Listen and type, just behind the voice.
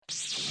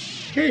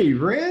Hey,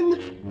 Ren.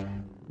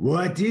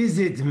 What is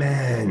it,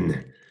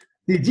 man?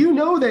 Did you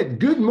know that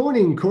Good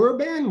Morning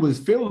Korriban was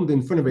filmed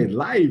in front of a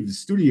live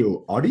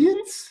studio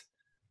audience?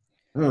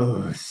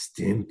 Oh,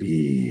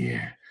 Stimpy.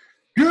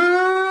 Good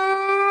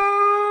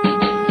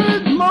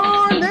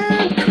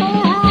morning,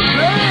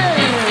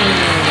 Korriban!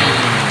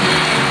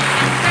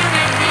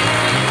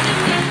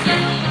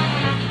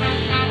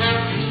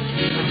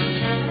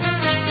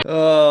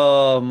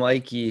 Oh,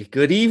 Mikey,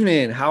 good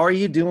evening. How are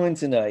you doing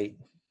tonight?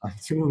 I'm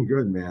doing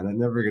good, man. It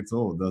never gets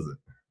old, does it?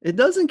 It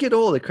doesn't get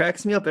old. It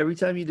cracks me up every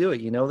time you do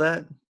it. You know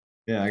that?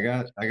 Yeah,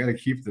 I gotta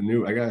keep the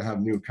new. I gotta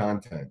have new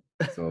content.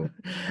 So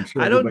I'm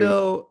sure I don't everybody wants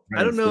know. I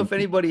Ren and don't know if Stimpy.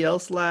 anybody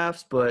else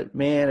laughs, but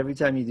man, every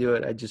time you do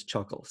it, I just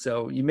chuckle.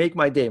 So you make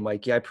my day,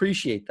 Mikey. I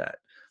appreciate that.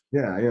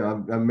 Yeah,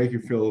 I'm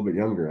making you feel a little bit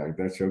younger. Like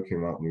that show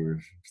came out when we were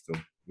still,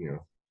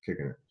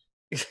 kicking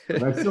it.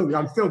 But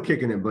I'm still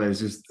kicking it, but it's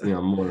just,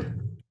 more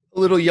A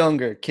little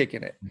younger,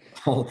 kicking it.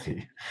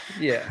 faulty.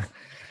 Yeah.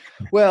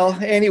 Well,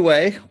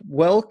 anyway,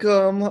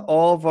 welcome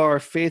all of our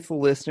faithful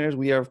listeners.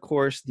 We are, of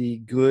course, the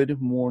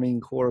Good Morning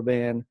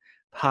Korriban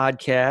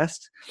podcast.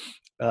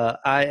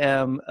 I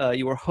am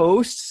your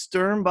host,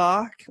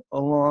 Sternbach,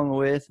 along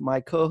with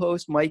my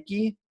co-host,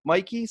 Mikey.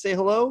 Mikey, say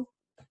hello.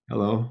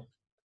 Hello.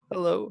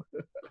 Hello.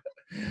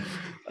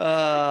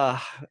 Uh,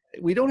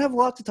 we don't have a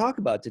lot to talk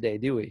about today,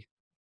 do we?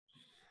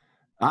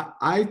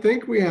 I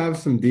think we have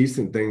some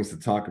decent things to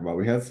talk about.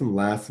 We had some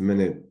last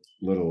minute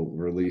little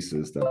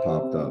releases that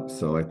popped up.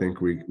 So I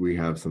think we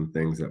have some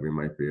things that we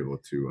might be able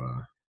to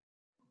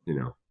you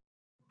know,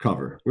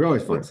 cover. We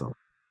always Well, find something.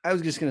 I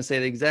was just going to say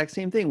the exact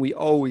same thing. We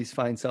always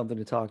find something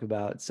to talk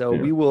about. So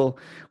Yeah. we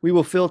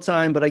will fill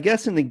time, but I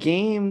guess in the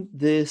game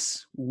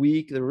this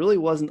week there really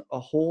wasn't a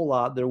whole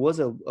lot. There was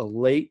a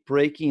late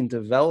breaking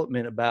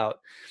development about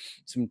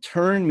some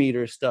turn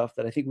meter stuff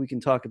that I think we can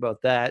talk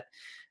about that.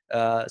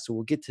 So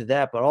we'll get to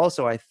that. But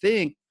also, I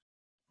think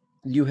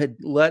you had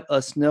let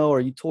us know,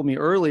 or you told me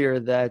earlier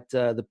that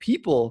the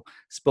people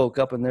spoke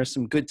up, and there's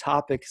some good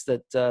topics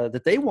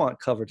that they want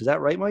covered. Is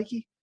that right,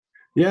 Mikey?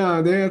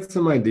 Yeah, they had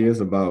some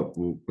ideas about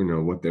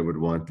what they would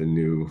want the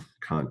new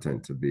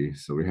content to be.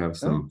 So we have Oh.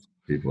 some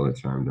people that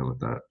chimed in with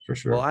that for Well,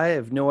 sure. I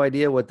have no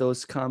idea what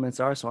those comments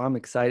are, so I'm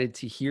excited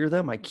to hear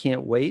them. I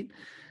can't wait.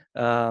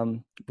 But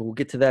we'll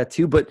get to that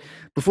too. But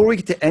before we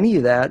get to any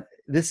of that,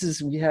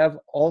 we have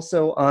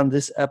also on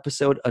this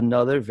episode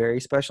another very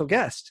special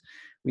guest.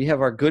 We have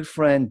our good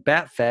friend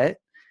BatFett,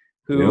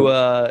 who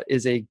Yep.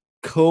 is a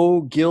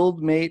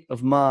co-guild mate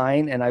of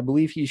mine, and I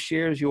believe he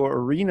shares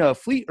your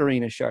fleet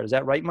arena shard. Is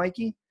that right,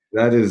 Mikey?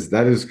 That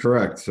is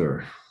correct,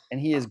 sir. And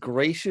he has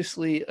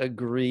graciously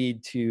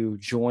agreed to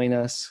join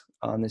us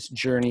on this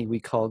journey we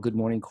call Good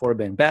Morning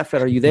Korriban.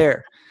 BatFett, are you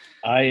there?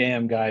 I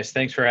am, guys.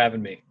 Thanks for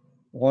having me. Yep.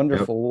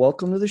 Wonderful.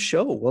 Welcome to the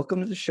show.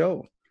 Welcome to the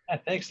show. Yeah,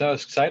 thanks. I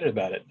was excited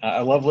about it. I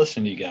love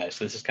listening to you guys.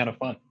 This is kind of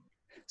fun.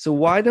 So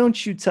why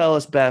don't you tell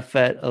us,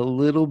 BatFett, a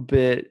little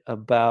bit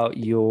about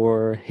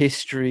your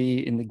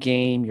history in the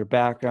game, your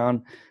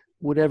background,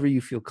 whatever you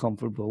feel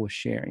comfortable with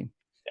sharing.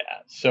 Yeah.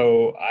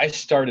 So I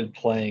started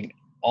playing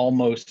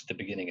almost at the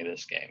beginning of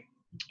this game.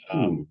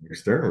 Ooh,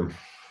 Sturm.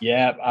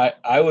 Yeah,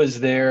 I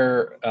was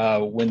there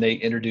when they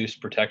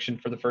introduced protection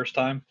for the first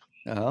time.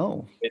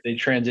 Oh, They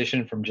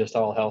transitioned from just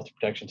all health to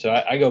protection. So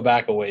I go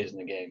back a ways in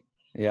the game.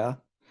 yeah.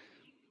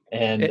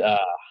 And It,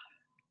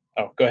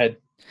 go ahead.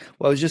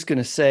 well, I was just going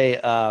to say,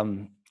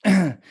 and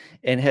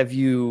have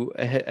you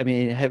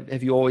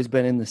always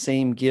been in the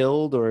same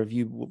guild, or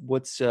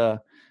what's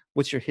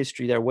your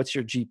history there? What's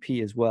your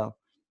GP as well?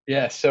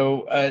 Yeah.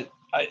 So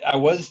I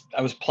was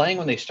playing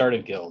when they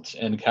started guilds,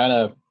 and kind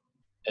of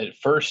at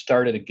first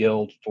started a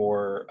guild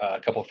for a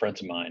couple of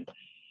friends of mine.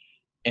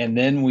 And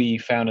then we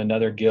found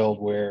another guild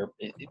where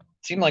it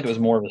seemed like it was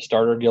more of a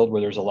starter guild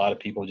where there's a lot of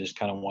people just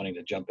kind of wanting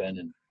to jump in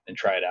and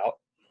try it out.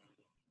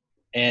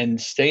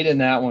 And stayed in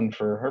that one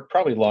for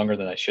probably longer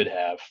than I should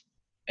have.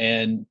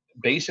 And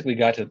basically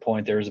got to the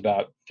point there was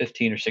about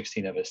 15 or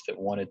 16 of us that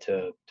wanted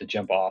to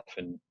jump off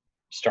and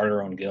start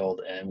our own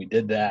guild. And we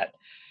did that.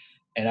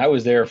 And I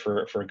was there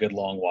for a good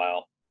long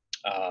while.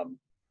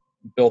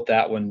 Built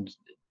that one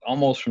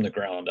almost from the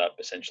ground up,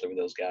 essentially, with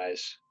those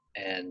guys.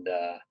 And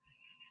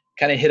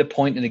kind of hit a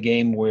point in the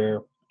game where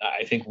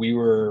I think we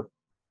were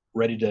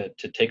ready to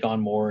take on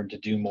more and to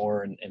do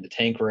more. And the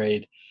tank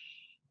raid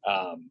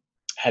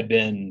had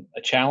been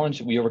a challenge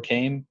that we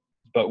overcame.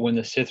 But when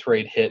the Sith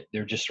raid hit,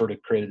 there just sort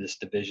of created this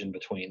division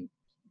between,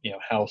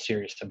 how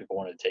serious some people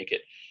wanted to take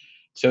it.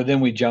 So then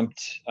we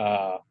jumped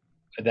at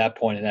that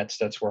point, and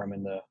that's where I'm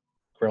in the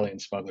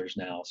Corellian Smugglers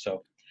now.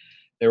 So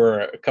there were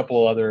a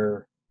couple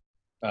other,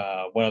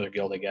 one other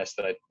guild, I guess,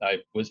 that I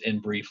was in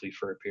briefly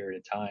for a period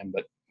of time.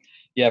 But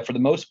yeah, for the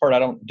most part, I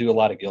don't do a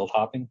lot of guild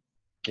hopping.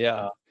 Yeah.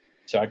 Uh,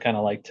 so I kind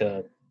of like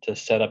to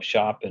set up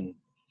shop and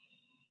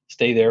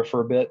stay there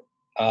for a bit.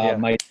 Yeah.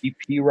 My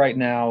GP right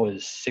now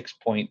is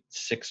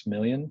 6.6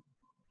 million.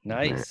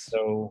 Nice.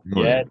 So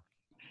yeah, Man.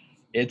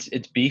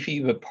 it's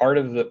beefy. But part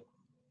of the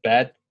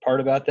bad part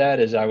about that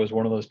is I was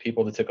one of those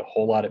people that took a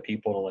whole lot of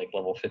people to like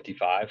level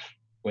 55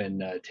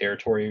 when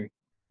territory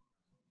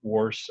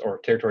wars or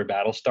territory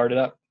battles started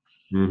up,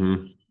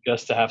 Mm-hmm.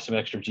 just to have some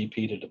extra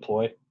GP to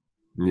deploy.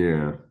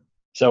 Yeah.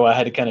 So I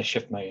had to kind of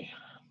shift my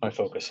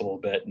focus a little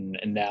bit, and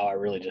now I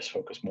really just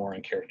focus more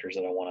on characters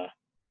that I want to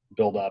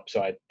build up.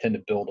 So I tend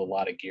to build a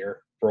lot of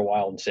gear for a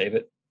while and save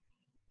it.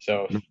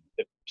 So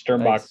if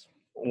Sternbach Nice.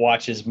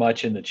 watches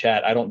much in the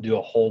chat, I don't do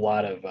a whole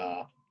lot of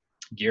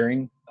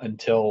gearing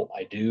until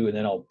I do, and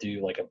then I'll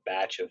do like a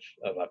batch of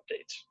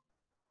updates.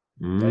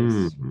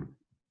 Nice.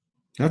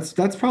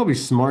 That's probably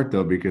smart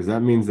though, because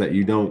that means that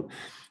you don't,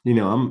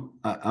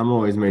 I'm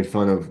always made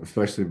fun of,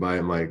 especially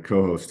by my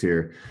co-host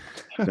here,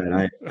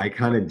 that I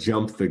kind of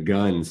jump the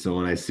gun. So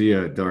when I see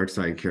a dark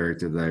side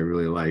character that I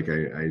really like,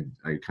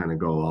 I kind of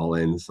go all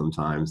in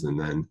sometimes, and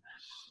then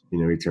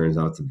he turns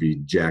out to be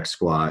jack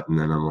squat, and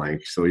then I'm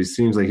like, so it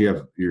seems like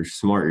you're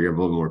smart, you have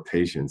a little more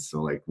patience.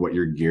 So like what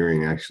you're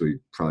gearing actually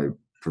probably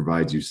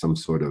provides you some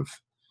sort of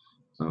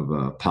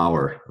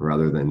power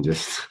rather than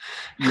just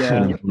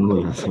Yeah.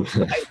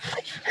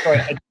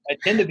 I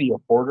tend to be a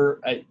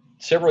hoarder.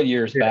 Several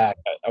years back,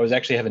 I was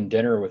actually having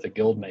dinner with a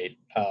guildmate,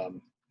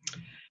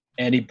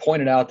 and he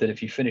pointed out that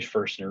if you finish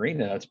first in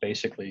arena, that's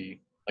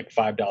basically like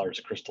 $5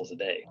 of crystals a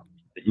day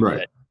that you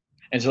get.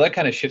 And so that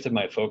kind of shifted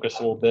my focus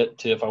a little bit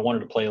to, if I wanted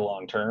to play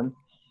long term,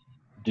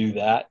 do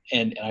that.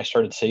 And I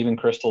started saving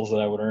crystals that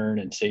I would earn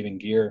and saving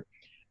gear.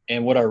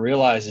 And what I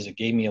realized is it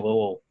gave me a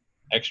little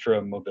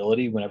extra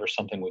mobility whenever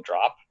something would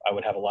drop. I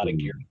would have a lot of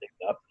gear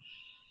saved up.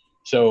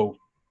 So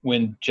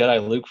when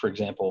Jedi Luke, for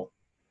example,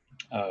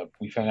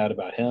 we found out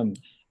about him,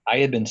 I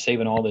had been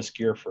saving all this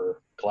gear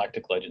for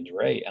Galactic Legends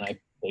Ray, and I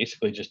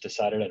basically just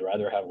decided I'd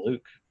rather have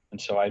Luke. And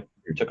so I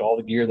took all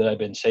the gear that I'd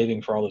been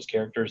saving for all those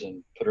characters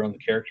and put her on the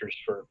characters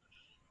for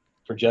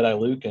Jedi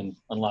Luke and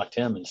unlocked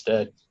him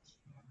instead.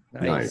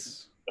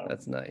 Nice. So,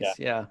 that's nice.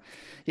 Yeah.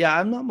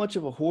 I'm not much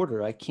of a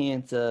hoarder. I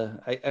can't.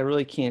 I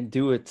really can't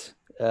do it.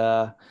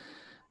 I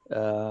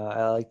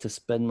like to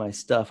spend my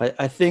stuff.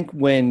 I think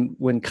when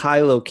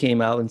Kylo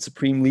came out, and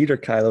Supreme Leader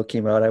Kylo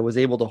came out, I was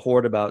able to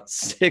hoard about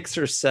 6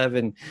 or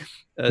 7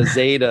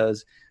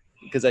 Zetas,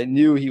 because I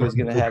knew he was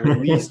going to have at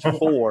least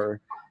 4.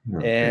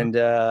 And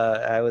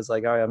I was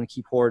like, all right, I'm going to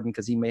keep hoarding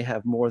because he may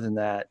have more than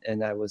that.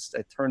 And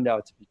it turned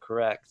out to be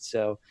correct.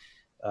 So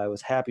I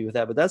was happy with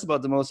that. But that's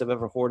about the most I've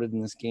ever hoarded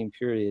in this game,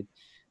 period.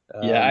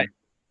 I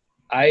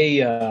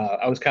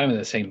was kind of in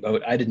the same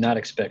boat. I did not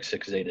expect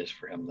 6 Zetas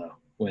for him, though,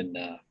 when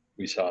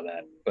we saw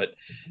that. But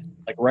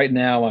like right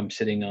now, I'm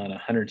sitting on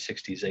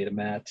 160 Zeta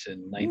mats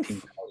and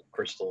 19,000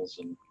 crystals,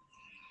 and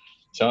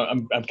so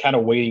I'm kind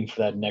of waiting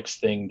for that next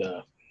thing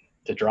to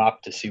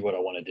drop to see what I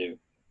want to do.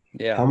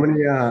 Yeah. How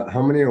many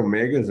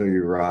Omegas are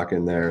you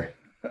rocking there?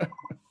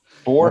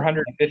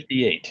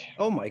 458.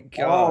 Oh my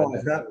God.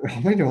 How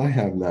many do I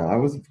have now? I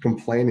was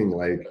complaining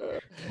like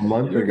a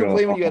month ago. You were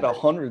complaining when you had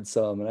 100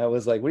 some, and I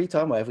was like, what are you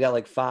talking about? I've got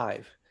like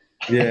 5.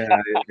 Yeah,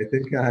 I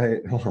think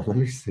hold on, let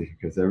me see,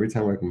 because every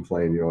time I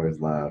complain, you always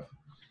laugh.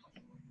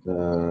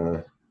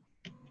 All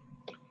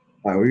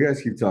right, well, you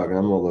guys keep talking.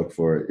 I'm gonna look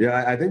for it.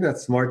 Yeah, I think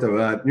that's smart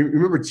though. You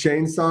remember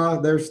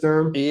Chainsaw there,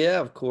 Sturm? Yeah,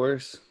 of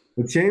course.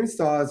 The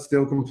Chainsaw is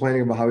still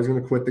complaining about how he's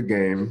going to quit the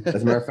game.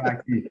 As a matter of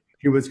fact,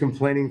 he was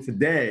complaining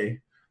today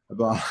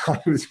about how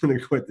he was going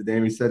to quit the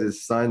game. He said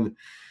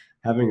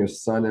having a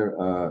son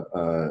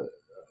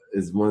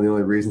is one of the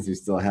only reasons he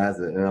still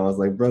has it. And I was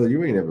like, brother,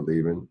 you ain't ever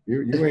leaving.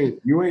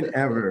 You ain't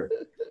ever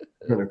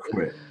going to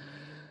quit.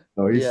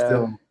 So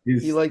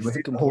he likes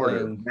to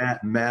complain.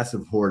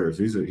 Massive hoarder.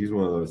 So he's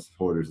one of those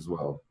hoarders as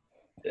well.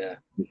 Yeah.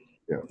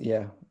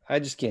 I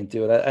just can't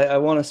do it. I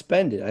want to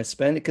spend it. I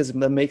spend it because it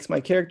makes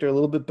my character a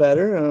little bit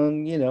better,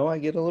 and I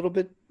get a little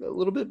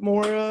bit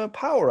more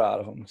power out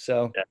of them.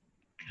 So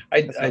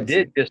I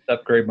did just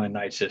upgrade my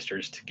Night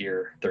Sisters to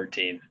gear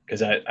 13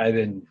 because I've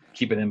been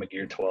keeping them at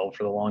gear 12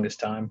 for the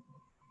longest time.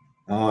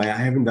 Oh, yeah,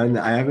 I haven't done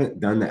that.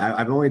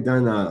 I've only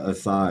done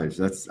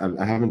Asajj.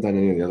 I haven't done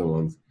any of the other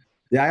ones.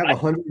 Yeah, I have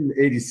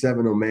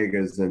 187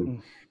 Omegas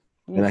and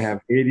I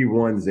have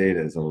 81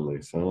 Zetas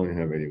only. So I only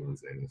have 81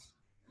 Zetas.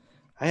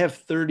 I have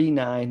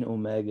 39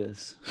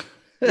 Omegas.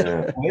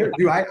 Yeah.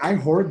 Dude, I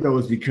hoard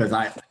those because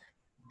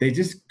they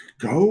just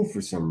go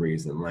for some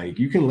reason. Like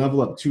you can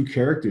level up 2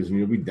 characters and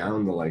you'll be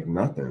down to like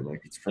nothing.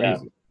 Like it's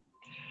crazy.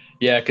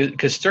 Yeah,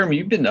 because Sturm,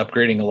 you've been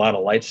upgrading a lot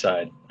of light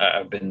side.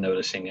 I've been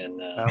noticing,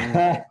 and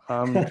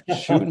I'm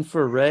shooting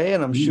for Rey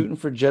and I'm shooting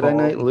for Jedi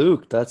Knight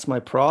Luke. That's my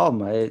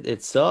problem.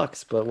 It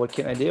sucks, but what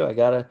can I do?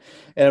 And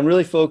I'm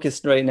really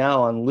focused right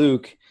now on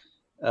Luke.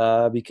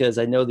 Because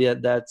I know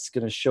that's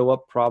going to show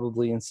up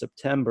probably in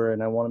September,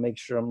 and I want to make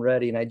sure I'm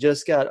ready. And I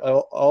just got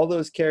all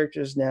those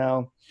characters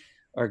now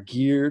are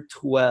gear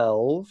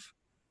 12.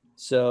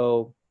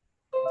 So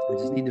I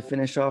just need to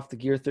finish off the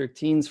gear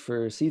 13s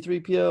for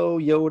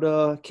C-3PO,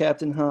 Yoda,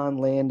 Captain Han,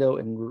 Lando,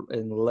 and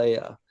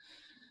Leia.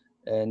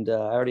 And I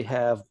already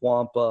have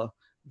Wampa,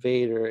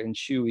 Vader, and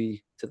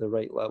Chewie to the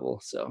right level.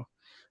 So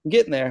I'm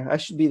getting there. I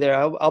should be there.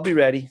 I'll be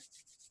ready.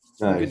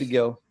 Nice. I'm good to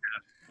go.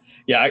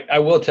 Yeah, I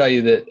will tell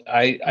you that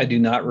I do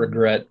not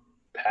regret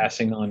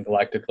passing on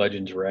Galactic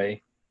Legends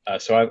Ray.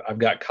 So I've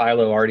got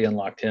Kylo already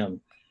unlocked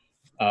him.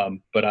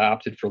 but I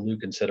opted for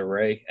Luke instead of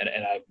Ray, and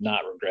I've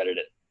not regretted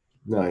it.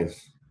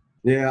 Nice.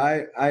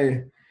 Yeah,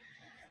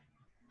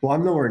 well,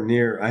 I'm nowhere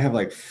near. I have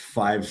like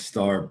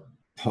 5-star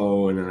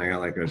Poe, and then I got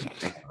like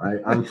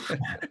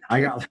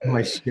I got like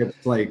my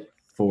ship's like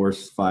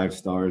 4-5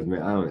 stars,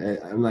 man.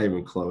 I'm not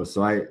even close.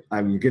 So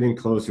I'm getting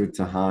closer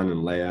to Han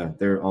and Leia.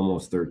 They're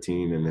almost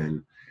 13, and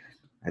then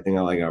I think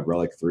I got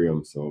Relic 3 of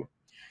them. So,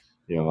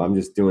 I'm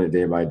just doing it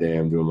day by day.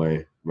 I'm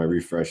doing my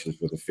refreshes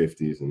for the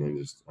 50s, and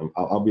then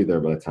I'll be there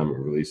by the time it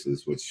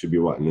releases, which should be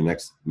in the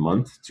next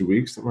month, 2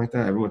 weeks, something like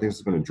that. Everyone thinks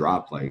it's going to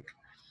drop like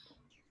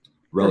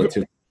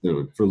relatively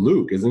soon. For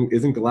Luke,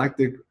 isn't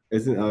Galactic?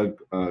 Isn't Luke?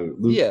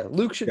 Yeah,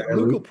 Luke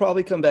will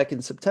probably come back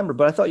in September.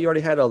 But I thought you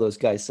already had all those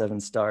guys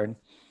 7-starred.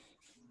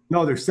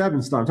 No, they're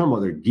 7-star. I'm talking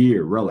about their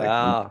gear relic.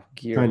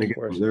 Gear. Trying to get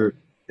them. They're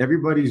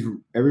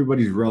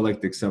everybody's relic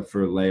except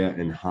for Leia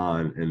and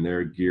Han, and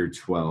they're gear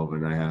 12,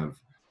 and I have,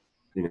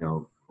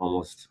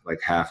 almost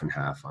like half and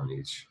half on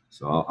each.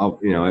 So I'll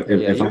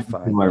if you're I'm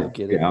fine.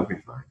 I'll be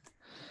fine.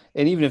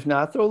 And even if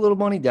not, throw a little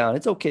money down.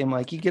 It's okay,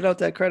 Mikey. Get out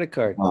that credit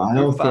card. I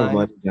don't throw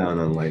money down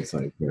on light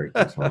side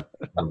characters.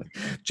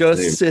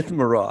 Just Sith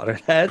Marauder.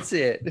 That's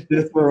it.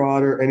 Sith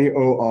Marauder, any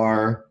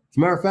OR. As a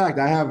matter of fact,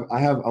 I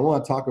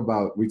want to talk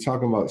about. We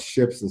talking about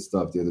ships and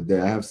stuff the other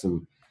day. I have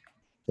some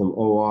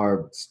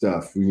OR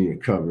stuff we need to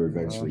cover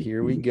eventually. Oh,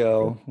 here we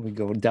go. We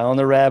go down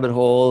the rabbit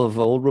hole of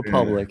Old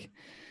Republic.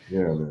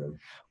 Yeah, man.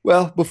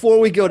 Well, before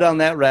we go down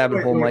that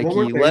rabbit hole,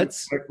 Mikey,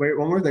 let's wait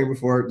one more thing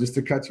before, just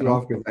to cut you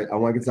off, because I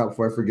want to get this out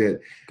before I forget.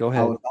 Go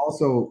ahead. I was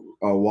also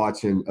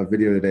watching a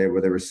video today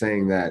where they were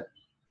saying that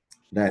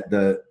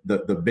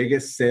the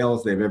biggest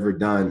sales they've ever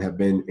done have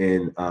been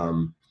in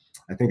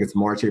I think it's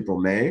March, April,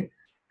 May,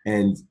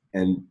 and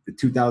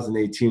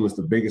 2018 was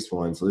the biggest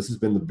one. So this has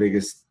been the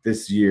biggest.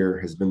 This year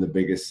has been the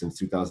biggest since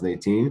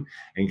 2018.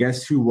 And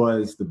guess who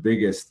was the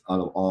biggest out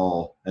of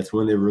all? That's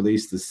when they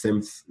released the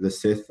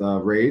Sith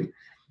raid.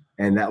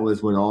 And that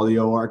was when all the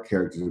OR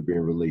characters were being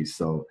released.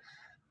 So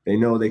they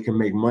know they can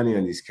make money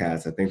on these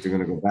cats. I think they're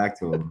going to go back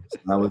to them. So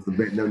that was the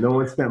big. No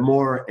one spent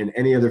more in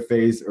any other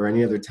phase or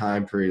any other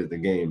time period of the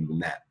game than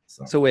that.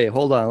 So wait,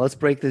 hold on. Let's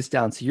break this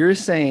down. So you're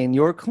saying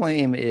your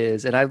claim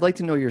is, and I'd like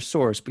to know your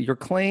source, but your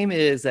claim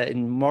is that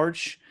in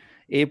March,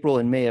 April,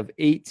 and May of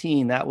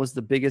 18, that was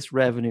the biggest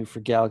revenue for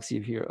Galaxy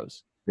of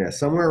Heroes. Yeah,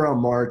 somewhere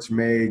around March,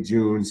 May,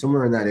 June,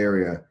 somewhere in that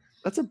area.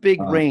 That's a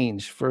big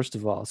range, first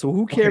of all. So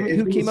who came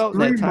out in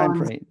that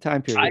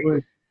time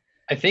period?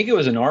 I think it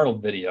was an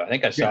Arnold video. I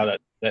think I saw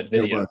that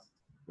video.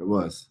 It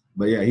was.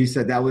 But yeah, he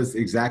said that was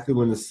exactly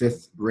when the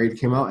Sith raid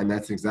came out, and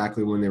that's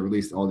exactly when they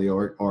released all the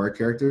aura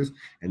characters,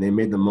 and they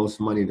made the most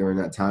money during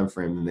that time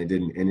frame than they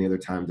did in any other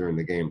time during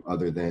the game,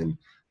 other than,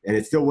 and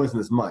it still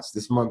wasn't as much.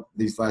 This month,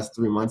 these last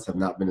 3 months have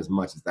not been as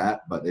much as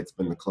that, but it's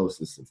been the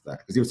closest since that.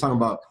 Because he was talking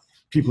about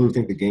people who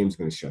think the game's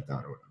going to shut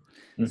down or whatever.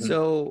 Mm-hmm.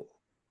 So,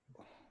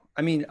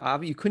 I mean,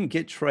 you couldn't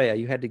get Traya.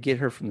 You had to get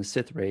her from the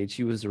Sith raid.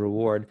 She was the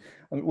reward.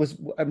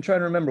 I'm trying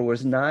to remember.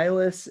 Was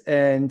Nihilus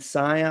and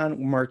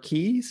Scion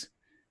Marquise?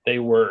 They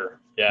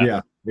were.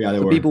 Yeah, they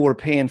were. People were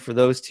paying for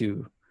those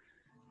two.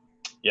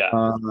 Yeah.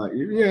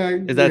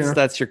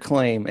 That's your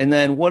claim. And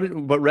then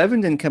but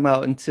Revan didn't come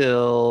out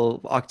until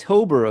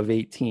October of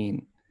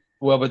 18.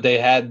 Well, but they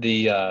had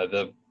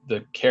the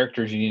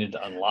characters you needed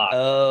to unlock.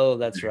 Oh,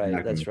 that's right.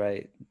 Exactly. That's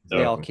right.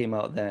 They all came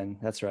out then.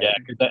 That's right.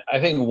 Yeah, I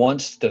think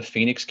once the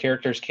Phoenix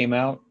characters came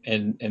out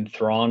and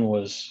Thrawn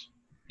was,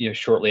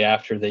 shortly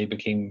after they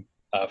became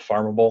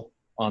farmable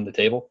on the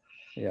table.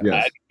 Yeah.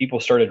 Yes. People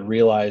started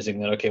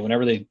realizing that, okay,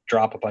 whenever they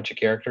drop a bunch of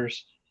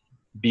characters,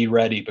 be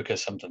ready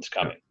because something's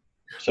coming.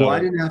 So I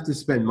didn't have to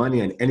spend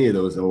money on any of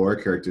those OR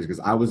characters because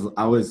I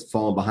was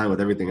falling behind with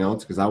everything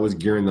else because I was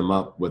gearing them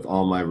up with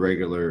all my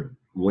regular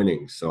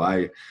winnings. So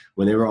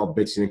when they were all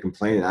bitching and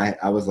complaining,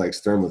 I was like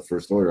Sturm with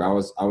First Order. I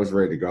was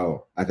ready to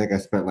go. I think I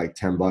spent like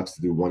 $10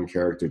 to do one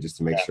character just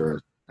to make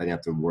sure I didn't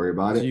have to worry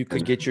about it. So you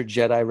could get your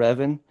Jedi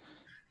Revan.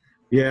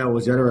 Yeah, it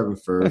was Jedi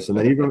Revan first, and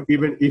then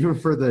even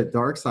for the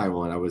dark side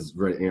one, I was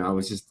ready. I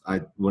was just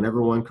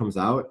whenever one comes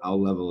out,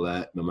 I'll level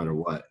that no matter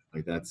what.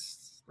 Like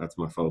that's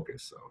my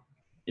focus. So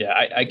yeah,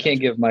 I can't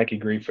give Mikey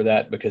grief for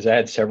that because I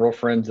had several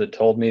friends that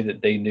told me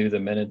that they knew the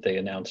minute they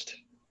announced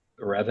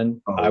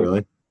Revan. Oh,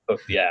 really?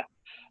 Yeah.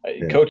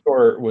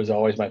 KOTOR was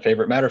always my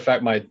favorite. Matter of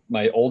fact,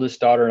 my oldest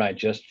daughter and I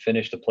just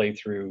finished a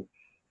playthrough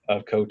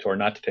of KOTOR.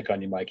 Not to pick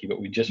on you, Mikey, but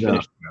we just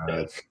finished.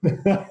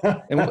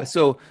 And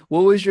so,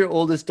 what was your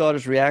oldest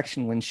daughter's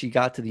reaction when she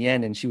got to the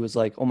end and she was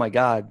like, "Oh my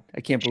God,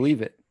 I can't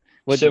believe it"?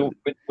 So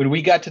when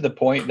we got to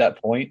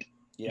that point,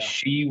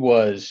 she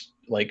was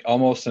like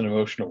almost an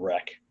emotional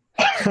wreck.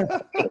 Oh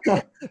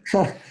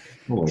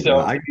my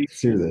God, I can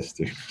hear this,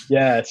 dude.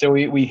 Yeah, so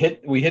we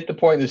hit the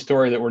point in the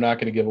story that we're not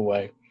going to give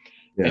away.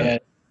 Yeah.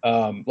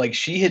 And like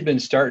she had been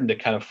starting to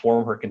kind of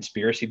form her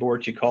conspiracy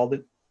board, she called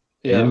it.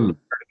 Yeah. Trying to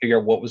figure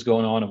out what was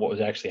going on and what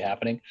was actually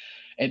happening.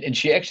 And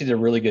she actually did a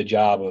really good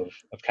job of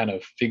kind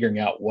of figuring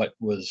out what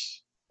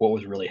was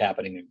really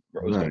happening and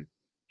what was going on.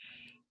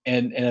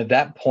 And at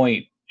that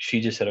point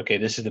she just said, okay,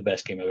 this is the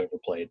best game I've ever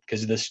played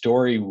because the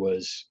story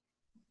was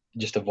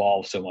just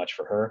evolved so much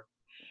for her.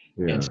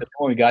 Yeah. And so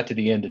when we got to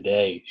the end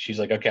today, she's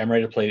like, "Okay, I'm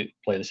ready to play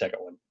the second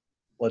one.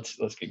 Let's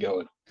get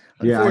going."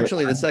 Yeah,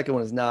 Unfortunately, the second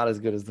one is not as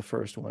good as the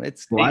first one.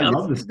 It's I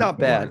love the it's not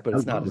second one. bad, but I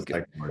it's not love as the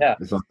good. second one. Yeah.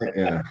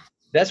 Yeah.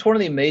 That's one of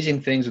the amazing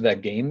things with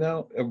that game,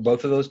 though,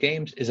 both of those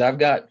games, is I've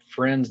got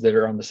friends that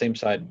are on the same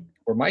side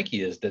where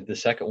Mikey is, that the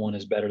second one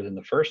is better than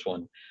the first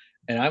one.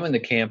 And I'm in the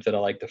camp that I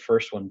like the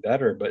first one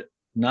better, but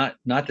not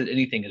that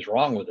anything is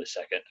wrong with the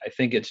second. I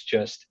think it's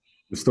just,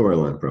 The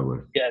storyline,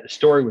 probably. yeah, the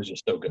story was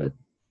just so good.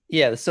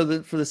 Yeah,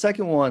 so for the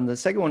second one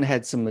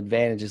had some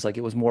advantages. Like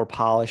it was more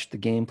polished. The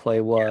gameplay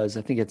was,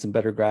 I think, it had some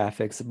better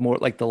graphics. More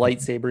like the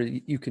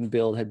lightsaber you can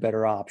build had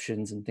better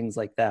options and things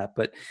like that.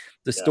 But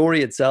the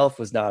story itself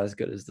was not as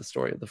good as the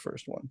story of the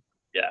first one.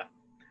 Yeah,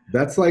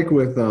 that's like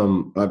with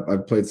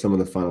I've played some of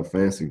the Final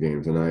Fantasy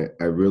games, and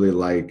I really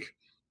like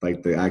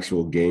the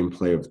actual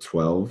gameplay of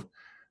 12,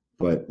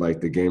 but like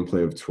the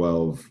gameplay of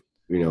 12,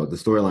 you know, the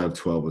storyline of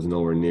 12 was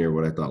nowhere near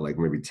what I thought like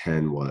maybe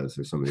 10 was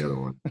or some of the other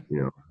one,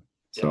 you know.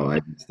 So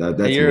that's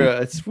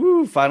it's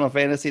Final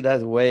Fantasy.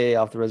 That's way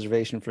off the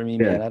reservation for me,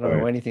 man. I don't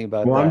know anything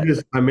about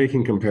that. I'm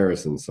making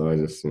comparisons, so I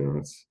just, you know,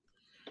 it's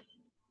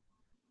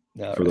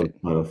for those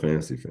Final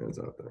Fantasy fans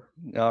out there.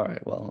 All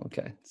right, well,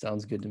 okay,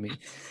 sounds good to me.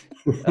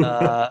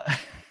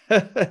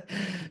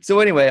 So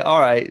anyway, all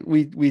right,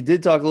 we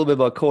did talk a little bit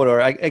about KOTOR.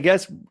 I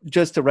guess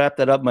just to wrap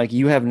that up, Mikey,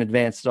 you haven't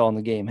advanced at all in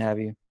the game, have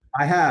you?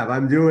 I have.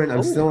 I'm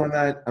still on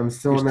that. I'm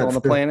still on that. On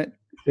the planet.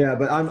 Yeah,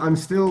 but I'm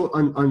still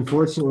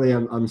unfortunately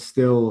I'm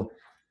still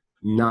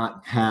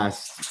not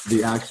past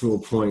the actual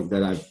point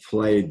that I've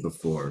played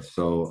before.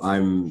 So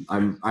I'm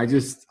one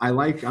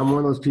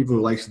of those people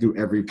who likes to do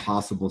every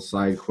possible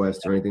side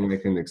quest or anything I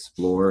can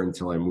explore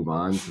until I move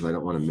on, because I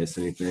don't want to miss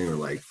anything or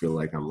like feel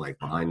like I'm like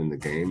behind in the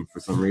game for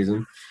some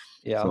reason.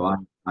 Yeah. So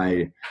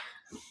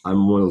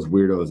I'm one of those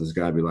weirdos that's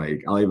gotta be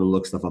like, I'll even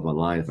look stuff up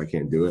online if I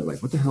can't do it.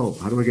 Like, what the hell?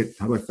 How do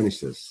I finish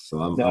this? So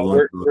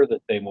we're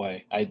the same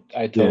way. I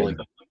totally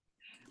don't.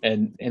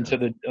 And so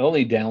the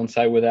only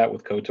downside with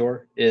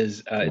KOTOR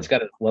is it's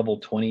got a level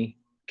 20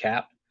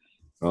 cap.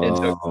 And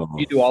so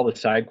if you do all the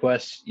side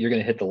quests, you're going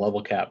to hit the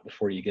level cap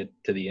before you get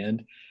to the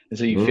end. And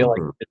so you feel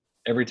like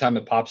every time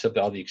it pops up,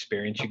 all the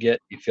experience you get,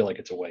 you feel like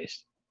it's a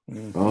waste.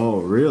 Oh,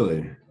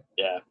 really?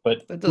 Yeah,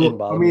 but that doesn't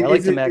bother me. I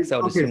like to max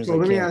out as soon as I can. So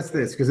let me ask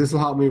this, because this will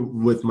help me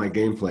with my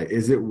gameplay.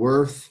 Is it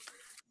worth?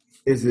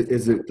 Is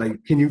it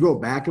like, can you go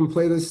back and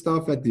play this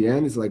stuff at the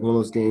end? Is it like one of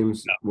those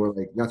games where,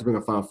 like, not to bring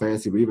up Final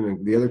Fantasy, but even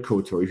in the other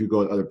KOTOR, you could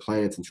go to other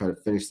planets and try to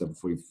finish stuff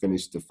before you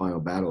finish the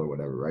final battle or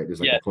whatever, right? There's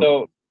like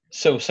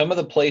so some of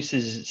the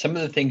places, some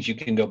of the things you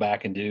can go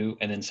back and do,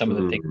 and then some of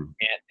the things you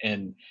can't.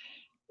 And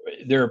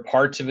there are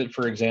parts of it,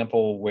 for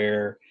example,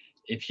 where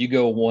if you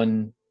go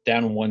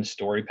down one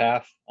story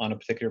path on a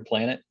particular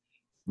planet,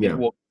 it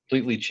will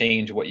completely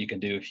change what you can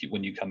do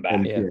when you come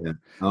back.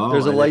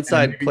 There's a light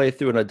side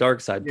playthrough and a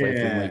dark side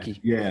playthrough, Mikey.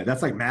 Yeah,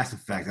 that's like Mass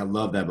Effect. I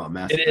love that about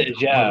Mass Effect. It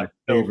is, yeah.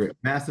 Favorite.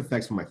 Mass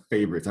Effect's one of my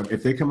favorites.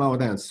 If they come out with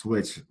that on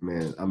Switch,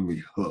 man, I'm gonna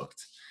be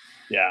hooked.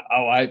 Yeah.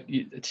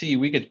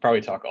 We could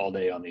probably talk all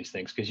day on these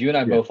things, because you and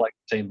I both like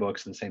the same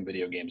books and the same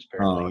video games.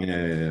 Apparently.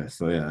 Oh yeah.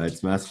 So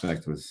it's Mass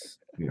Effect was,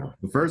 you know,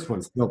 the first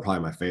one's still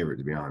probably my favorite,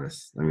 to be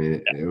honest. I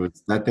mean, it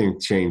was, that thing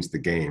changed the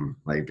game.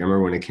 Like, I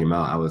remember when it came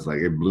out, I was like,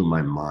 it blew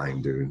my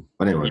mind, dude.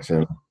 But anyway,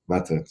 so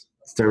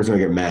Sturm's gonna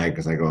get mad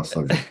because I go off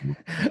subject.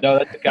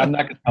 No, I'm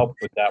not gonna help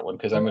with that one,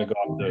 because I'm gonna go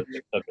off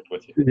the subject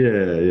with you.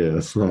 Yeah,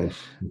 that's nice.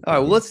 All right,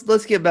 well,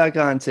 let's get back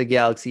on to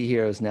Galaxy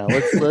Heroes now.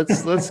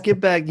 Let's get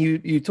back.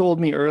 You told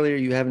me earlier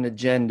you have an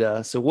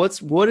agenda. So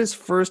what is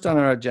first on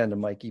our agenda,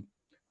 Mikey?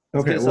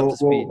 Okay, well,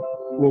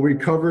 we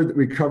covered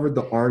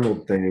the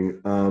Arnold thing.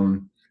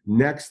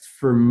 Next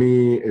for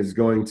me is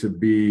going to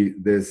be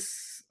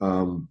this.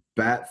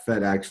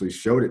 BatFett actually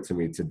showed it to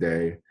me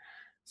today,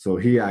 so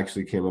he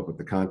actually came up with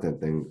the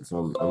content thing. So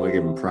I'm gonna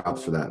give him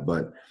props for that.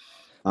 But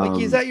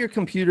Mikey, is that your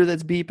computer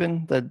that's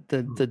beeping?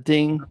 The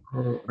ding?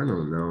 I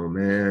don't know,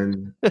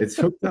 man. It's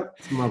hooked up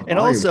to my volume. And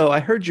also, I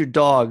heard your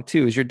dog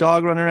too. Is your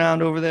dog running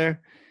around over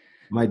there?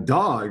 My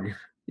dog?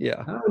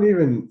 Yeah.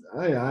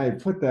 I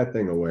put that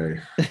thing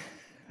away.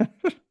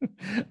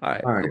 All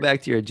right, go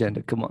back to your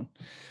agenda. Come on.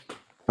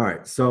 All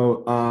right,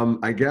 so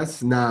I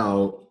guess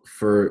now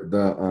for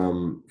the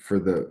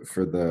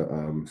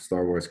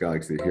Star Wars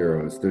Galaxy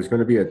Heroes, there's going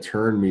to be a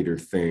turn meter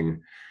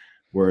thing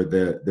where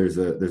there's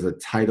a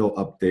title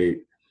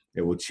update.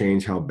 It will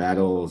change how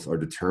battles are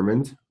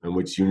determined and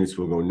which units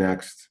will go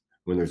next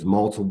when there's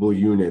multiple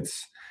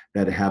units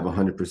that have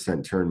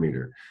 100% turn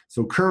meter.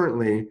 So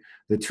currently,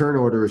 the turn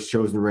order is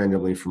chosen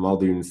randomly from all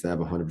the units that have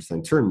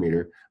 100% turn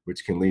meter,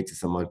 which can lead to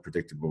some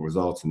unpredictable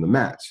results in the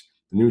match.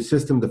 The new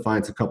system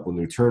defines a couple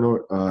new turn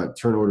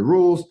order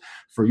rules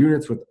for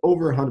units with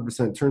over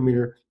 100% turn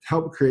meter to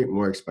help create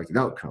more expected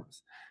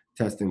outcomes.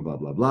 Testing, blah,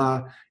 blah,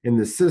 blah. In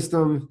the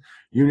system,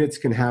 units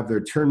can have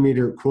their turn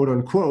meter, quote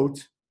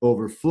unquote,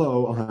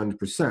 overflow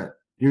 100%.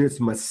 Units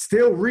must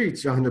still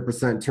reach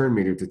 100% turn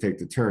meter to take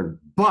the turn,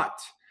 but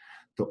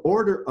the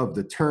order of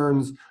the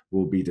turns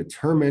will be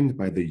determined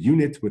by the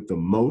unit with the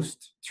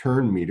most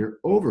turn meter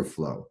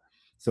overflow.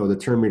 So the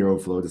turn meter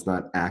overflow does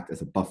not act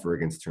as a buffer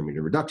against turn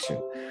meter reduction.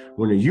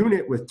 When a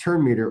unit with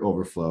turn meter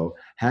overflow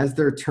has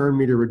their turn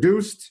meter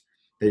reduced,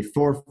 they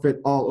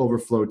forfeit all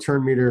overflow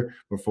turn meter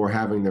before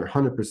having their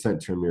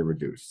 100% turn meter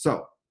reduced.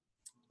 So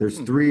there's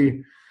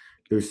three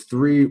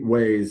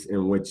ways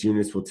in which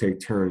units will take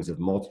turns if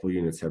multiple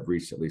units have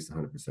reached at least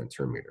 100%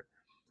 turn meter.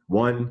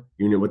 1,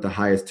 unit with the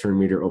highest turn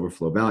meter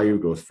overflow value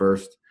goes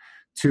first.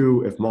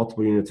 2, if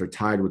multiple units are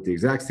tied with the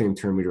exact same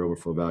turn meter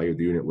overflow value,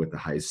 the unit with the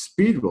highest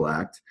speed will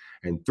act.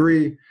 And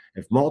 3,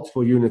 if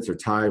multiple units are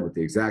tied with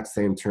the exact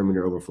same turn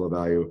meter overflow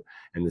value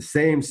and the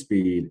same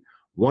speed,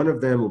 one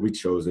of them will be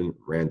chosen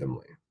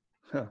randomly.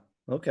 Huh.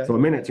 Okay. So it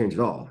may not change at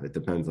all. It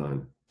depends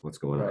on what's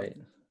going on. Right.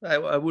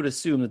 I would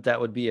assume that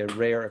would be a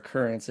rare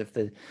occurrence if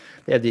they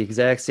have the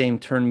exact same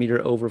turn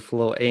meter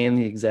overflow and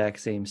the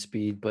exact same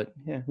speed. But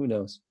yeah, who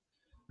knows?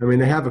 I mean,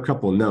 they have a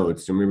couple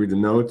notes. Do you want me to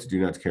read the notes? Do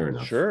you not care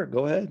enough? Sure,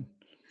 go ahead.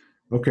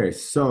 Okay,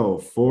 so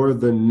for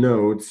the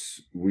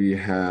notes, we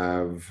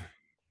have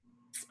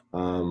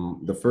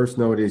the first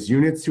note is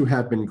units who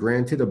have been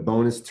granted a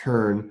bonus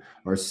turn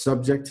are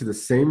subject to the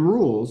same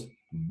rules,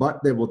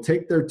 but they will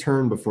take their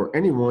turn before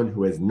anyone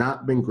who has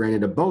not been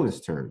granted a bonus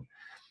turn.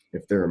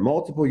 If there are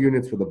multiple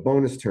units with a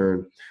bonus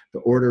turn, the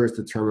order is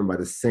determined by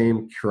the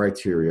same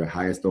criteria,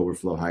 highest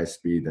overflow, highest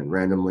speed, then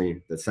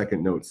randomly. The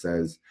second note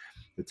says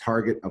the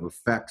target of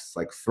effects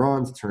like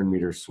Thrawn's turn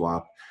meter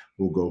swap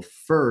will go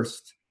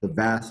first the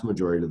vast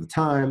majority of the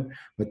time,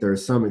 but there are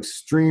some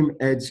extreme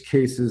edge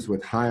cases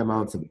with high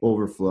amounts of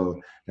overflow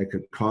that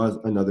could cause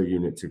another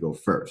unit to go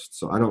first.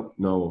 So I don't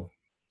know,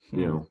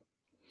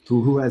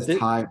 who has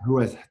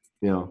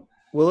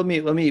Well, let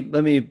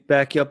me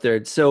back you up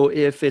there. So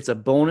if it's a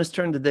bonus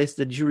turn,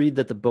 did you read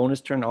that the bonus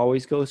turn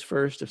always goes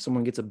first if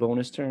someone gets a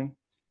bonus turn?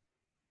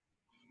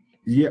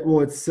 Yeah,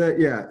 well, it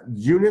said,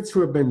 units who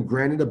have been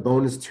granted a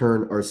bonus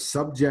turn are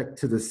subject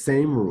to the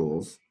same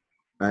rules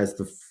as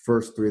the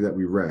first 3 that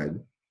we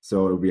read.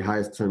 So it would be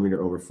highest turn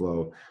meter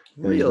overflow.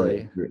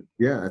 Really?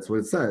 Yeah, that's what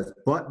it says.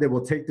 But they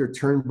will take their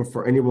turn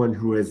before anyone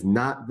who has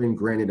not been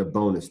granted a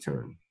bonus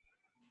turn.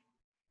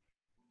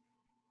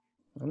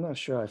 I'm not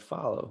sure I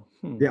follow.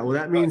 Yeah, well,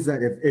 that means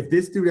that if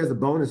this dude has a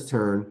bonus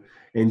turn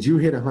and you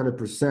hit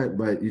 100%,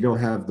 but you don't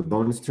have the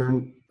bonus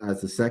turn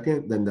as the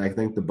second, then I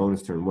think the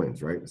bonus turn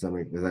wins, right? Is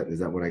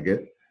that what I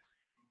get?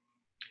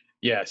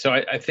 Yeah, so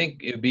I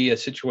think it would be a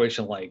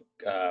situation like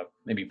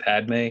maybe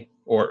Padme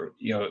or,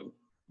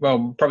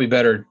 probably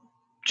better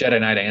Jedi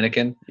Knight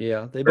Anakin.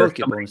 Yeah, they both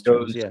get bonus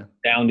turns, yeah.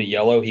 Down to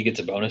yellow, he gets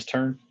a bonus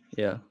turn.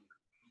 Yeah.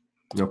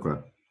 Okay.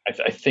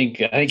 I think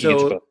he gets a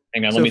bonus.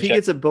 Hang on, so let me if he check.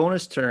 gets a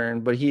bonus turn,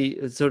 but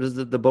does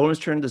the bonus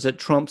turn, does it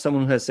trump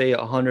someone who has, say,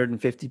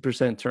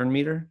 150% turn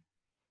meter?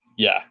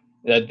 Yeah,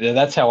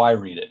 that's how I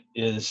read it.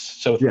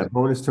 Yeah,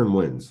 bonus turn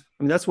wins.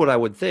 I mean, that's what I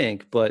would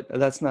think, but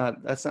that's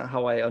not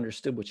how I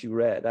understood what you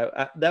read.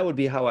 That would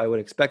be how I would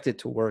expect it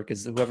to work,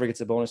 is whoever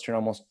gets a bonus turn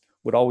almost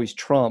would always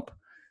trump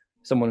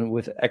someone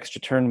with extra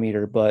turn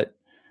meter, but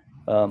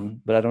I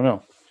don't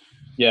know.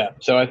 Yeah,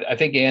 so I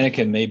think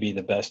Anakin may be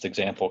the best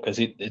example because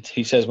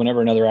he says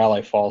whenever another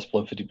ally falls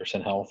below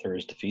 50% health or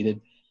is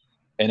defeated,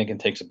 Anakin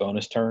takes a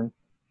bonus turn.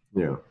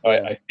 Yeah.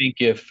 I think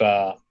if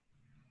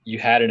you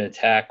had an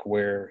attack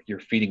where you're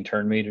feeding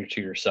turn meter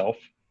to yourself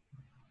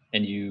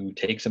and you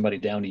take somebody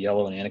down to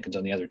yellow and Anakin's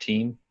on the other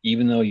team,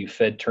 even though you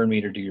fed turn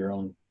meter to your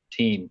own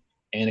team,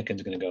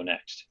 Anakin's going to go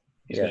next.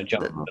 He's going to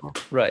jump.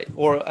 Right.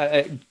 Or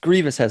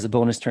Grievous has a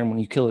bonus turn when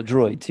you kill a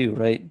droid too,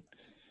 right?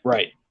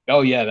 Right.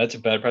 Oh, yeah, that's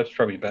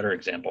probably a better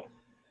example.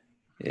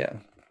 Yeah.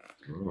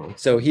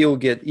 So he'll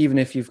get, even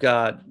if you've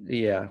got,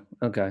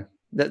 okay.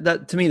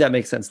 That to me, that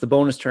makes sense. The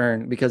bonus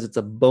turn, because it's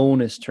a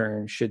bonus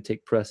turn, should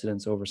take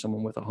precedence over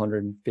someone with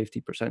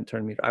 150%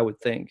 turn meter, I would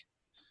think.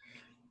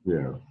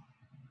 Yeah.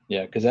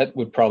 Yeah, because that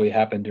would probably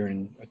happen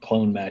during a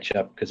clone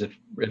matchup. Because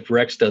if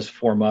Rex does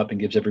form up and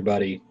gives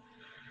everybody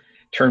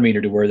turn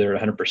meter to where they're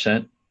at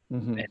 100%,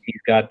 and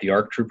he's got the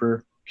ARC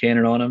Trooper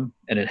cannon on him,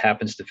 and it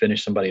happens to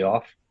finish somebody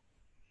off,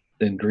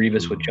 then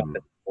Grievous would jump in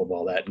the middle of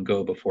all that and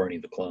go before any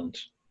of the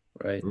clones.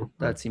 Right.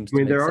 That seems. I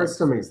mean, there are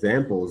some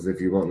examples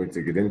if you want me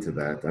to get into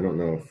that. I don't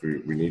know if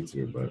we need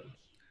to, but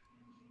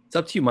it's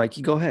up to you,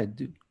 Mikey. Go ahead,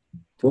 dude.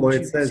 Well,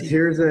 it says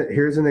here's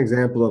an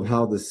example of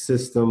how the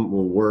system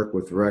will work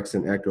with Rex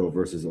and Echo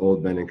versus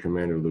Old Ben and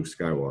Commander Luke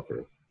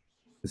Skywalker.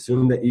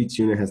 Assume that each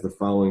unit has the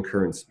following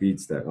current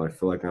speed stat. I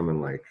feel like I'm in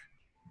like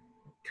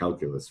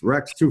calculus.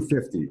 Rex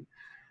 250.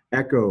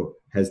 Echo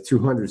has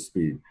 200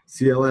 speed.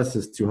 CLS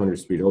has 200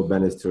 speed. Old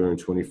Ben has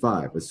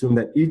 225. Assume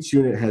that each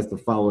unit has the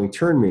following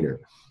turn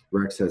meter.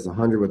 Rex has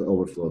 100 with an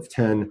overflow of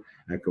 10.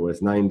 Echo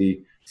has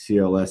 90.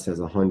 CLS has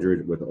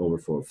 100 with an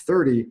overflow of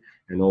 30.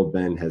 And Old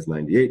Ben has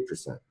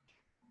 98%.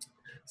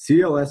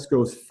 CLS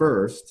goes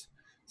first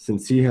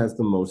since he has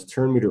the most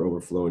turn meter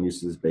overflow and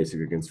uses his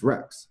basic against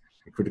Rex.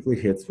 It critically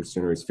hits, which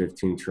generates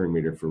 15 turn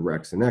meter for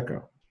Rex and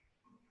Echo.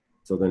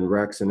 So then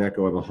Rex and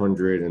Echo have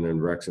 100, and then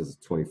Rex has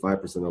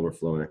 25%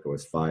 overflow, and Echo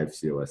has 5,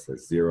 CLS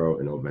has 0,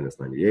 and Old Ben has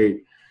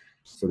 98.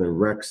 So then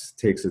Rex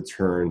takes a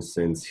turn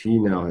since he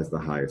now has the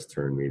highest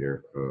turn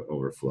meter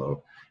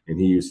overflow, and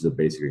he uses a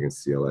basic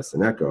against CLS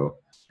and Echo,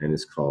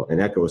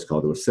 and Echo is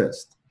called to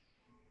assist.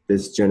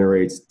 This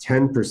generates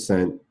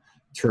 10%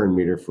 turn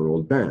meter for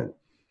Old Ben.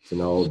 So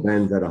now Old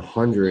Ben's at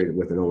 100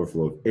 with an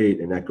overflow of 8,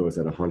 and Echo is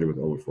at 100 with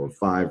an overflow of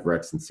 5.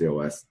 Rex and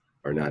COS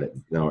are now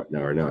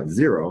at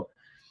 0.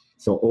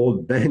 So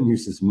Old Ben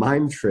uses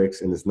mind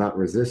tricks and is not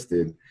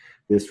resisted.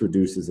 This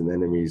reduces an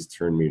enemy's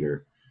turn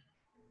meter.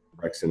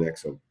 Rex and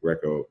Echo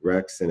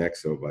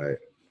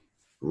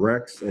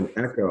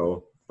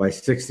by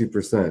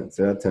 60%.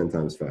 So that's 10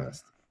 times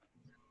fast.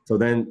 So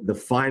then the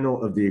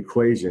final of the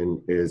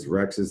equation is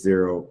Rex is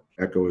 0,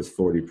 Echo is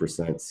 40%,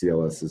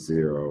 CLS is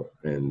 0,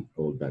 and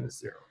Old Ben is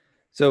 0.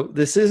 So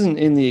this isn't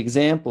in the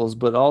examples,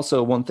 but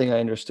also one thing I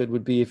understood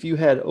would be if you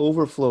had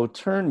overflow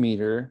turn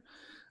meter,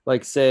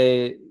 like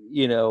say,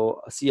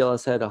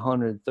 CLS had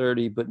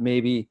 130, but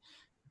maybe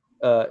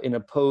an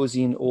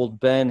opposing Old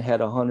Ben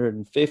had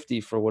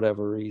 150 for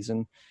whatever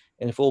reason.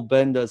 And if Old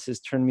Ben does his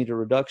turn meter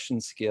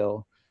reduction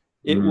skill,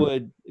 it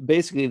would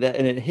basically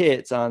and it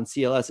hits on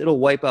CLS, it'll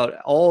wipe out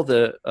all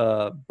the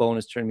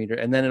bonus turn meter,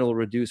 and then it'll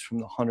reduce from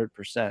the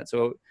 100%.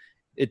 So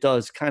it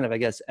does kind of, I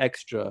guess,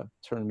 extra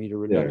turn meter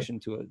reduction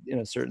in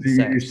a certain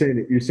sense.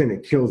 You're saying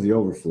it kills the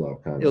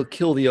overflow, kind of. It'll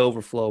kill the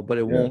overflow, but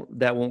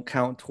that won't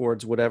count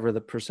towards whatever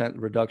the percent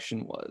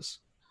reduction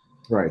was.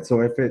 Right.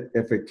 So if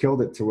it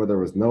killed it to where there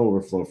was no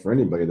overflow for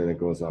anybody, then it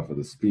goes off of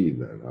the speed,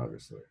 then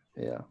obviously.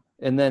 Yeah.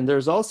 And then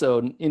there's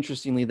also,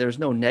 interestingly, there's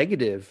no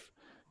negative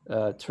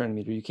turn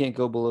meter. You can't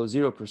go below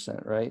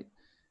 0%, right?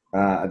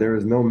 There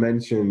is no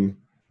mention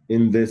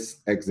in this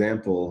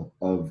example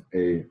of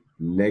a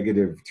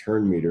negative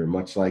turn meter,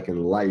 much like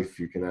in life,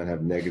 you cannot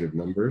have negative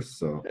numbers,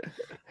 so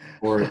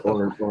or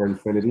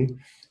infinity.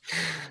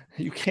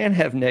 You can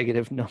have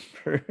negative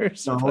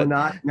numbers. No, but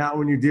not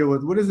when you deal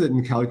with, what is it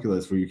in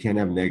calculus where you can't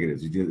have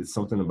negatives? You do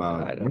something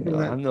about. I don't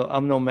know.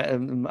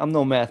 I'm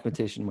no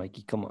mathematician,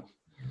 Mikey. Come on.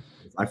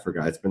 I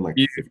forgot. It's been like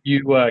you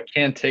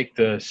can't take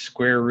the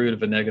square root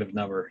of a negative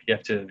number.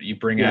 You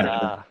bring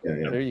out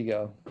there you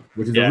go.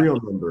 Which is a real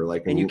number,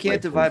 and you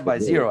can't divide by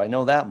 0. I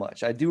know that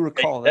much. I do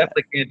recall that.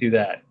 Definitely can't do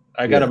that.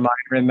 I got a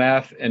minor in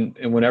math, and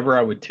whenever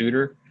I would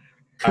tutor,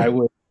 I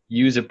would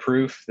use a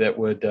proof that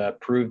would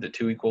prove that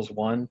 2 equals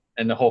 1,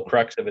 and the whole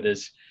crux of it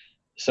is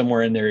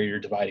somewhere in there you're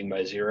dividing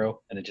by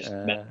 0, and it just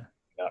messes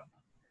up.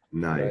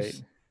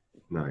 Nice,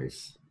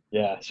 nice.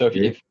 Yeah. So if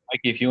you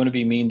want to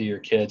be mean to your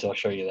kids, I'll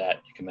show you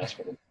that. You can mess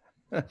with them.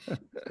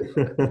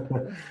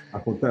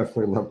 I will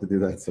definitely love to do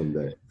that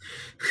someday.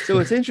 So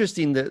it's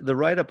interesting that the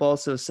write-up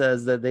also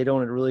says that they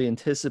don't really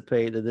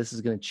anticipate that this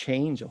is going to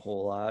change a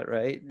whole lot,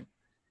 right?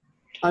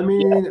 I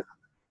mean,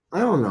 I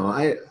don't know.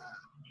 I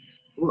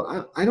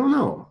don't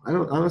know. I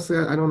don't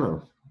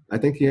know. I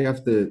think you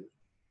have to.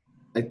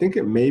 I think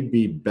it may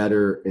be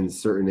better in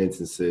certain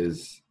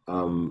instances.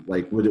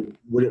 Like, would it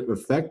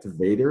affect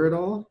Vader at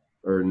all,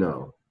 or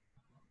no?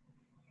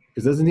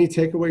 Because doesn't he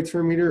take away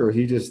turn meter, or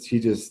he just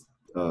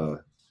I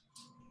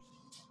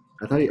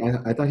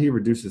thought he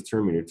reduces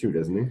turn meter too,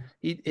 doesn't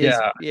he?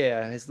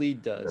 His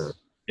lead does.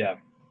 Yeah.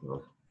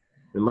 Well,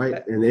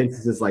 in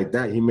instances like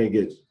that, he may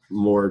get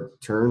more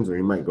turns, or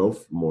he might go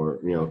more.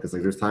 Because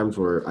like there's times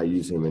where I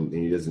use him and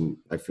he doesn't.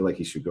 I feel like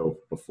he should go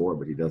before,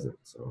 but he doesn't.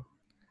 So.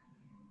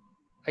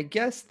 I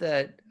guess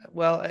that.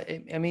 Well,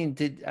 I mean,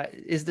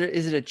 is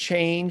it a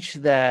change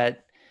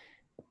that?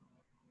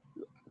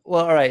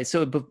 Well, all right.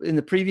 So in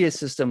the previous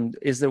system,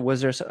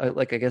 was there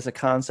like, I guess, a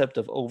concept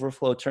of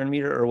overflow turn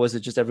meter, or was it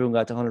just everyone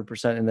got to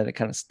 100% and then it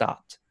kind of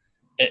stopped?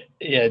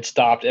 It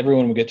stopped.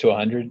 Everyone would get to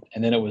 100,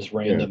 and then it was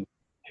random.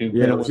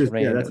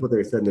 That's what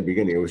they said in the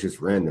beginning. It was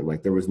just random.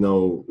 Like there was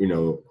no,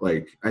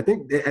 like I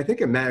think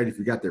it mattered if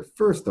you got there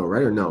first, though,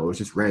 right? Or no, it was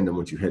just random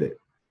once you hit it.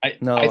 I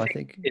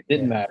think it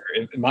didn't matter.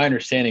 My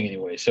understanding,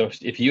 anyway. So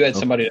if you had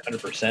somebody at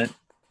 100%,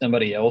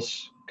 somebody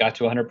else got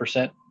to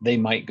 100%, they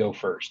might go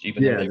first.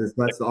 Even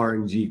that's the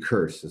RNG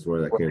curse is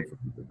where that came from,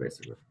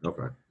 basically.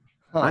 Okay.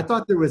 Huh. I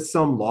thought there was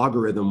some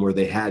logarithm where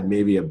they had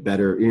maybe a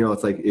better,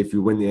 it's like if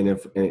you win the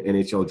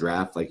NHL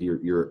draft, like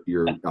you're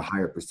a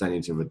higher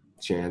percentage of a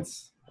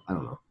chance. I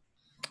don't know.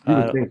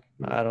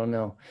 I don't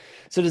know.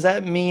 So does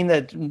that mean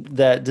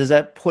that does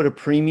that put a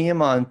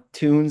premium on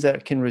tunes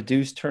that can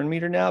reduce turn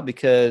meter now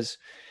because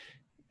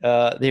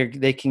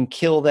they can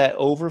kill that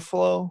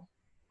overflow?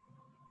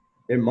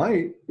 It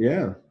might,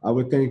 yeah. I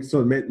would think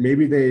so.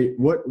 Maybe they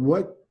what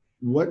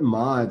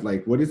mod,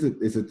 like what is it?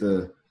 Is it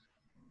the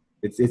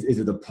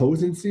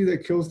potency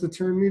that kills the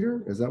turn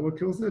meter? Is that what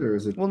kills it, or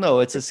is it? Well, no,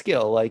 it's a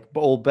skill. Like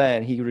Old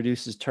Ben, he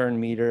reduces turn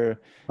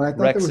meter.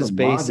 Rex's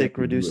basic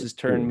reduces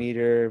turn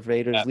meter.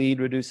 Vader's lead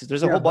reduces.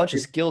 There's a whole bunch of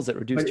skills that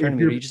reduce turn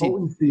meter. If your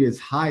potency is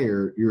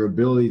higher, your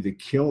ability to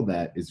kill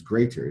that is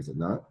greater, is it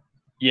not?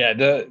 Yeah,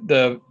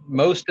 the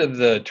most of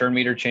the turn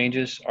meter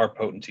changes are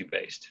potency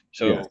based.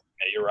 So yeah,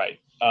 you're right.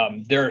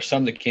 There are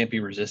some that can't be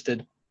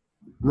resisted.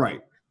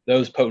 Right.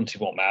 Those potency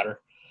won't matter.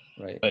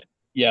 Right. But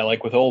yeah,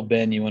 like with Old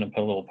Ben, you want to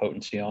put a little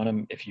potency on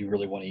him if you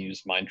really want to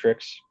use mind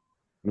tricks.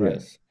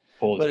 Yes.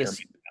 Pull his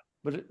turn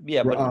meter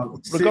down.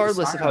 But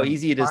regardless of how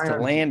easy it is to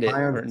land it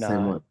or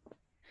not,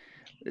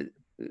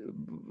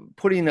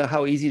 putting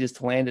how easy it is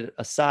to land it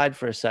aside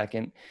for a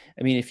second,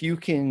 I mean, if you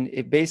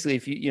guys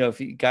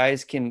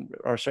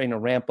are starting to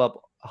ramp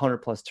up 100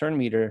 plus turn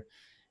meter,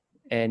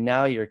 and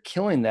now you're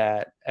killing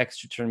that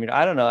extra turn meter.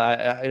 I don't know.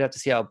 I'd have to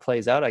see how it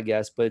plays out, I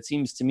guess. But it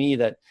seems to me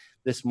that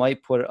this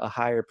might put a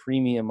higher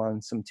premium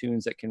on some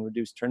tunes that can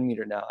reduce turn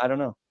meter now. I don't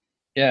know.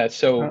 Yeah.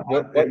 So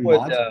what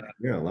would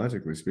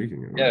logically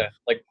speaking?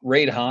 Like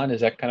Raid Han, is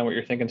that kind of what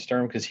you're thinking,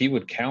 Sturm? Because he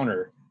would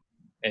counter,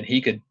 and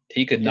he could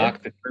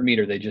knock the turn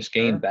meter they just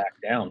gained back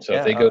down. So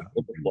if they go to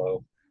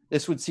overflow,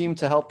 this would seem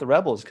to help the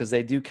rebels because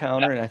they do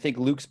counter, and I think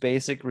Luke's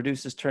basic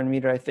reduces turn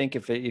meter. I think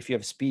if you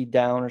have speed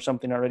down or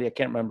something already, I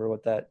can't remember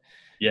what that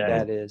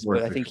is,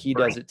 but I think he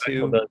does it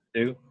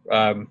too.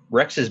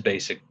 Rex's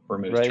basic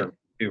removes turn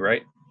too,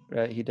 right?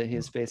 Right,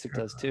 his basic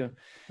does too.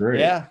 Great.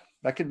 Yeah,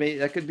 that could be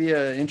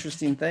an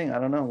interesting thing. I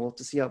don't know. We'll have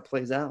to see how it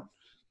plays out.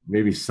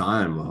 Maybe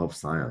Scion will help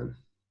Scion.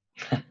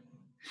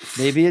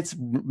 Maybe it's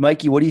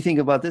Mikey. What do you think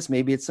about this?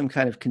 Maybe it's some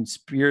kind of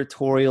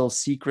conspiratorial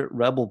secret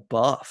rebel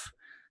buff.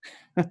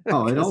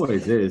 Oh, it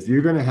always is.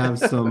 You're going to have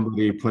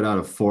somebody put out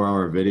a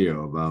 4-hour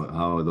video about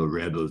how the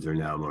rebels are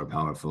now more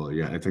powerful.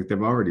 Yeah, it's like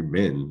they've already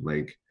been.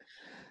 Like,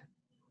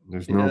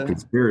 there's no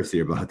conspiracy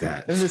about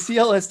that. And the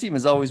CLS team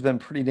has always been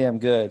pretty damn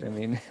good. I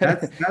mean,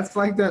 that's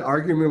like that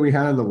argument we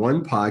had on the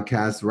one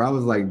podcast where I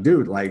was like,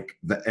 dude, like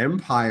the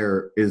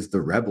Empire is the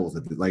rebels.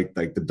 Like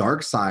the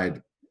dark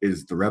side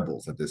is the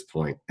rebels at this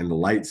point, and the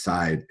light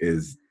side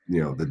is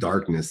the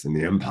darkness and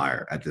the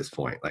Empire at this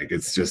point. Like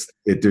it's just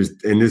there's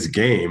in this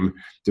game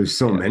there's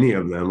so many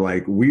of them.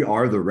 Like we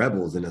are the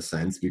rebels in a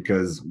sense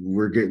because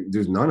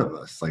there's none of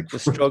us. Like the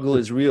struggle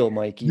is real,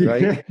 Mikey,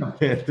 right?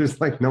 Yeah, there's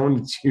like no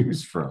one to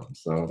choose from.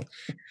 So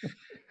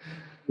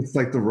it's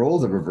like the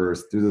roles have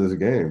reversed through this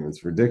game.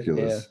 It's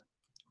ridiculous. Yeah.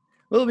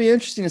 Well, it'll be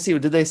interesting to see.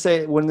 Did they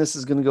say when this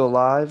is going to go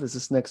live? Is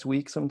this next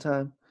week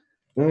sometime?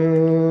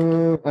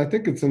 I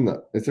think it's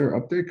is there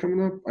an update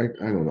coming up? I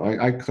don't know.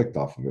 I clicked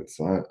off of it,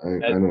 so I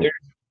don't.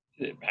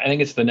 I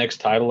think it's the next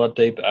title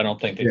update, but I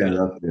don't think they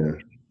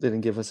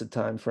didn't give us a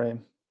time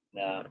frame.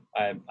 No,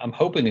 I'm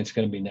hoping it's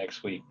going to be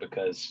next week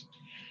because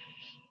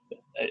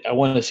I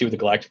want to see what the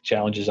Galactic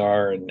challenges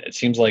are, and it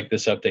seems like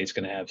this update is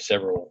going to have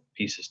several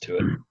pieces to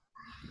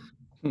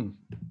it.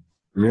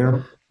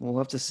 Yeah, we'll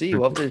have to see.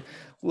 We'll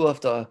have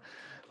to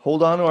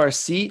hold on to our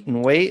seat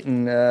and wait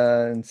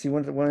and see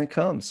when it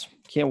comes.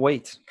 Can't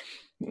wait.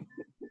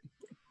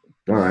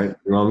 All right.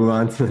 You want to move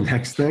on to the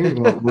next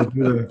thing?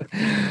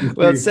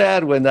 Well, it's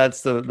sad when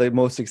that's the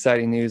most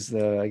exciting news,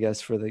 I guess,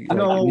 for the.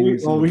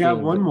 We have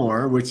one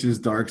more, which is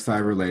Dark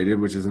Side related,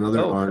 which is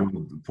another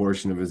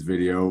portion of his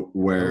video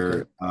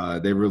where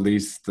they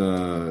released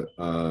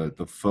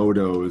the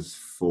photos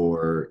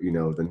for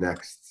the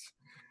next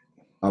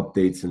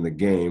updates in the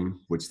game,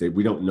 which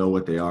we don't know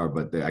what they are,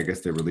 but I guess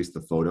they released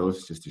the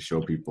photos just to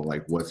show people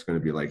like what's going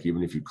to be like.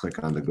 Even if you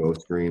click on the go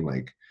screen,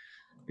 like.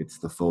 It's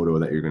the photo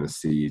that you're going to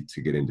see to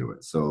get into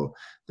it. So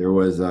there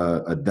was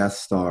a Death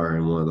Star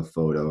in one of the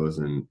photos,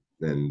 and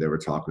they were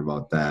talking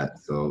about that.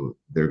 So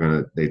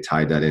they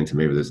tied that into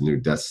maybe this new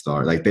Death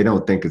Star. Like they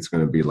don't think it's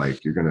going to be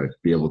like you're going to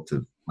be able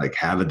to like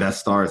have a Death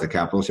Star as a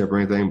capital ship or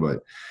anything,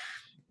 but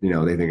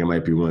they think it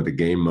might be one of the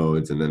game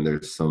modes. And then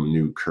there's some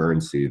new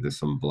currency. There's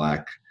some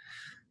black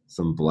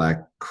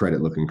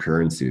credit looking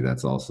currency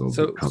that's also.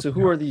 So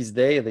who are these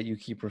that you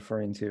keep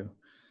referring to?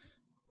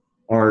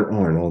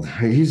 Arnold.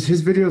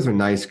 His videos are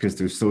nice because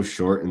they're so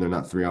short and they're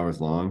not 3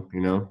 hours long,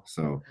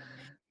 So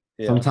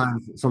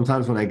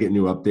sometimes when I get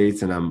new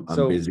updates and I'm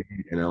busy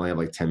and I only have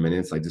like 10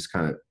 minutes, I just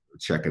kind of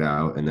check it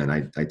out and then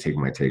I take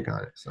my take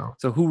on it.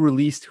 So who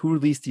released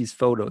these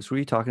photos? Who are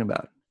you talking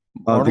about?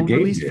 Arnold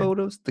released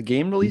photos? The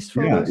game released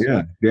photos?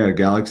 Yeah.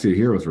 Galaxy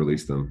Heroes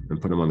released them and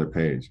put them on their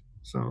page.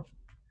 So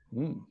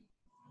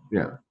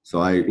yeah.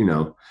 So I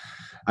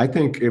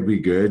think it'd be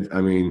good. I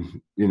mean,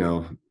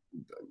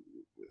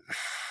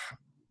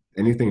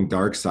 anything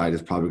dark side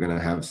is probably going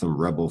to have some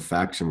rebel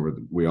faction where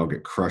we all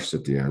get crushed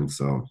at the end.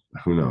 So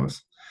who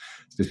knows?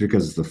 Just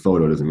because it's the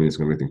photo doesn't mean it's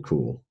going to be anything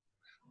cool.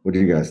 What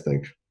do you guys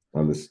think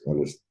on this?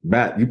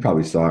 Matt, you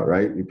probably saw it,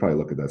 right? You probably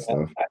look at that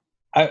stuff.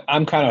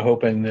 I'm kind of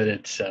hoping that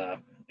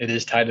it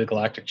is tied to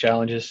Galactic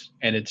challenges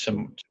and it's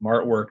some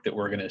artwork that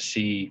we're going to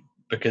see,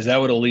 because that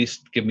would at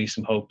least give me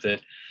some hope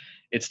that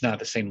it's not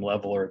the same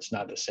level or it's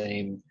not the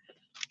same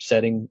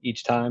setting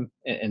each time,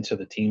 and so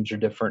the teams are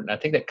different. And I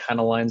think that kind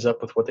of lines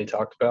up with what they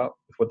talked about,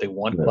 with what they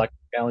want Galactic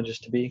challenges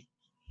to be.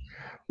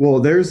 Well,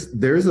 there's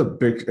a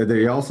big.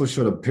 They also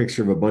showed a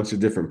picture of a bunch of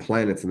different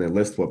planets, and they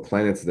list what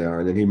planets they are.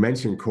 And then he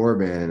mentioned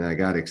Korriban, and I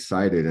got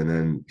excited, and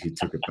then he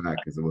took it back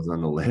because it was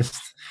on the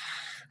list.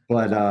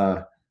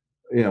 But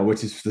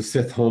which is the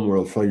Sith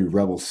homeworld for you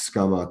rebel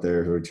scum out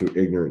there who are too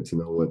ignorant to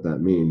know what that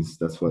means.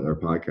 That's what our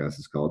podcast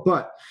is called.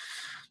 But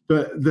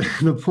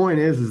the point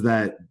is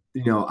that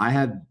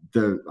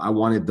I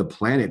wanted the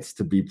planets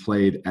to be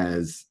played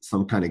as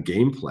some kind of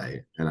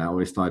gameplay, and I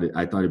always thought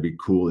it'd be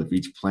cool if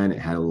each planet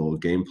had a little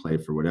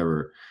gameplay for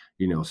whatever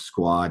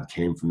squad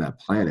came from that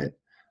planet.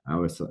 I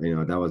was,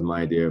 that was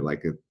my idea.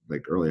 Like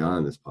early on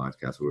in this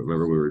podcast,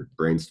 remember we were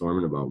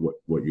brainstorming about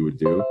what you would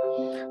do.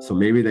 So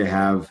maybe they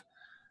have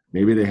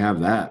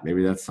that.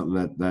 Maybe that's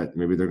something that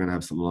maybe they're gonna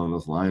have something along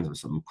those lines or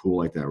something cool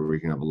like that, where we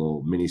can have a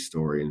little mini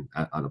story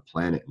on a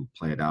planet and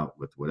play it out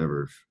with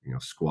whatever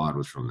squad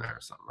was from there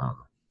or something. I don't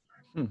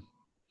know.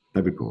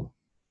 That'd be cool.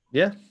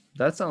 Yeah,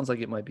 that sounds like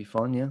it might be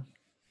fun. Yeah.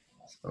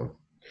 So,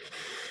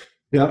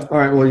 yeah. All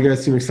right. Well, you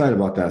guys seem excited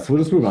about that, so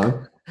we'll just move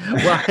on.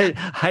 Well,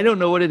 I don't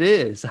know what it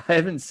is. I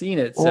haven't seen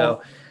it,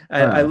 so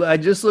I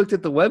just looked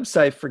at the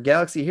website for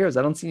Galaxy Heroes.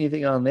 I don't see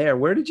anything on there.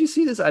 Where did you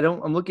see this?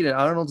 I'm looking at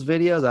Arnold's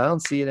videos. I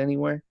don't see it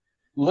anywhere.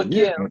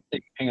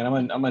 Hang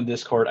on, I'm on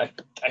Discord. I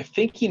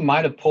think he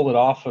might have pulled it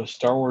off of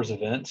Star Wars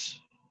events.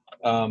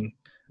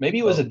 Maybe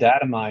it was a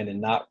data mine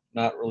and not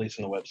released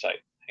on the website.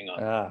 Hang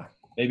on.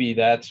 Maybe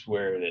that's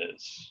where it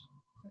is.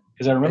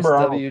 Because I remember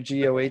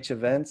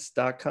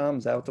swgohevents.com.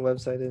 Is that what the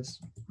website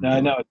is? No,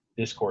 it's a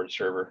Discord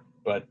server.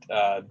 But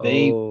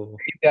they've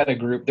got a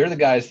group. They're the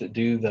guys that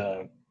do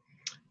the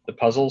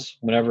puzzles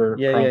whenever.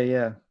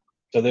 Yeah.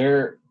 So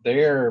they're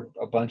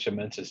a bunch of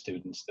Mensa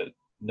students that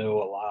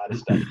know a lot of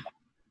stuff.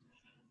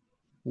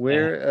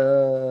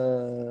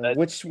 Where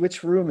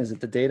which room is it?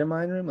 The data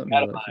mine room?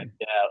 Data mine,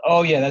 yeah.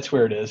 Oh yeah, that's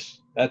where it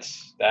is.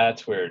 That's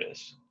where it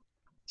is.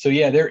 So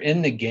yeah, they're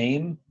in the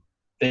game.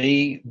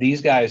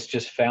 These guys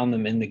just found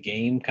them in the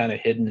game, kind of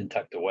hidden and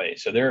tucked away.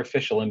 So they're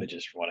official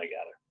images from what I gather.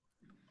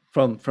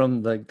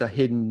 From the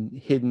hidden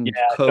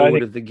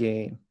code of the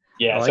game.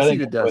 Yeah, I see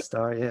the Death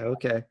Star. Yeah,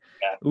 okay.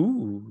 Yeah.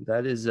 Ooh,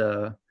 that is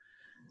a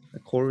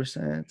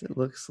Coruscant, it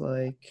looks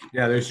like.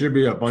 Yeah, there should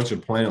be a bunch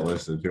of planet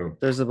listed too.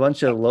 There's a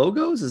bunch of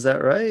logos, is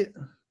that right?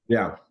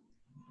 Yeah.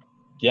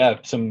 Yeah,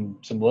 some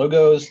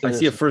logos. I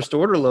see a First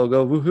Order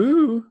logo.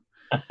 Woohoo!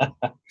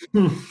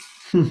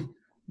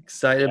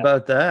 Excited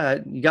about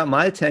that. You got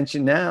my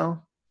attention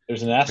now.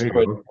 There's an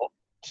asteroid belt,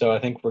 so I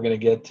think we're gonna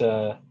get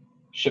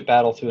ship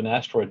battle to an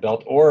asteroid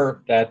belt,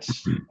 or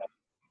that's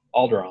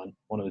Alderaan,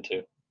 one of the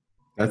two.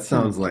 That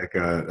sounds like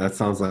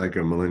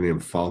a Millennium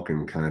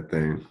Falcon kind of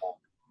thing.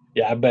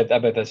 Yeah, I bet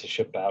that's a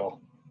ship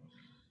battle.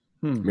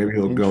 Maybe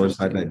he'll go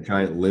inside that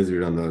giant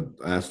lizard on the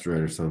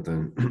asteroid or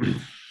something.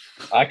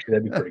 Actually,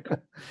 that'd be pretty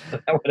cool.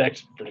 That would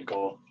actually be pretty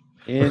cool.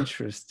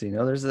 Interesting.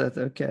 Oh, there's that.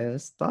 Okay,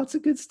 there's lots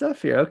of good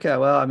stuff here. Okay,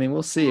 well, I mean,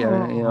 we'll see.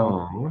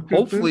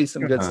 Hopefully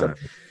some good stuff.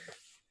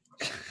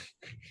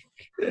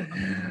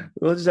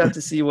 We'll just have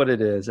to see what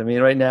it is. I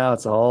mean, right now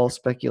it's all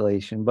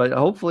speculation, but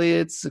hopefully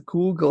it's a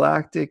cool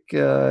galactic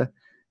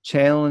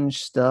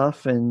challenge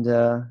stuff. And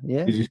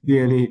yeah. Did you see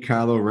any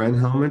Kylo Ren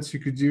helmets you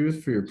could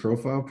use for your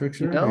profile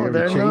picture? No,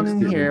 there are none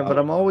in here, but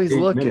I'm always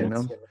looking.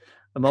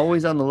 I'm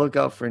always on the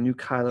lookout for a new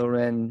Kylo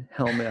Ren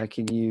helmet I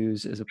can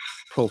use as a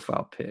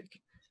profile pic.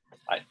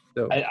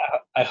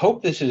 I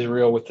hope this is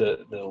real with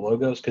the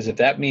logos, because if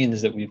that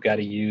means that we've got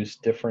to use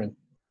different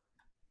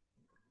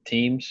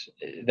teams,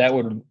 that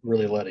would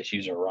really let us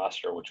use our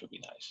roster, which would be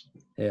nice.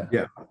 Yeah,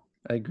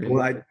 I agree.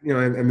 Well,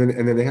 and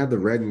then they had the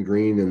red and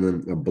green and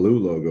then a blue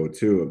logo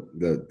too,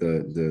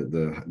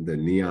 the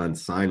neon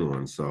sign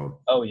one. So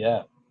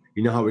yeah,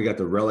 you know how we got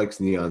the relics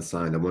neon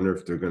sign. I wonder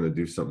if they're going to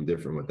do something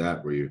different with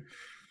that, where you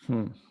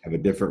have a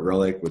different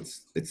relic with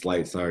its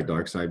light side,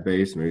 dark side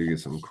base. Maybe you get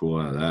something cool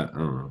out of that. I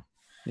don't know.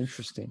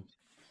 Interesting.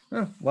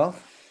 Oh, well,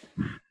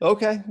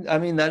 okay. I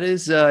mean, that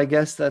is, I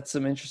guess that's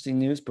some interesting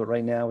news, but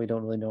right now we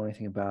don't really know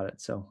anything about it.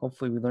 So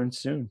hopefully we learn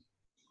soon.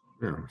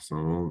 Yeah.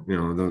 So,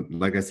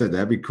 like I said,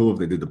 that'd be cool if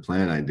they did the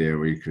plan idea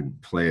where you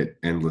could play it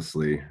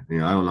endlessly. I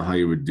don't know how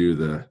you would do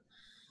the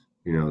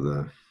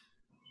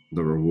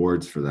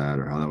rewards for that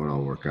or how that would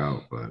all work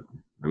out. But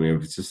I mean,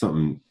 if it's just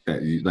something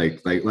that you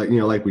like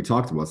we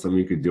talked about, something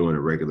you could do on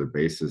a regular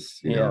basis,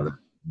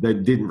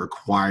 that didn't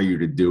require you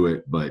to do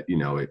it, but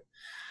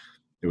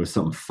it was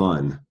something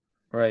fun.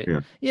 Right.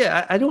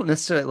 Yeah. I don't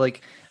necessarily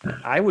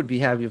I would be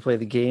happy to play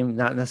the game,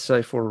 not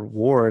necessarily for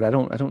reward. I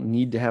don't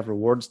need to have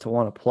rewards to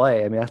want to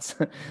play. I mean,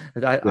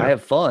 I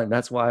have fun.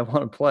 That's why I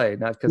want to play,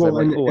 not because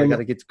I got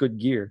to get good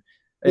gear.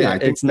 Yeah,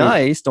 it's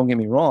nice. Don't get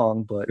me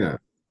wrong, but yeah,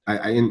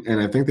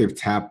 I think they've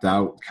tapped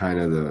out kind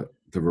of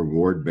the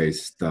reward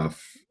based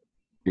stuff.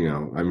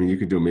 I mean, you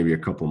could do maybe a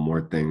couple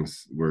more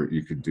things where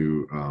you could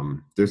do.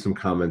 There's some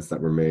comments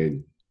that were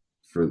made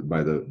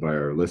by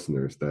our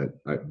listeners that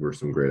were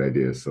some great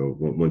ideas. So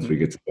once we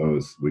get to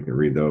those, we can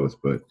read those.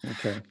 But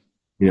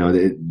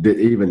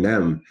even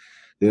them,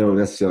 they don't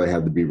necessarily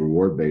have to be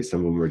reward based. Some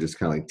of them are just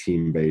kind of like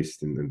team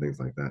based and things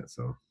like that.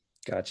 So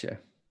gotcha.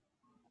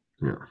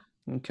 Yeah.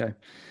 Okay.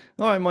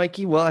 All right,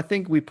 Mikey. Well, I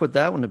think we put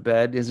that one to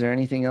bed. Is there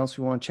anything else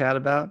we want to chat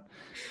about?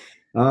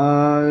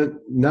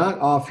 Not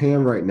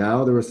offhand right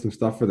now. There was some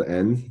stuff for the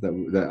end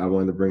that I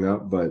wanted to bring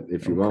up, but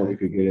if you want, we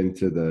could get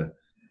into the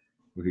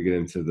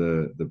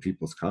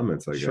people's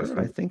comments, I guess. Sure,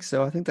 I think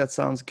so. I think that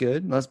sounds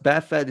good. Unless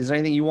BatFett, is there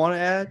anything you want to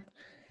add?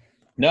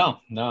 No,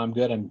 I'm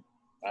good.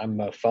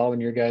 I'm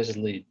following your guys'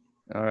 lead.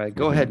 All right,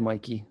 go ahead,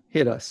 Mikey.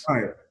 Hit us. All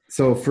right.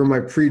 So for my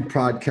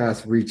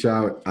pre-podcast reach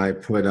out, I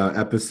put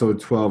episode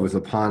 12 is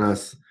upon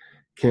us.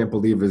 Can't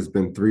believe it's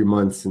been 3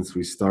 months since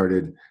we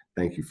started.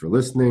 Thank you for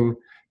listening.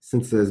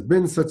 since there's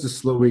been such a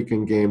slow week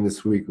in game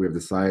this week, we have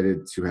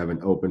decided to have an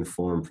open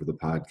forum for the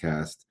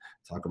podcast.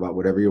 Talk about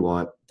whatever you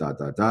want, ...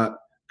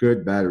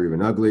 good, bad, or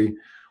even ugly.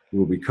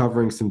 We'll be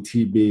covering some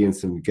TB and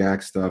some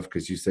GAC stuff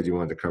because you said you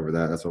wanted to cover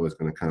that. That's what I was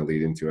going to kind of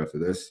lead into after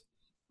this.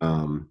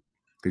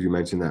 Because you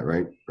mentioned that,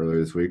 right, earlier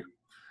this week.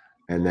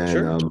 And then,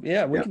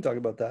 sure. We can talk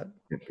about that.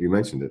 You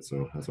mentioned it,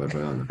 so that's why I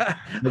put it on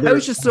there. I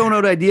was just throwing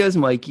out ideas,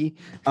 Mikey.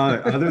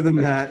 Other than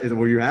that,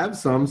 well, you have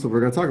some, so we're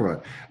going to talk about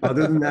it.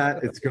 Other than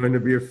that, it's going to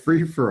be a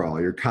free-for-all.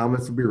 Your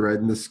comments will be read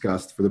and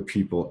discussed for the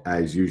people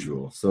as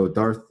usual. So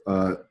Darth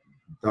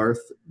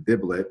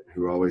Diblet,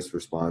 who always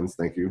responds,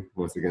 thank you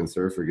once again,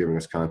 sir, for giving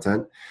us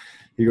content.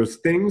 He goes,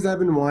 things I've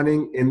been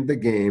wanting in the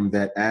game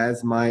that,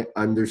 as my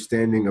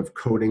understanding of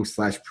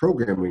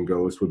coding/programming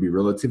goes, would be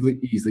relatively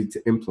easy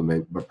to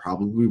implement, but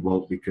probably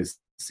won't because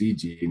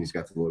CG, and he's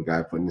got the little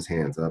guy putting his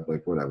hands up,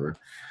 like whatever.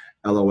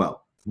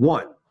 LOL.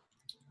 1.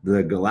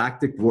 The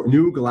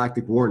new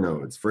Galactic War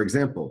nodes. For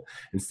example,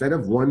 instead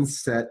of one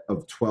set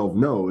of 12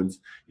 nodes,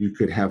 you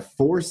could have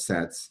 4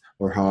 sets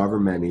or however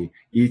many.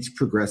 Each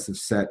progressive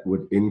set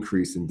would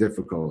increase in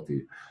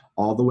difficulty,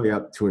 all the way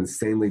up to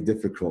insanely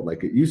difficult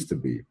like it used to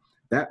be.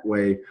 That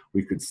way,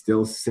 we could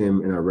still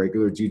sim in our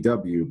regular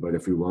GW, but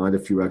if we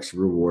wanted a few extra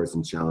rewards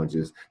and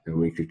challenges,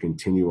 then we could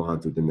continue on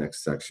through the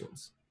next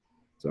sections.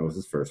 So that was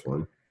his first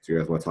one. So you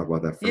guys want to talk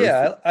about that first?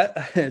 Yeah,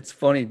 it's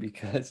funny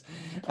because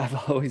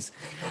I've always,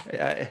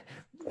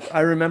 I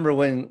remember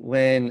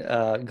when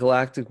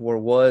Galactic War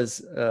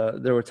was,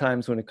 there were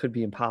times when it could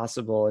be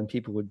impossible and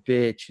people would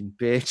bitch and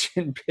bitch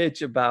and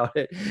bitch about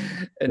it.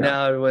 And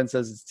now everyone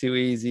says it's too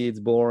easy,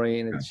 it's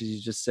boring, it's you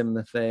just sim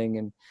the thing.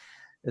 And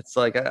it's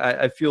like,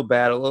 I feel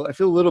bad. I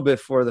feel a little bit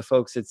for the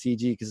folks at CG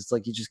because it's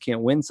like you just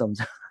can't win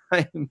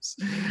sometimes.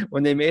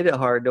 When they made it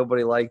hard,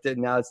 nobody liked it.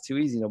 Now it's too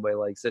easy, nobody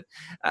likes it.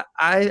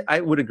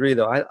 I would agree,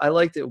 though. I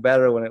liked it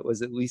better when it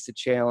was at least a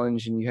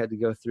challenge and you had to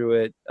go through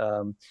it.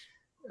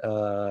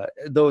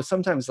 Though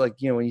sometimes, like,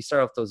 when you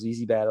start off those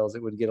easy battles,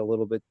 it would get a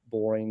little bit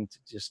boring to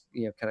just,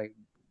 kind of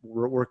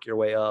work your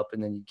way up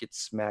and then you get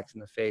smacked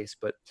in the face.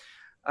 But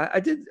I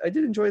did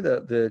enjoy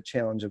the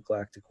challenge of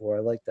Galactic War.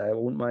 I like that. I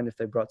wouldn't mind if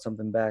they brought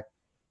something back,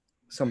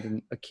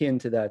 something akin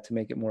to that to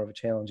make it more of a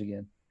challenge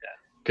again.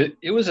 Yeah,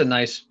 it was a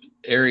nice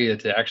area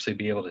to actually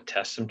be able to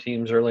test some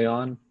teams early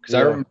on. Because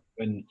I remember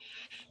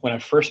when I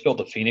first built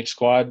the Phoenix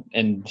squad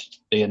and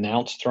they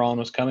announced Thrawn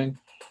was coming,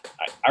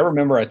 I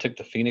remember I took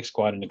the Phoenix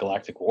squad into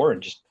Galactic War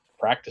and just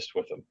practiced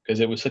with them because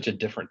it was such a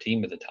different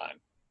team at the time.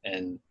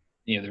 And,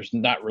 there's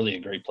not really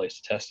a great place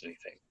to test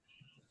anything.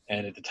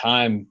 And at the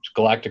time,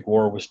 Galactic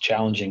War was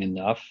challenging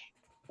enough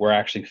where I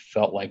actually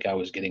felt like I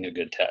was getting a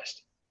good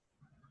test.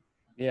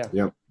 Yeah.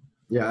 Yep.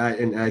 Yeah, I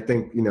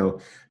think,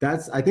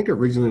 I think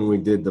originally when we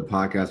did the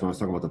podcast, when I was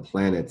talking about the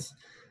planets,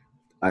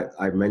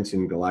 I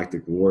mentioned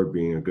Galactic War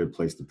being a good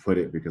place to put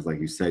it because, like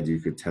you said, you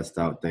could test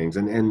out things.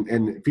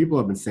 And people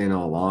have been saying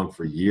all along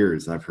for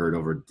years, I've heard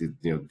over,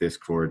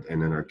 Discord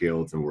and in our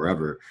guilds and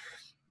wherever,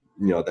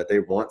 that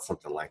they want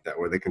something like that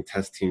where they can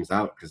test teams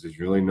out because there's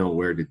really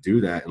nowhere to do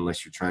that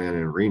unless you're trying an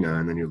arena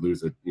and then you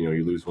lose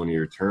one of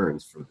your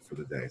turns for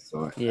the day.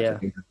 So I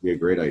think that'd be a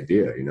great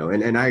idea,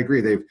 and I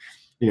agree. They've,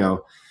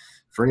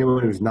 for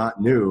anyone who's not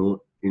new,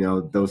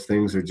 those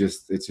things are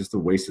it's just a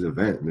wasted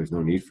event and there's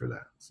no need for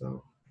that.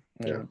 So,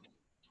 yeah.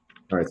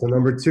 All right. So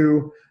number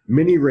 2,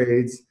 mini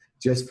raids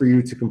just for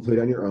you to complete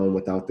on your own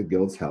without the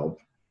guild's help.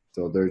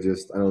 So they're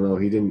just, I don't know.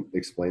 He didn't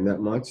explain that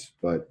much,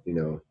 but,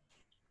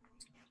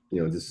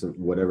 just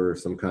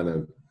some kind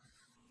of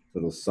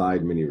little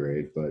side mini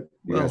raid. But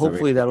well,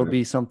 hopefully that'll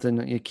be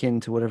something akin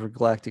to whatever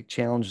Galactic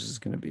Challenge is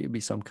going to be. It'd be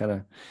some kind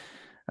of,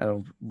 I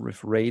don't know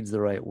if raid's the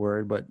right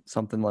word, but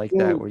something like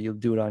that where you'll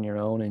do it on your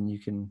own and you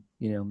can,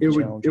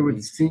 it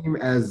would seem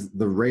as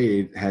the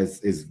raid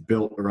is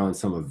built around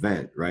some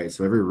event, right?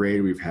 So every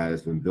raid we've had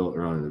has been built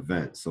around an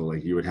event. So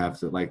like you would have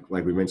to, like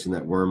we mentioned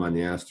that worm on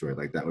the asteroid,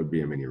 like that would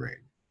be a mini raid,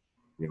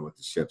 with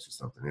the ships or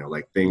something,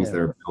 like things that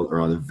are built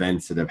around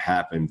events that have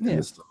happened in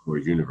the Star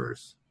Wars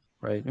universe.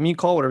 Right. I mean, you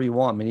call it whatever you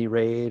want, mini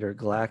raid or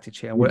Galactic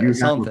Challenge,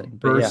 something.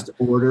 First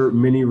order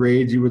mini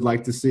raid you would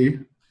like to see?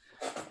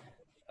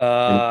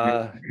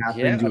 I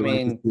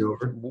mean,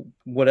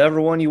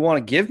 whatever one you want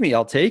to give me,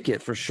 I'll take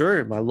it for sure.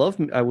 I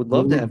would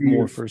love to have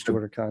more first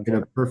order content.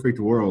 In a perfect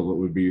world, what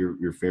would be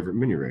your favorite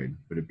mini raid?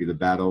 Would it be the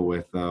battle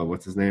with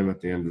what's his name at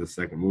the end of the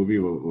second movie?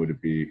 What would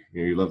it be?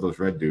 You love those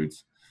red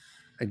dudes.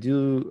 I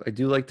do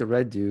like the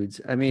red dudes.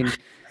 I mean,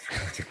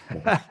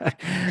 I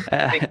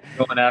think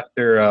going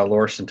after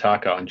Loris and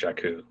Taka on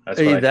Jakku.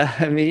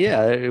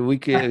 We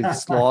could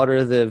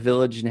slaughter the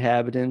village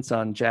inhabitants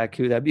on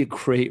Jakku. That'd be a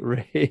great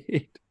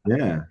raid.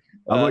 Yeah.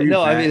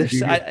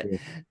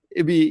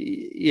 It'd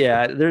be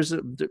there's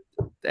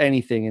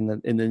anything in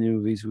the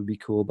movies would be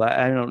cool, but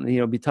I don't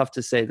it'd be tough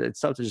to say that. It's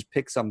tough to just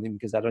pick something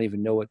because I don't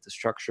even know what the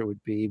structure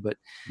would be. But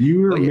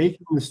you are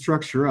making the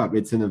structure up.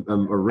 It's in a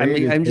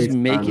raid. I'm just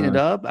making it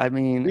up. I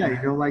mean,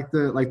 like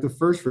the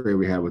first raid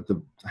we had with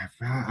the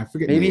I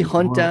forget. Maybe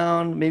hunt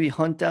down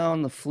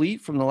the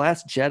fleet from the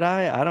Last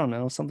Jedi. I don't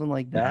know, something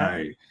like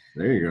that.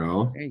 There you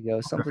go. There you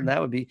go. Something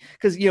that would be,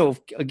 because,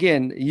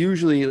 again,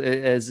 usually,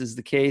 as is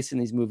the case in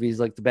these movies,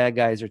 like the bad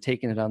guys are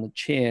taking it on the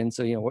chin.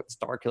 So, what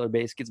Starkiller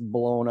base gets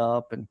blown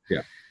up and,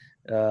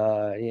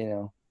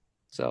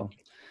 so.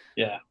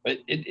 Yeah, but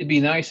it'd be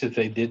nice if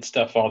they did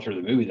stuff all through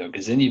the movie, though,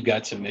 because then you've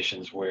got some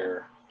missions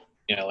where,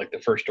 like the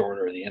First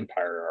Order or the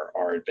Empire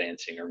are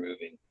advancing or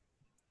moving.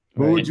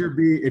 What would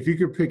if you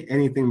could pick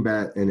anything,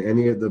 Bat, in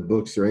any of the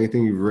books or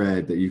anything you've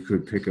read that you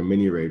could pick a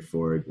mini raid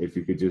for it, if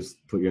you could just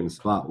put you on the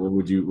spot,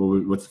 what's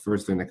the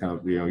first thing that kind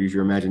of, use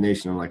your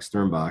imagination, like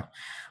Sternbach,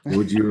 what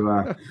would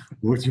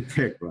you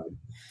pick, bud?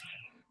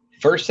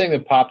 First thing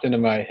that popped into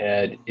my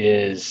head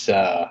is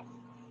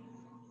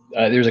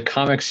there's a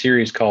comic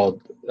series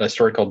a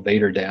story called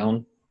Vader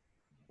Down,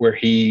 where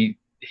he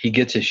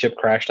gets his ship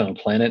crashed on a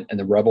planet and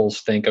the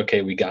rebels think,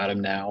 okay, we got him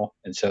now.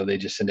 And so they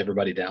just send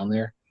everybody down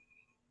there.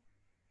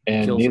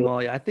 And kills them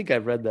all. Yeah, I think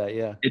I've read that.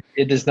 Yeah,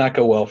 it does not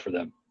go well for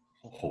them.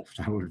 Oh,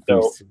 that would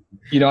so,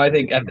 I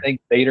think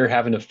Vader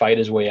having to fight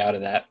his way out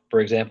of that, for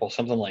example,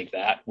 something like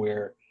that,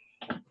 where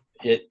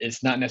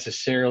it's not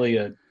necessarily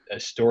a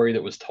story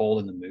that was told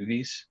in the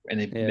movies,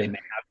 and they may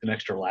have some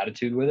extra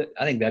latitude with it.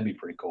 I think that'd be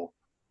pretty cool.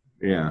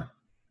 Yeah.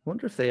 I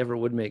wonder if they ever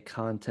would make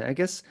content. I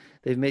guess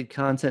they've made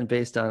content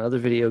based on other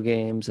video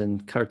games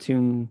and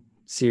cartoon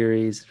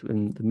series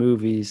and the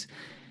movies.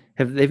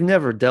 They've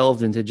never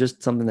delved into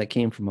just something that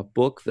came from a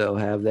book, though,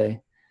 have they?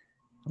 I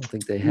don't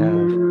think they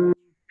have.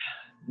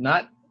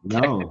 Not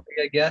technically,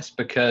 I guess,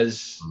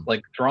 because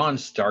like Thrawn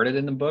started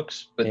in the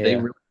books, but they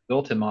really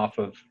built him off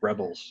of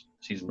Rebels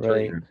season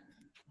 3.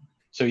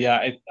 So yeah,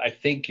 I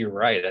think you're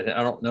right.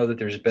 I don't know that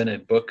there's been a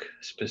book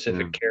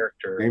specific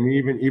character. I mean,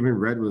 even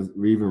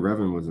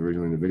Revan was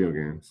originally in the video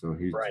game, so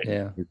his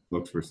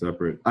books were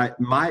separate.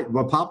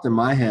 What popped in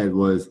my head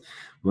was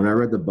when I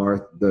read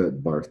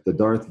the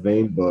Darth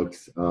Vane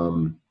books.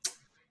 When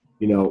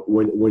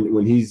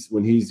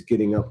he's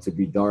getting up to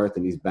be Darth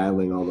and he's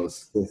battling all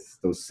those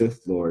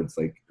Sith lords,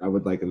 like I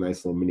would like a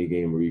nice little mini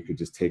game where you could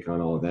just take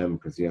on all of them,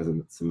 because he has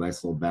some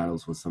nice little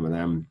battles with some of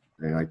them,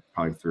 like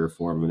probably 3 or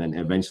 4 of them, and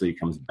then eventually he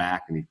comes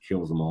back and he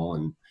kills them all.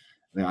 And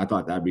I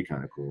thought that'd be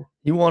kind of cool.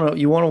 You want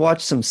to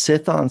watch some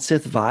Sith on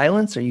Sith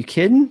violence? Are you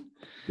kidding?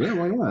 Yeah,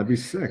 why not? That'd be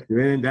sick.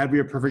 And that'd be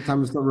a perfect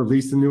time to start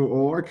releasing new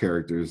OR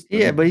characters.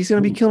 Yeah, but he's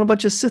going to be killing a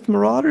bunch of Sith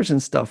Marauders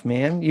and stuff,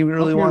 man. You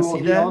really want to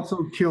see that? He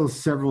also kills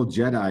several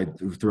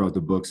Jedi throughout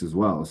the books as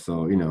well.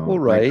 So, Well,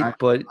 right,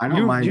 but I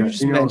don't mind. You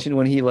just mentioned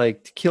when he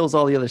kills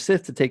all the other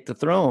Sith to take the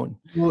throne.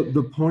 Well,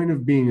 the point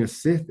of being a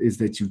Sith is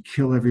that you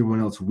kill everyone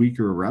else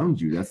weaker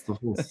around you. That's the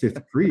whole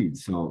Sith creed.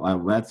 So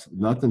that's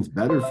nothing's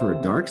better for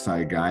a dark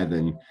side guy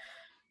than,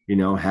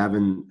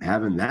 having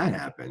that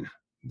happen,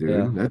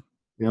 dude. Yeah.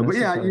 But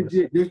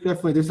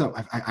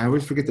I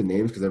always forget the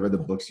names because I read the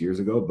books years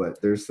ago,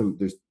 but there's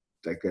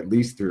like at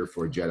least 3 or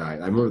 4 Jedi. I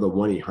remember the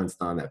one he hunts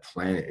down that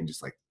planet and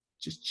just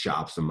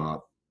chops them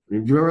up. Do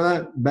you remember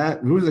that,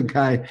 Bat? Who was the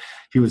guy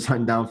he was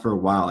hunting down for a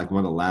while, like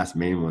one of the last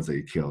main ones that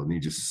he killed, and he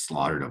just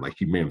slaughtered him, like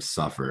he made him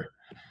suffer.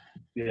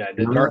 Yeah,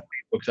 the Dark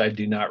books I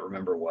do not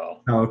remember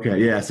well. Oh, okay,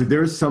 yeah. So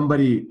there was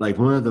somebody, like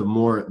one of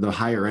the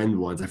higher end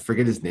ones. I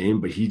forget his name,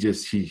 but he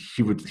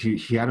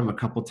had him a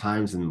couple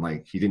times and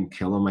like he didn't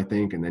kill him, I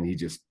think, and then he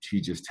just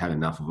had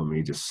enough of him and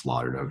he just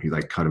slaughtered him. He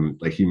cut him,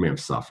 like he made him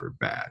suffer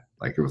bad.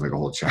 Like it was like a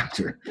whole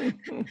chapter.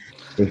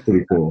 It's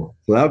pretty cool.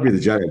 So that would be the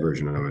Jedi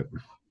version of it.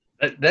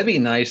 That'd be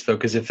nice though,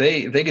 because if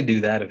they could do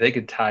that, if they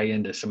could tie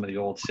into some of the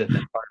old Sith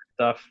Empire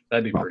stuff,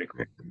 that'd be pretty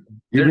cool.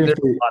 Even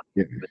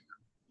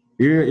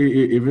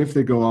if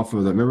they go off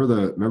of remember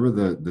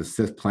the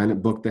Sith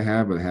Planet book they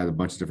have, where they had a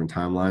bunch of different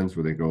timelines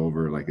where they go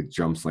over, like it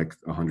jumps like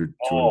 100,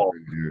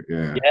 200.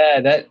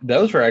 Yeah,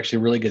 those were actually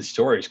really good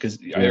stories, because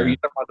are you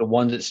talking about the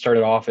ones that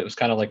started off, it was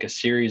kind of like a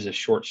series of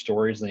short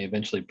stories and they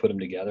eventually put them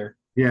together?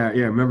 Yeah,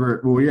 remember,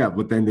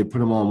 but then they put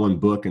them all in one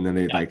book, and then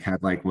they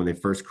had when they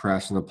first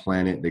crashed on the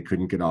planet, they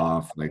couldn't get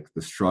off, like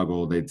the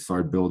struggle, they'd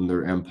started building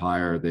their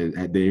empire, they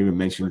even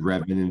mentioned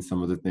Revan in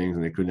some of the things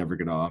and they could never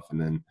get off,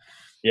 and then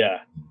yeah,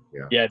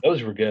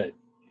 those were good.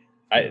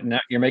 Now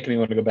you're making me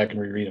want to go back and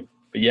reread them.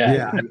 But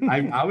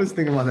I was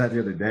thinking about that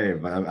the other day,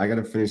 but I got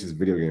to finish this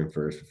video game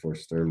first before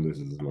Sturm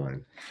loses his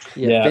mind.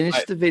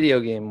 Finish the video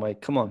game,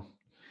 Mike. Come on.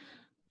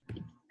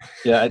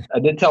 Yeah, I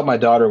did tell my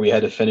daughter we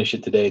had to finish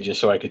it today,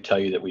 just so I could tell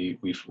you that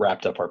we've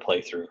wrapped up our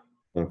playthrough.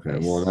 Okay,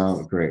 well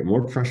now, great.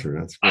 More pressure.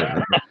 That's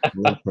great.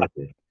 More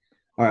pressure.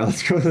 All right,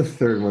 let's go to the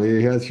third one.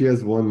 He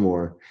has one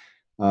more.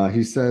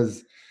 He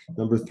says,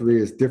 number 3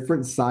 is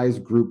different size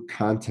group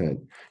content.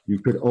 You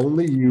could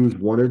only use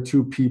 1 or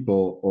 2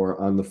 people,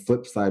 or on the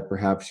flip side,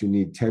 perhaps you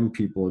need 10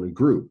 people in a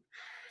group.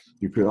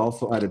 You could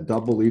also add a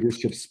double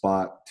leadership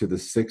spot to the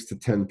 6 to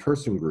 10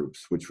 person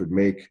groups, which would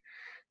make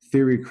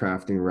theory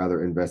crafting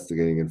rather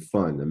investigating and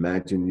fun.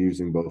 Imagine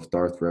using both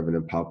Darth Revan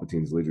and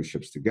Palpatine's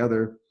leaderships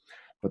together,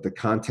 but the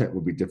content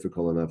would be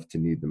difficult enough to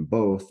need them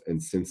both,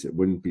 and since it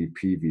wouldn't be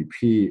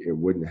PvP, it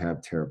wouldn't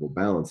have terrible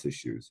balance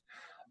issues.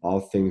 All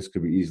things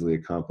could be easily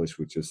accomplished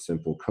with just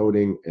simple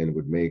coding and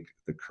would make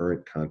the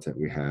current content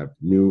we have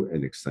new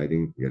and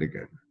exciting yet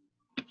again.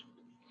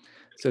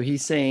 So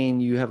he's saying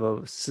you have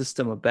a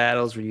system of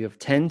battles where you have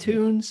 10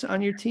 tunes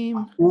on your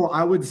team? Well,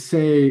 I would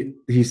say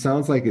he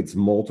sounds like it's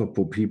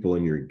multiple people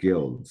in your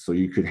guild. So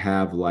you could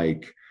have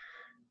like,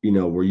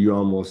 where you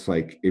almost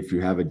like, if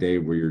you have a day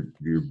where you're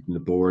in the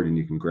board and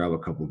you can grab a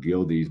couple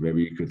guildies,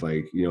 maybe you could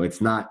like,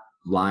 it's not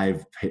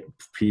live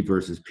P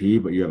versus P,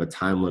 but you have a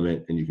time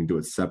limit and you can do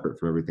it separate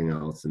from everything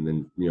else. And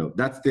then,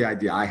 that's the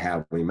idea I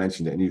have when you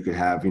mentioned it. And you could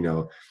have,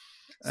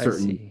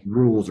 certain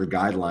rules or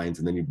guidelines,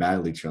 and then you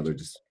battle each other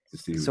just to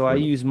see. So I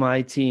use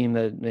my team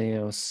that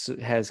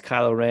has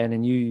Kylo Ren,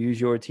 and you use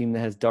your team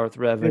that has Darth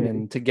Revan,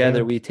 and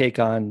together we take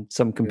on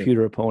some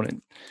computer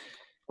opponent.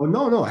 Oh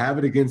no, have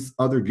it against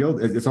other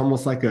guilds. It's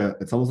almost like a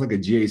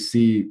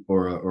GAC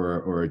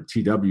or a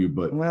TW,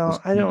 but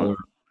I don't.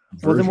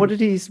 Well, then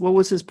what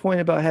was his point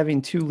about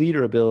having 2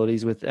 leader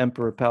abilities with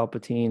Emperor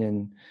Palpatine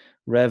and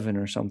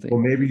Revan or something? Well,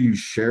 maybe you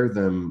share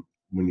them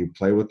when you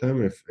play with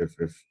them if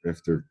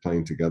they're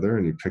playing together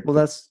and you pick. Well,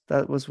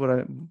 that was what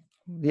I.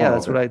 Yeah,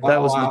 that's what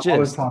that was the gist. I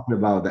was talking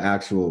about the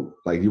actual,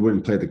 like, you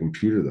wouldn't play the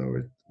computer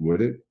though,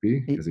 would it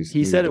be? Because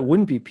he said it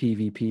wouldn't be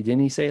PvP.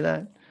 Didn't he say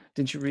that?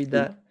 Didn't you read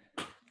that?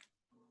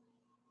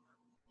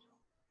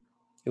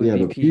 Yeah,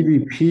 but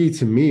PvP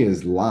to me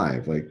is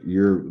live. Like,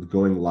 you're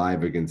going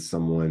live against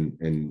someone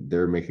and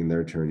they're making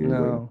their turn.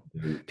 No,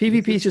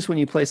 PvP is just when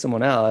you play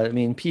someone out. I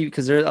mean,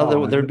 because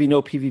there'd be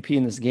no PvP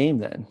in this game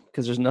then,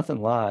 because there's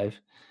nothing live.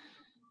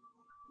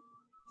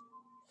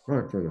 All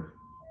right, fair enough.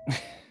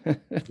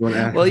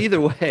 Well,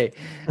 either way,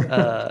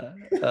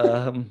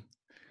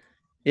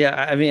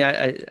 yeah. I mean,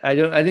 I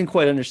didn't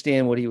quite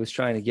understand what he was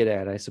trying to get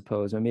at. I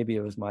suppose, or maybe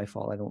it was my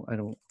fault. I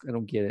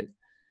don't get it.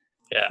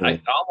 Yeah,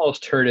 I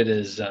almost heard it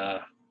as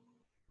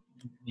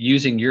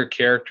using your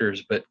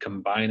characters, but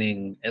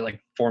combining and like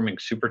forming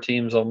super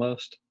teams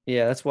almost.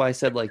 Yeah, that's why I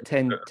said like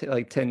 10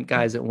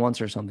 guys at once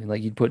or something.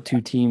 Like you'd put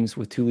 2 teams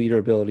with 2 leader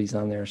abilities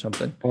on there or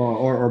something.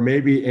 Or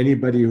maybe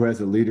anybody who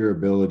has a leader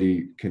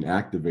ability can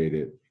activate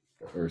it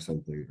or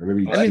something. Or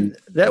maybe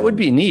that would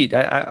be neat.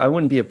 I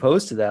wouldn't be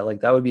opposed to that.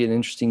 Like that would be an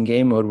interesting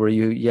game mode where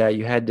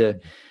you had to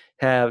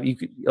have, you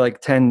could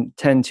like 10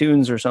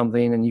 tunes or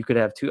something, and you could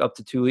have up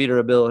to 2 leader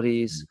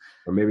abilities,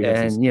 or maybe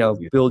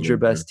build your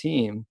best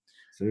team.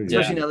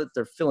 Especially now that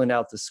they're filling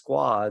out the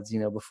squads,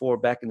 before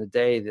back in the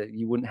day that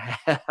you wouldn't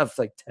have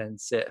like 10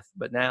 Sith,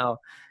 but now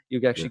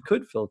you actually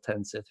could fill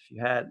 10 Sith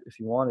if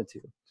you wanted to.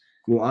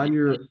 Well, on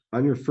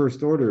your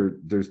first order,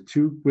 there's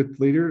 2 with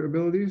leader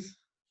abilities.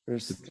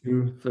 There's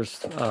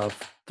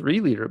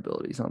 3 leader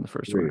abilities on the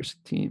first order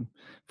team.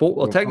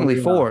 Technically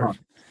 4.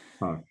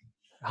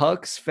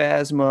 Hux,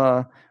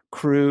 Phasma,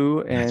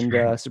 Crew,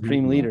 and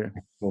Supreme Leader.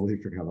 I totally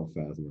forgot about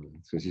Phasma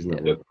because she's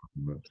not working.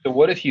 So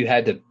what if you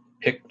had to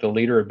pick the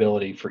leader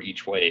ability for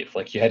each wave?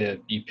 Like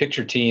you picked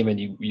your team and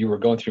you were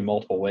going through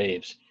multiple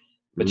waves,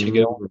 but you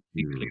could only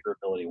pick the leader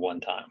ability one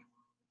time.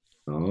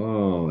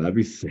 Oh, that'd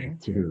be sick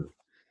too.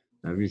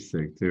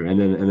 And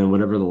then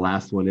whatever the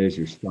last one is,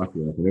 you're stuck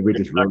with. And maybe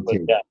just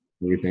rotate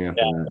everything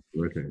after that.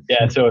 Okay.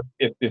 Yeah. So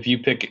if you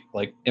pick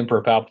like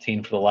Emperor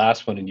Palpatine for the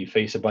last one and you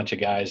face a bunch of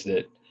guys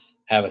that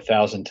have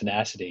 1,000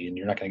 tenacity and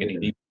you're not going to get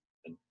any deeper.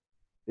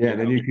 Yeah, and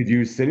then you could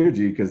use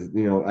synergy because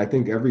I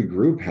think every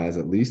group has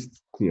at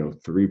least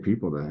 3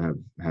 people that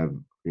have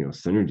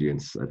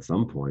synergy at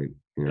some point.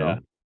 Yeah,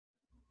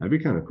 that'd be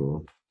kind of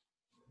cool.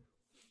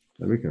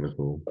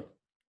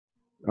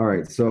 All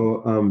right,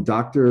 so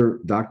Dr.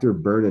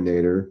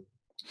 Burninator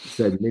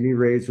said mini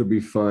raids would be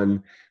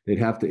fun. They'd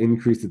have to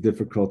increase the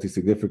difficulty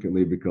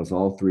significantly because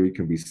all 3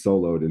 can be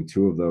soloed and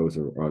 2 of those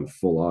are on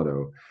full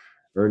auto.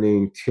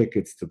 Earning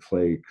tickets to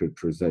play could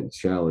present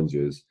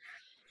challenges.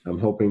 I'm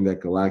hoping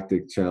that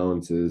Galactic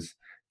Challenges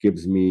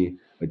gives me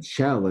a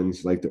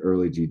challenge like the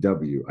early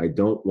GW. I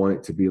don't want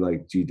it to be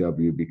like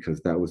GW because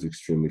that was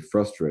extremely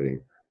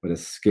frustrating, but a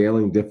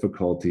scaling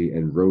difficulty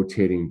and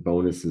rotating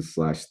bonuses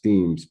 /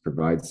 themes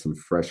provides some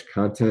fresh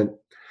content.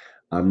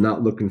 I'm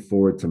not looking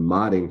forward to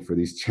modding for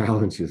these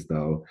challenges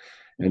though.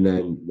 And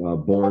then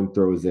Born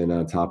throws in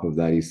on top of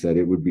that, he said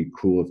it would be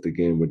cool if the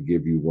game would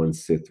give you 1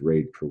 Sith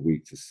raid per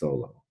week to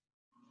solo.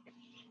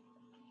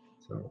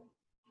 So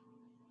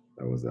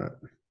that was that.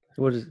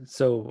 What is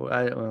so?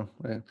 I don't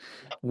know.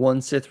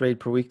 1 Sith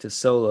raid per week to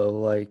solo,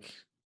 like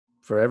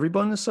for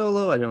everyone to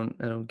solo. I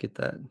don't get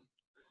that.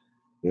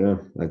 Yeah,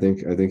 I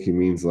think he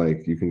means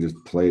like you can just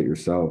play it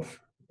yourself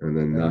and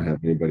then not have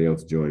anybody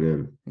else join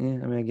in.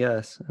 Yeah, I mean, I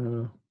guess. I don't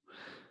know.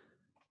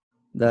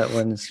 That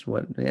one's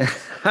what? Yeah.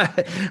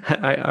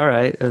 All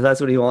right. If that's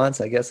what he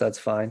wants, I guess that's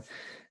fine.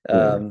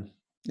 Yeah. And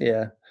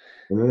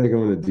then they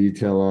go into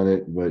detail on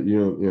it, but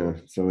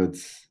so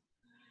it's.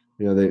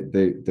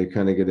 They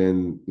kind of get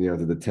in,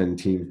 to the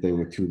 10-team thing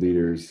with 2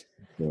 leaders.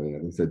 So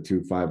instead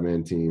 2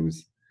 5-man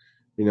teams.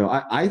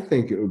 I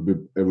think it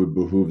would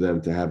behoove them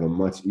to have a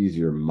much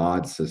easier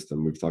mod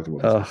system. We've talked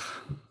about this.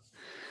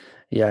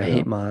 Yeah, I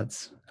hate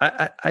mods.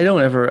 I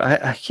don't ever.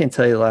 I can't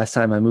tell you the last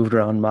time I moved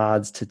around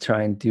mods to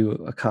try and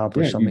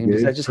accomplish something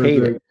because I just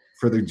hate it.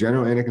 For the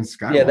General Anakin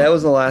Skywalker. Yeah, that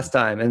was the last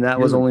time, and that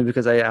was only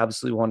because I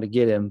absolutely wanted to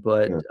get him.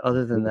 But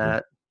other than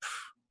that,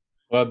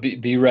 well,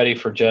 be ready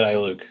for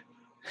Jedi Luke.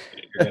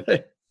 You're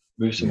gonna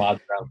move some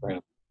mods around for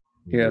him.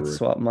 You have to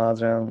swap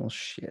mods around. Well,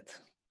 shit.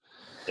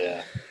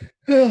 Yeah.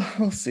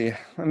 We'll see.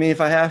 I mean,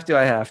 if I have to,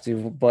 I have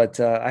to. But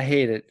I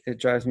hate it. It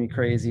drives me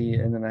crazy,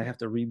 and then I have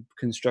to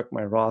reconstruct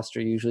my roster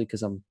usually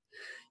because I'm,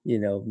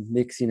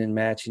 mixing and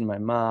matching my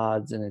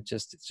mods, and it's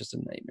just a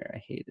nightmare. I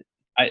hate it.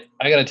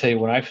 I got to tell you,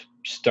 when I've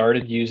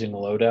started using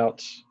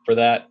loadouts for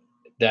that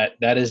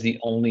is the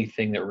only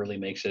thing that really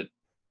makes it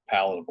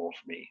palatable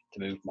for me to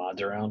move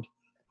mods around.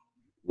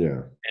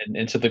 Yeah.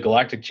 And so the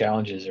galactic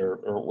challenges or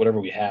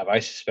whatever we have, I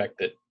suspect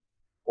that,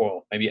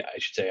 well, maybe I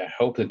should say, I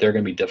hope that they're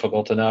going to be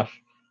difficult enough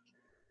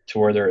to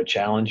where they're a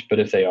challenge. But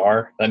if they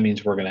are, that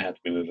means we're going to have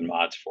to be moving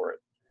mods for it.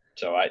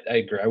 So I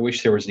agree. I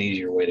wish there was an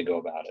easier way to go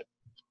about it.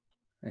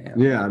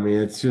 Yeah, I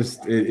mean, it's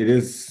just it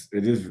is.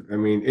 I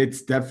mean,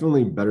 it's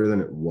definitely better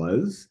than it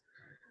was.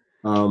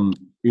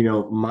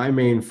 My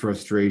main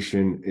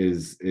frustration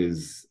is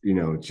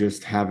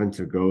just having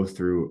to go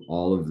through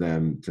all of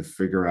them to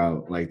figure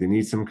out, like, they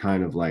need some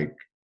kind of like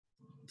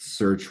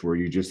search where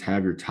you just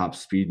have your top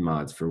speed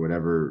mods for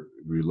whatever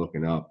you're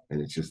looking up, and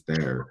it's just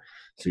there,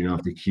 so you don't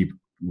have to keep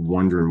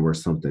wondering where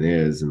something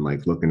is and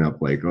like looking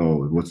up like,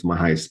 oh, what's my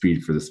highest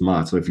speed for this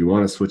mod. So if you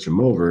want to switch them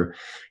over,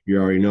 you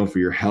already know for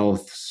your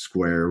health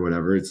square or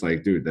whatever, it's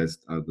like, dude, that's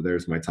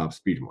there's my top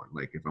speed one.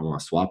 Like if I want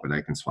to swap it,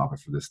 I can swap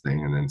it for this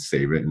thing and then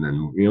save it, and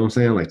then, you know what I'm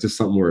saying, like just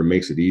something where it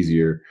makes it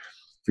easier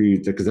for you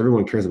to, because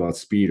everyone cares about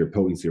speed or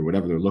potency or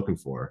whatever they're looking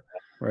for,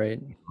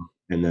 right?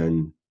 And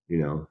then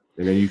and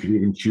then you can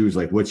even choose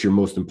like what's your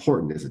most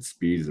important. Is it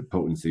speed? Is it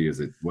potency? Is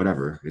it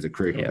whatever? Is it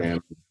critical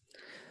damage?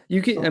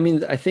 You can, I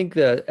mean, I think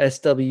the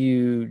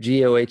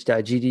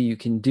swgoh.gd, you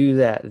can do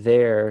that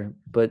there,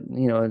 but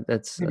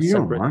that's a You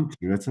separate. don't want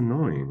to. That's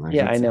annoying. Like,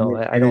 yeah, I know.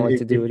 I don't like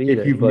to do it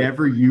either. If you've but,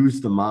 never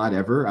used the mod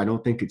ever, I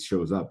don't think it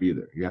shows up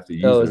either. You have to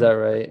use it. Oh, is that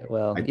right?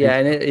 Well, yeah,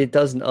 and it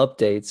doesn't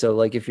update. So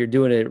like if you're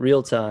doing it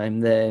real time,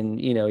 then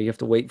you have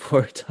to wait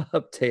for it to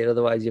update.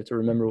 Otherwise, you have to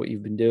remember what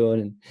you've been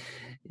doing. And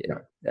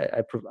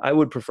I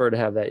would prefer to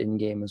have that in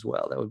game as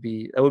well. That would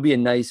be a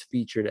nice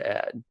feature to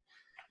add.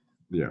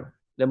 Yeah.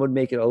 That would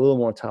make it a little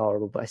more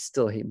tolerable, but I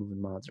still hate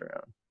moving mods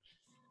around.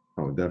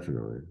 Oh,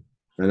 definitely.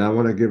 And I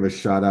want to give a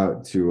shout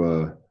out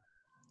to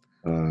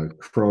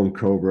Chrome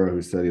Cobra,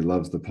 who said he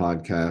loves the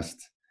podcast.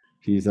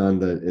 He's on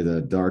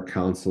the Dark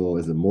Council.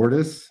 Is it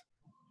Mortis? Is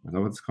that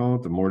what it's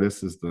called? The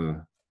Mortis is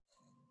the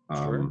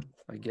sure,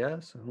 I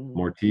guess.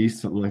 Mortis,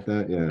 something like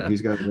that. Yeah,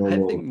 he's got I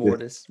think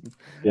Mortis.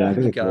 Yeah, I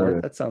think you got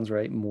it. That sounds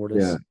right.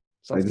 Mortis. Yeah,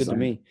 sounds good to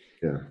me.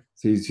 Yeah,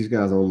 so he's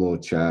got his own little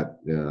chat.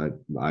 Yeah,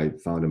 I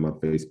found him on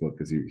Facebook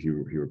because he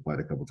replied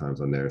a couple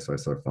times on there, so I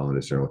started following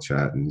his general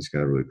chat, and he's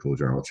got a really cool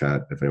general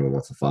chat. If anyone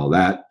wants to follow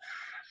that,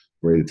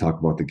 ready to talk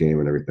about the game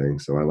and everything.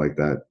 So I like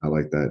that. I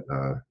like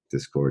that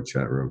Discord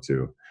chat room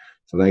too.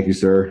 So thank you,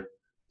 sir.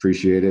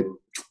 Appreciate it.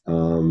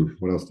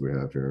 What else do we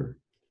have here?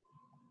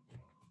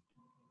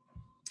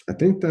 I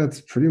think that's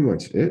pretty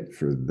much it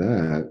for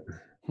that.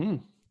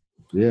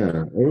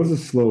 Yeah, it was a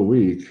slow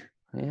week.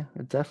 Yeah,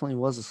 it definitely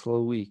was a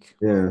slow week.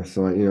 Yeah,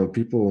 so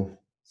people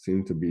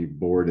seem to be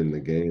bored in the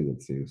game,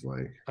 it seems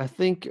like. I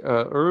think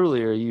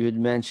earlier you had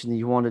mentioned that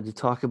you wanted to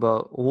talk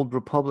about Old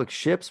Republic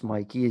ships,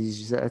 Mikey.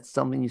 Is that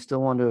something you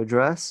still want to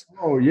address?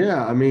 Oh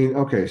yeah, I mean,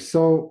 okay,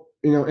 so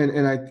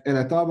and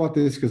I thought about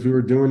this because we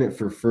were doing it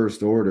for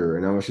First Order,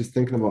 and I was just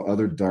thinking about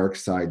other dark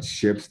side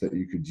ships that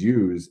you could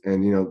use,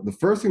 and the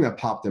first thing that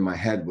popped in my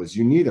head was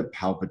you need a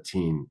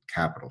Palpatine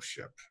capital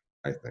ship,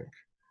 I think,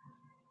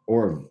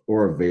 or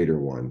a Vader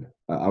one.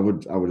 I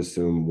would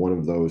assume one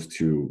of those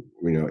two.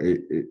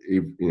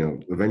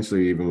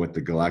 Eventually, even with the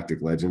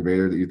Galactic Legend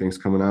Vader that you think's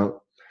coming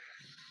out,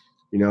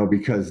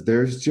 because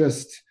there's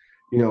just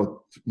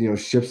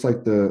ships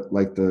like the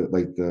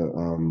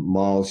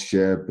Maul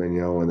ship,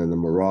 and then the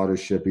Marauder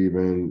ship.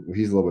 Even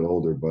he's a little bit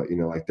older, but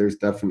like there's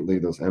definitely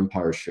those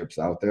Empire ships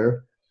out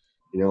there.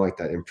 Like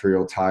that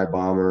Imperial TIE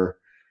bomber.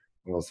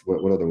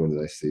 What other one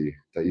did I see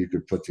that you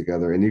could put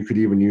together, and you could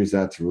even use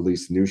that to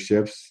release new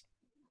ships.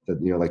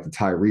 That like the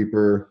TIE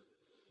Reaper.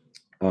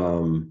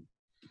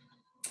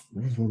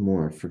 There was one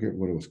more. I forget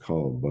what it was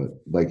called, but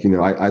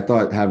I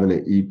thought having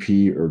an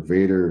EP or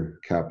Vader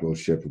capital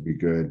ship would be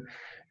good.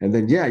 And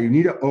then you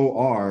need an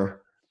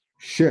OR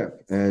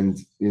ship. And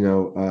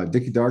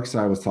Dickie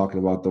Darkside was talking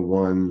about the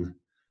one.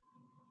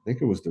 I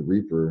think it was the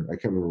Reaper. I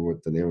can't remember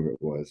what the name of it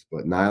was,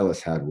 but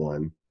Nihilus had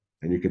one,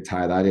 and you could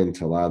tie that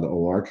into a lot of the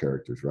OR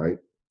characters, right?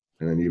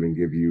 And then even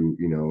give you,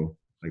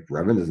 like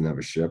Revan doesn't have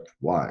a ship.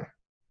 Why?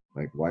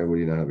 Like, why would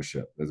he not have a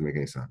ship? Doesn't make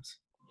any sense.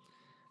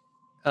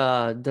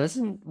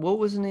 What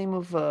was the name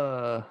of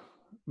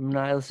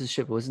Nihilus'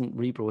 ship? It wasn't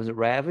Reaper, was it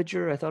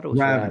Ravager? I thought it was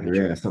Ravager.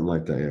 Yeah, something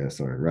like that. Yeah,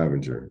 sorry,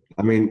 Ravager.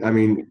 I mean,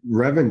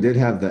 Revan did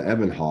have the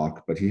Ebon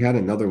Hawk, but he had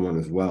another one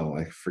as well.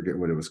 I forget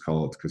what it was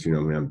called because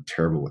I'm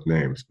terrible with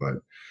names. But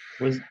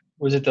was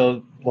it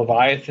the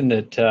Leviathan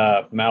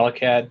that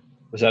Malak?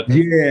 Was that?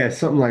 Yeah,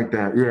 something like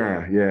that.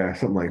 Yeah,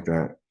 something like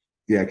that.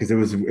 Yeah, because it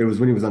was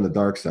when he was on the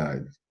dark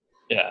side.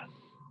 Yeah.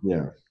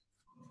 Yeah.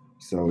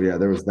 So yeah,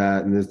 there was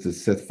that, and there's the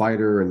Sith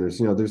Fighter, and there's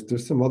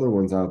some other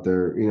ones out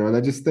there, and I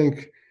just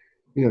think,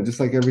 just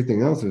like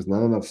everything else, there's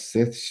not enough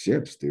Sith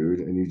ships, dude,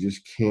 and you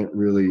just can't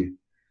really,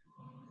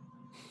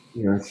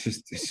 it's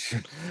just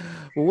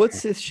Well, what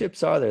Sith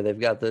ships are there? They've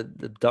got the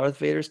Darth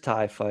Vader's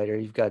TIE fighter,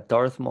 you've got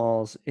Darth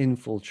Maul's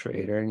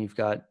infiltrator, and you've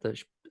got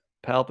the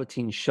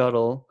Palpatine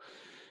shuttle,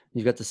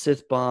 you've got the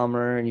Sith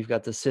bomber, and you've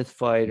got the Sith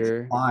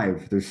fighter.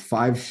 five. There's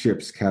 5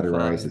 ships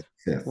categorized as Five.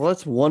 Sith. Well,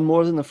 that's one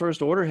more than the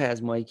First Order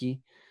has,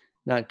 Mikey.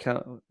 Not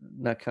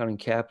counting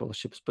capital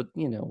ships, but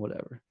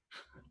whatever.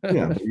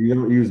 Yeah, but you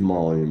don't use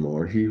Maul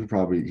anymore. He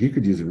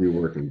could use a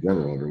rework in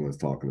general. Everyone's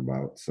talking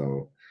about.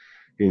 So,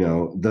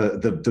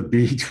 the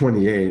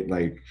B-28,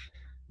 like,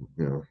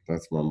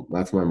 that's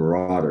my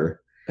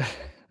Marauder.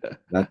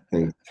 That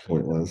thing's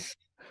pointless.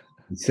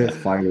 The Sith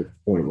fighter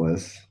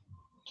pointless.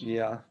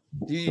 Yeah.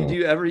 Do So,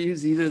 you ever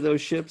use either of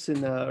those ships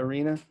in the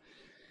arena?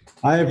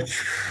 I have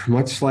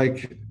much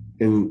like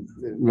in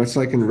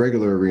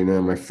regular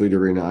arena, my fleet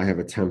arena, I have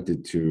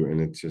attempted to,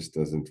 and it just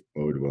doesn't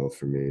bode well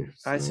for me.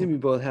 I So. assume you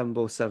both have them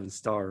both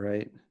 7-star,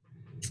 right?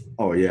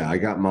 Oh yeah, I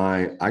got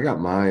my I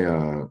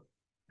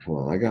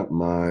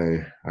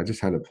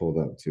just had it pulled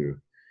up too.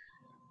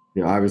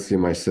 Obviously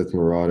my Sith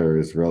Marauder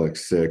is Relic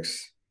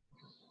 6.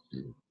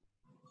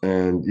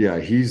 And yeah,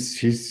 he's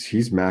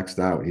maxed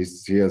out.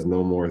 He has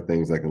no more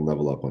things that can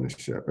level up on his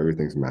ship.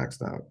 Everything's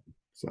maxed out.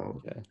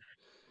 So Okay.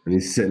 and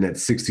he's sitting at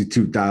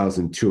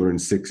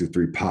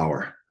 62,263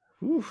 power.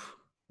 Oof,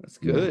 that's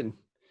good.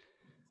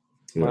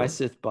 Yeah. My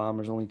Sith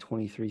bomber's only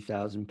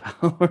 23,000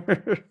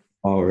 power.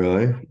 Oh,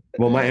 really?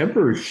 Well, my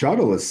Emperor's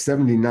shuttle is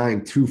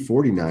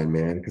 79,249,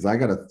 man, because I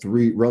got a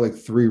Relic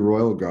 3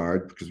 Royal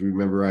Guard, because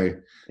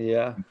remember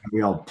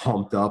we all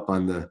pumped up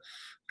on the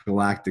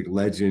Galactic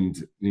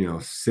Legend,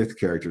 Sith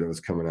character that was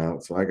coming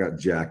out. So I got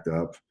jacked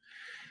up.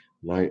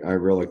 I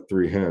Relic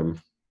 3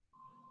 him.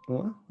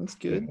 Well, that's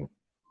good.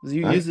 Do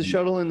you use the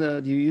shuttle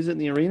do you use it in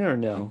the arena or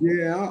no?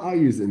 Yeah, I'll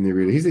use it in the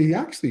arena. He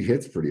actually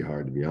hits pretty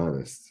hard, to be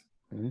honest.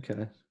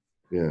 Okay.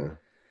 Yeah.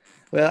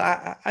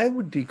 Well, I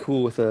would be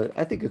cool with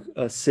I think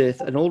a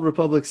Sith, an Old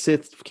Republic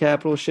Sith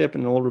capital ship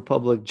and an Old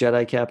Republic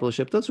Jedi capital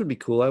ship. Those would be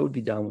cool. I would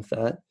be down with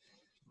that.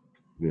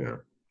 Yeah.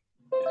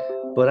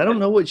 But I don't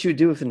know what you would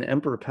do with an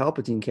Emperor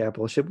Palpatine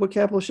capital ship. What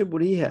capital ship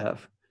would he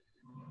have?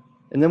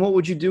 And then what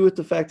would you do with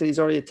the fact that he's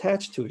already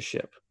attached to a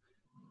ship?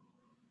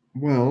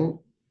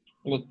 Well,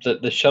 the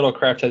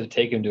shuttlecraft had to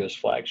take him to his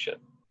flagship.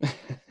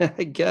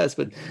 I guess,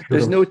 but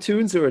there's no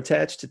tunes that are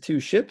attached to 2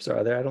 ships,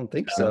 are there? I don't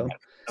think so.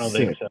 I don't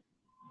think so.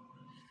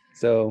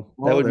 So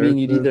that would mean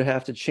you'd either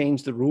have to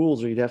change the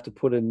rules or you'd have to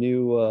put a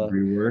new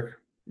rework.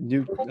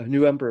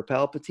 New Emperor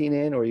Palpatine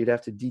in, or you'd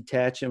have to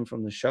detach him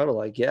from the shuttle,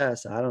 I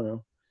guess. I don't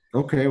know.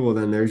 Okay, well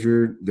then there's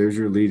your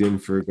lead in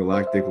for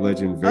Galactic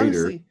Legend Vader.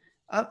 Honestly,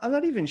 I'm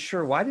not even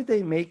sure. Why did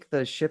they make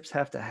the ships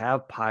have to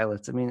have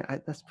pilots? I mean,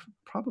 that's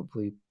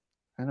probably,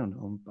 I don't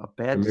know, a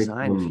bad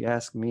design if you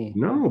ask me.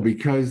 No,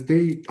 because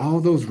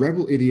all those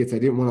rebel idiots I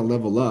didn't want to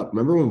level up.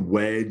 Remember when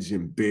Wedge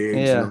and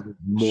Biggs and all those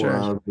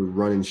morons were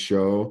running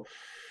show?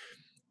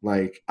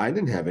 Like, I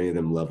didn't have any of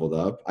them leveled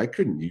up. I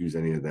couldn't use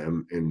any of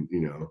them. And,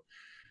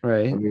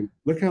 right. I mean,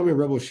 look how many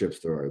rebel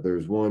ships there are.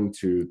 There's 1,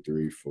 2,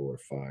 3, 4,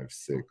 5,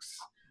 6,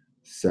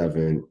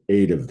 7,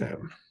 8 of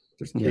them.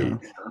 There's 8.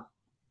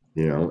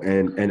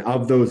 And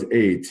of those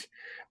 8,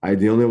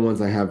 the only ones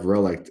I have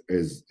relic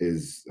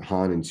is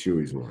Han and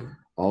Chewie's one.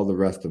 All the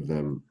rest of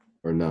them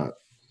are not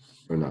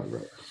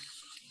relic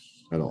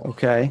at all.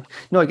 Okay.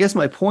 No, I guess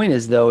my point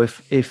is, though,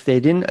 if they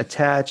didn't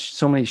attach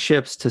so many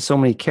ships to so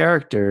many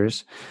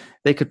characters,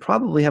 they could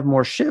probably have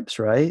more ships,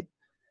 right?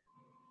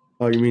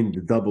 Oh, you mean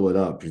to double it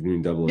up? You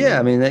mean double it up? Yeah,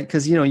 I mean,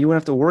 because you wouldn't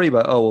have to worry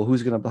about,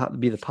 who's going to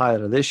be the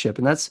pilot of this ship,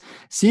 and that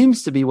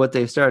seems to be what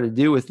they've started to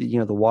do with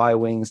the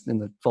Y-wings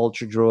and the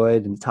Vulture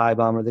droid and the TIE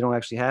bomber. They don't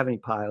actually have any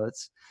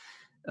pilots.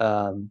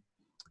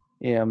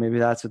 Maybe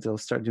that's what they'll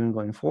start doing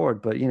going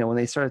forward. But when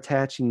they start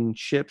attaching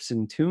ships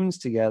and tunes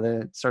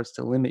together, it starts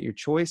to limit your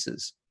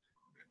choices.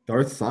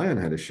 Darth Sion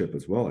had a ship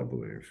as well, I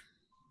believe.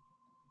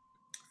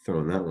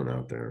 Throwing that one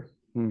out there.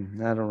 I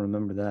don't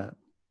remember that.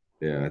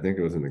 Yeah, I think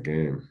it was in the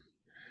game.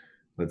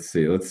 Let's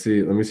see.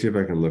 Let me see if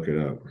I can look it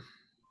up.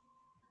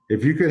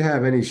 If you could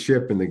have any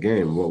ship in the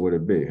game, what would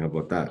it be? How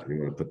about that? You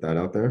want to put that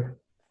out there?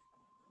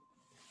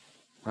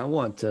 I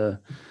want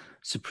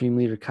Supreme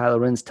Leader Kylo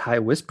Ren's TIE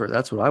Whisper.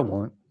 That's what I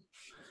want.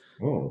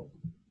 Oh.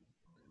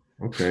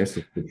 Okay,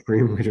 so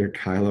Supreme Leader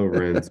Kylo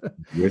Ren's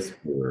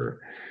Whisperer.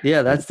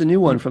 Yeah, that's the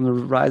new one from the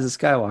Rise of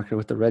Skywalker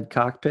with the red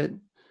cockpit.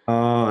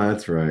 Oh,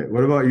 that's right.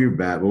 What about you,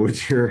 Bat? What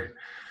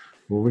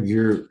would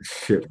your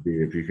ship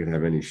be if you could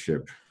have any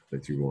ship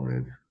that you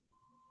wanted?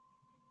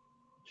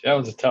 That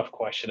was a tough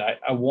question.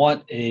 I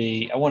want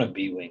a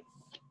B-wing.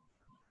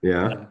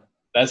 Yeah.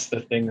 That's the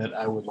thing that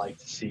I would like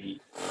to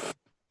see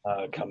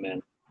come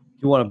in.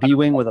 You want a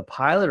B-wing with a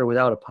pilot or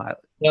without a pilot?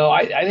 No,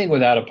 I think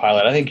without a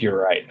pilot. I think you're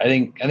right. I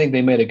think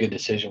they made a good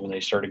decision when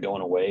they started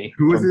going away.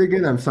 Who was it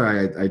again? I'm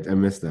sorry, I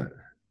missed that.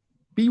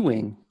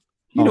 B-wing.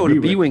 You know what a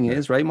B-wing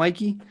is, right,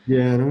 Mikey?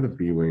 Yeah, I know what a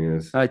B-wing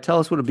is. All right, tell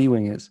us what a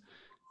B-wing is.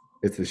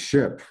 It's a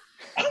ship.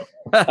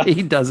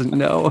 He doesn't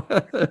know.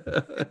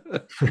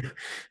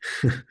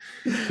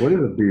 What is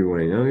a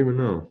B-wing? I don't even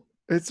know.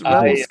 It's Rebel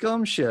I-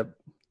 Scum ship.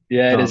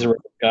 Yeah, it is Oh.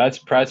 that's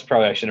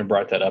probably I shouldn't have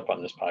brought that up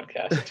on this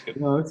podcast. It's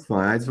good. No, it's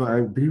fine. It's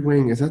fine.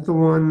 B-wing, is that the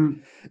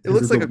one? It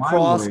looks like the a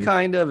cross, Y-wing.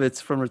 kind of. It's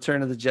from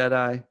Return of the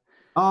Jedi.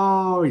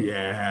 Oh,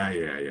 yeah.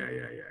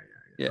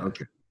 Yeah,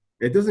 Okay.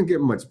 It doesn't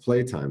get much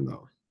playtime,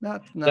 though.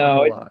 not a No,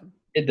 whole lot.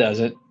 It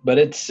doesn't, but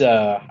it's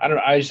I don't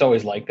know. I just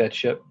always liked that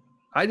ship.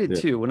 I did Yeah.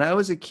 too. When I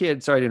was a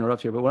kid, sorry to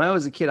interrupt here, but when I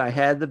was a kid, I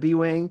had the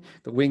B-wing.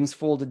 The wings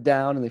folded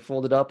down and they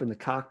folded up, and the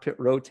cockpit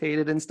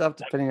rotated and stuff,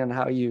 depending on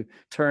how you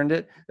turned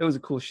it. It was a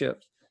cool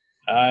ship.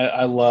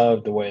 I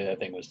loved the way that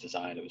thing was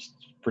designed. It was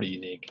pretty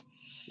unique.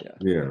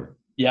 Yeah.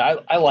 Yeah,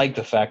 I like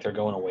the fact they're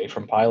going away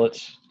from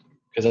pilots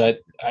because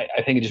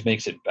I think it just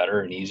makes it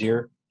better and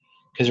easier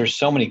because there's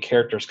so many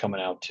characters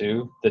coming out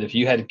too that if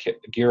you had to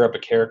gear up a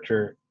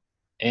character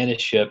and a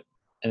ship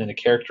and then a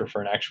character for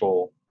an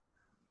actual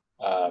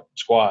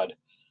squad,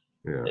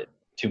 Yeah.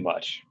 too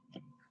much.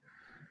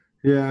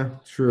 Yeah,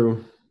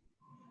 true.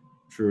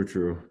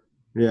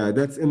 Yeah,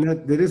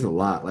 that is a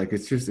lot. Like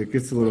it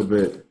gets a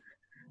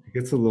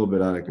little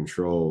bit out of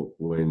control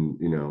when,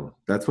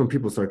 that's when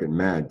people start getting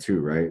mad too,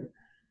 right?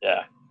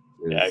 Yeah.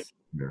 Yeah.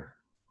 Yeah.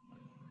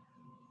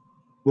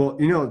 Well,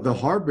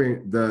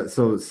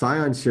 so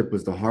Scion ship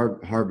was the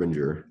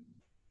Harbinger,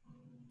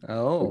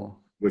 Oh,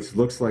 which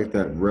looks like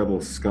that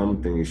Rebel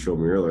Scum thing you showed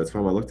me earlier. That's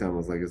why when I looked at it, I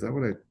was like, is that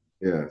what I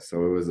yeah,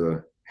 so it was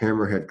a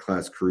Hammerhead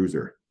class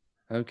cruiser.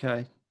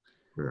 okay.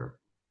 Yeah.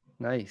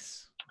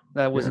 Nice.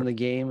 That was Yeah. in the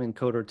game in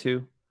KOTOR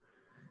 2.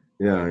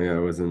 Yeah, it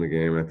was in the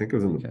game. I think it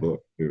was in the Okay.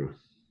 book too.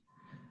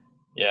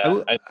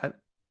 Yeah. I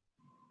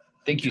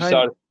think you tried-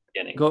 saw it at the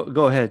beginning.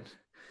 Go ahead.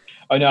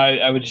 Oh no,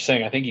 I was just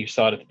saying. I think you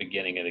saw it at the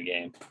beginning of the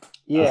game.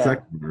 The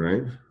second one,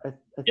 right? I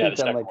Yeah, think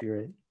the that might second be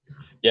right.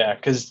 Yeah,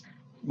 because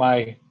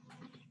my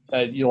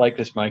you like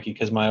this, Mikey?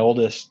 Because my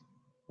oldest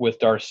with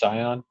Darth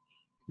Sion,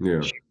 Yeah.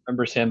 she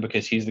remembers him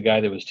because he's the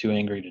guy that was too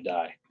angry to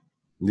die.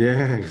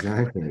 Yeah,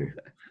 exactly.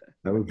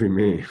 That would be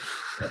me.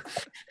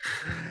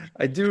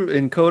 I do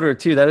in KOTOR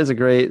 2. That is a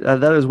great.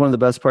 That is one of the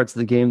best parts of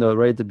the game, though.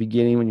 Right at the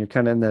beginning, when you're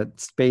kind of in that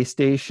space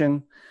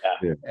station,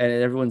 Yeah. and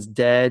everyone's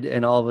dead,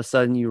 and all of a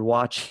sudden you're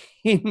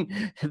watching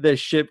the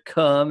ship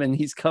come, and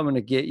he's coming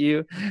to get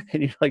you,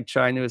 and you're like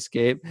trying to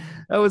escape.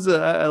 I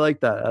like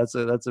that.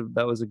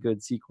 That was a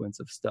good sequence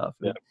of stuff.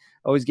 Yeah. It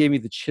always gave me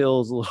the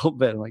chills a little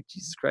bit. I'm like,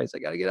 Jesus Christ, I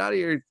got to get out of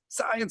here.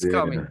 Science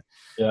coming.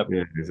 Yep.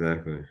 Yeah,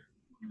 exactly.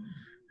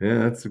 Yeah,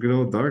 that's a good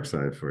old dark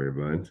side for you,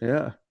 bud.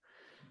 Yeah.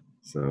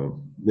 So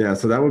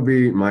that would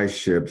be my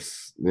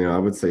ships. I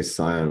would say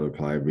Scion would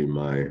probably be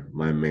my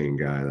main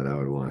guy that I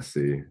would want to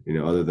see.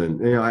 Other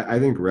than I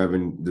think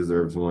Revan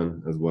deserves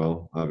one as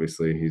well.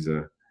 Obviously, he's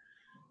a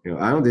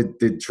I don't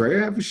did Trey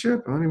have a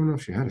ship? I don't even know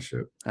if she had a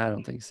ship. I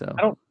don't think so.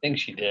 I don't think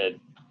she did.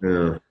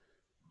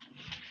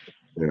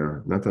 Yeah,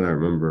 not that I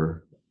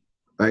remember.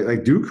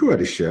 Like Dooku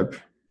had a ship.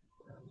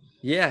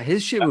 Yeah,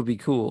 his ship would be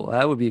cool.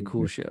 That would be a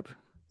cool ship.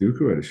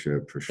 Dooku had a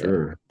ship for Yeah.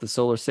 sure. The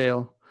solar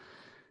sail.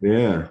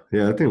 Yeah,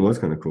 that thing was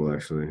kind of cool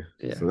actually.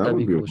 Yeah, so that that'd would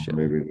be a be cool ship.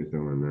 maybe to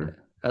throw in there.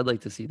 Yeah, I'd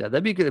like to see that.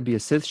 That'd be good. It'd be a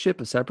Sith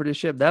ship, a separatist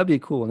ship. That'd be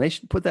cool. And they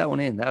should put that one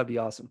in. That would be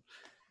awesome.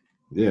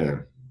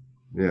 Yeah,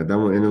 that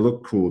one, and it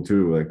looked cool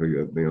too. Like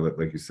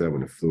like you said,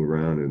 when it flew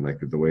around and like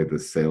the way the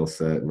sail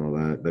set and all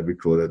that. That'd be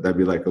cool. That'd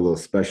be like a little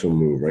special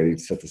move, right?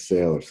 He'd set the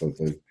sail or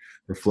something,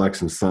 reflect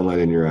some sunlight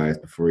in your eyes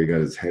before he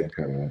got his head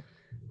cut off.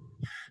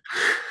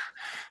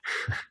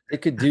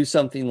 It could do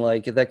something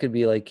like that. Could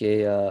be like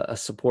a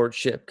support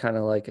ship, kind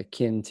of like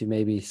akin to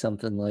maybe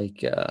something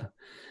like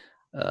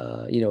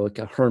like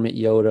a Hermit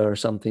Yoda or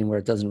something, where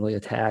it doesn't really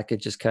attack. It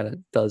just kind of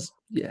does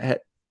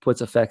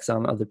puts effects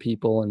on other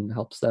people and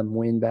helps them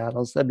win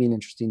battles. That'd be an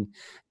interesting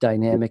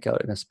dynamic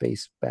out in a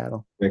space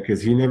battle. Yeah,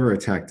 because he never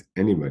attacked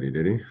anybody,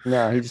 did he?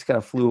 No, he just kind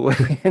of flew away.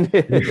 I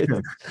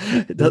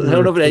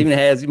don't know if it even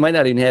has. He might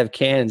not even have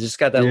cannons. Just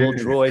got that little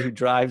droid who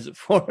drives it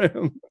for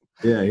him.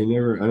 Yeah, he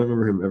never. I don't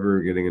remember him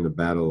ever getting into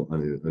battle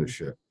on a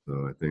ship.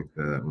 So I think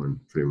that one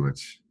pretty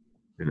much,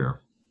 Yeah.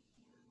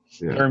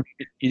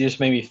 You just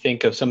made me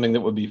think of something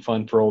that would be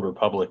fun for Old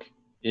Republic.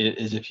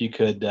 Is if you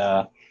could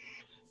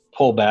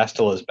pull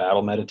Bastila's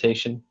battle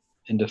meditation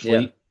into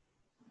fleet.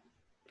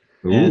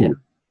 Ooh.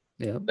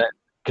 Yeah.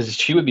 Because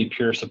she would be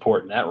pure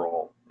support in that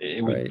role.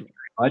 It would Right. very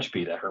much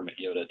be that Hermit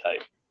Yoda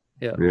type.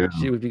 Yeah.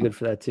 She would be good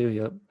for that too.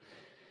 Yep.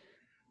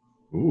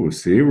 Ooh,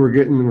 see, we're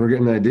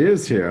getting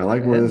ideas here. I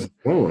like where this is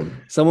going.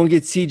 Someone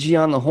get CG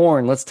on the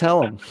horn. Let's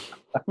tell them.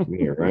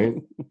 Yeah, right.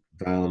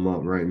 Dial them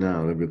up right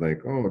now. They'll be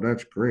like, "Oh,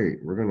 that's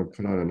great. We're gonna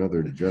put out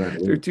another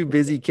Jedi." They're too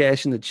busy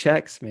cashing the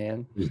checks,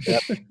 man.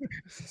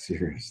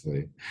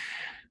 Seriously,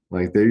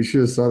 like you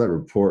should have saw that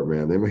report,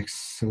 man. They make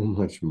so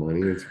much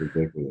money; it's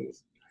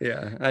ridiculous.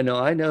 Yeah, I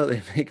know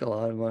they make a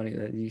lot of money.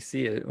 That you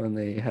see it when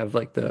they have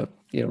like the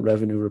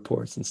revenue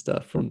reports and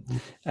stuff from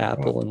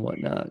Apple and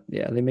whatnot.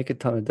 Yeah, they make a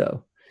ton of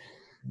dough.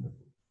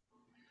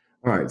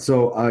 All right.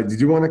 So, did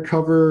you want to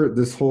cover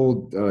this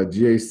whole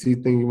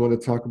GAC thing you want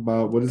to talk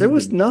about? What is There it?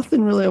 was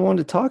nothing really I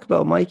wanted to talk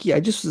about, Mikey. I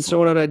just was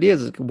throwing out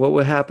ideas like what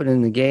would happen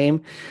in the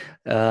game.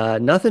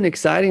 Nothing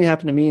exciting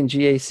happened to me in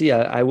GAC.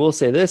 I will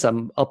say this: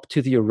 I'm up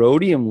to the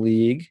Erodium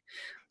League,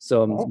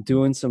 so I'm Oh,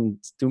 putting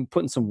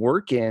some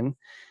work in.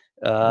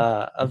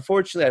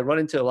 Unfortunately, I run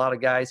into a lot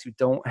of guys who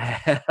don't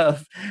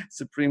have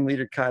Supreme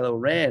Leader Kylo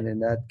Ren,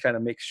 and that kind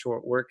of makes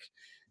short work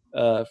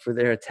for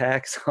their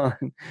attacks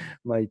on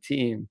my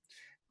team.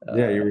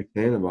 yeah. You were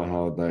saying about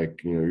how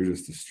you're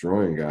just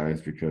destroying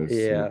guys because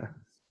Yeah,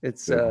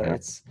 it's they don't have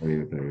it's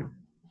anything.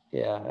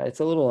 yeah, it's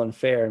a little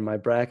unfair in my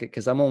bracket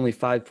because I'm only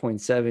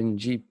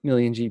 5.7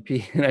 million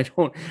GP, and I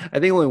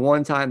think only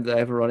one time that I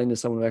ever run into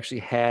someone who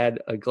actually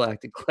had a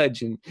Galactic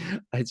Legend.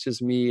 It's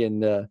just me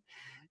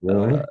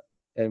Really?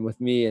 and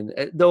with me, and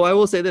though I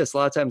will say this, a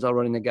lot of times I'll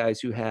run into guys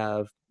who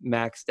have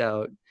maxed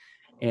out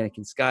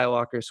Anakin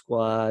Skywalker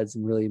squads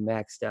and really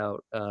maxed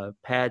out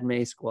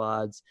Padme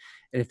squads,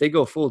 and if they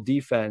go full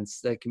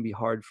defense, that can be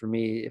hard for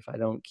me if I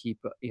don't keep,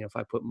 if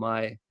I put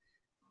my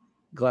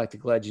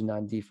Galactic Legend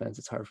on defense,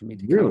 it's hard for me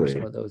to counter some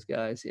Really? of those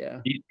guys. Yeah.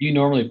 Do you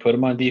normally put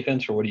him on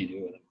defense, or what do you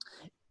do with him?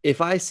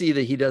 If I see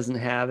that he doesn't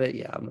have it,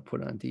 yeah, I'm gonna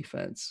put it on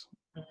defense.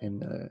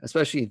 And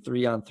especially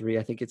 3-on-3,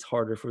 I think it's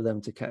harder for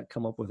them to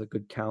come up with a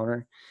good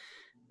counter.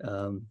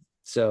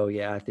 So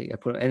yeah, I think I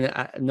put,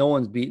 and no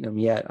one's beaten him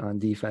yet on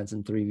defense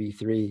in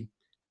 3v3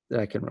 that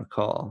I can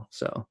recall.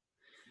 So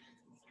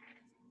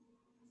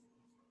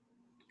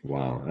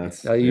Wow.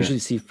 That's I yeah. usually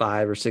see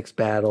 5 or 6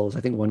 battles.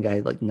 I think one guy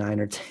had like 9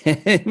 or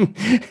 10,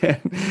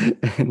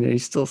 and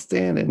he's still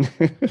standing.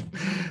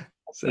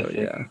 So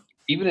yeah.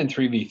 Even in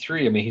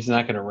 3v3, I mean, he's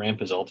not going to ramp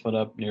his ultimate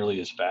up nearly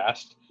as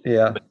fast.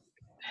 Yeah. But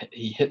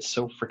he hits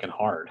so freaking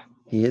hard.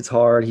 He hits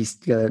hard. He's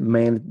got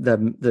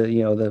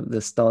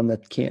the stun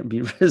that can't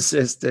be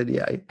resisted.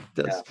 Yeah, he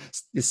does.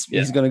 Yeah.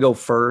 He's going to go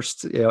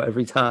first,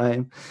 every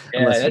time,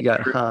 unless you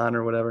got True. Han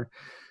or whatever.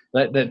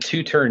 That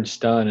 2-turn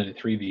stun in a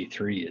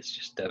 3v3 is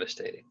just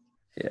devastating.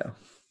 Yeah.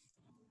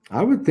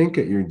 I would think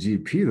at your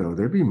GP though,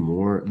 there'd be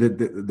more.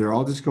 They're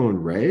all just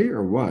going Ray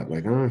or what?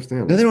 Like I don't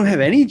understand. No, they don't have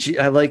any.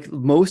 I like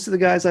most of the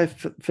guys I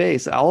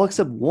face, all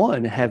except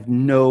one have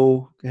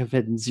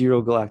had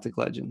 0 Galactic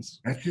Legends.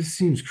 That just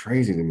seems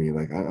crazy to me.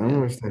 Like I don't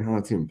understand how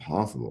that's even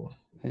possible.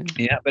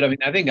 Yeah, but I mean,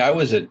 I think I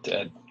was at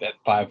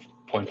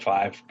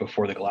 5.5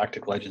 before the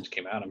Galactic Legends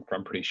came out.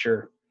 I'm pretty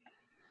sure.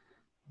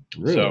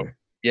 Really? So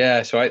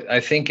yeah, so I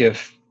think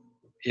if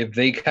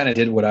they kind of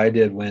did what I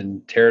did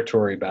when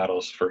territory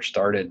battles first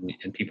started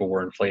and people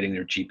were inflating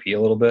their GP a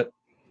little bit,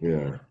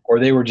 Yeah. or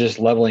they were just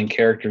leveling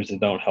characters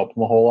that don't help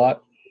them a whole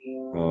lot.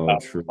 Oh,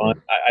 true.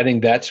 I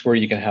think that's where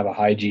you can have a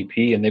high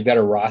GP, and they've got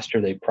a roster.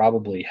 They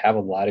probably have a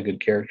lot of good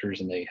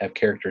characters, and they have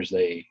characters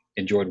they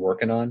enjoyed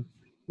working on,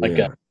 like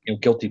Yeah.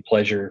 guilty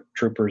pleasure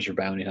troopers or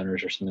bounty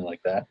hunters or something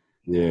like that.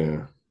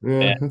 Yeah.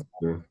 Yeah. That's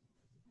true.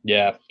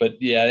 Yeah,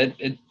 but yeah,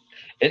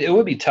 it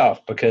would be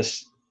tough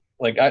because,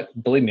 like,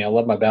 believe me, I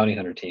love my bounty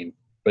hunter team,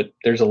 but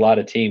there's a lot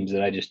of teams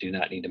that I just do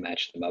not need to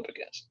match them up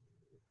against.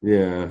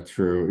 Yeah,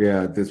 true.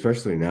 Yeah,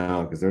 especially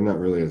now because they're not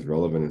really as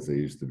relevant as they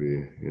used to be,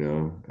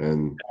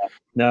 And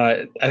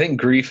No, I think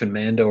Grief and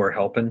Mando are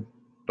helping,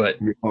 but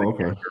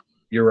okay.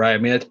 you're right. I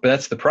mean,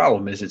 that's the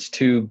problem. Is it's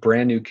 2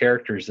 brand new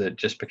characters that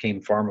just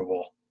became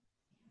farmable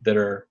that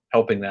are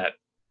helping that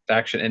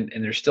faction,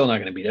 and they're still not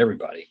going to beat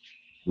everybody.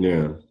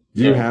 Yeah.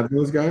 Do you have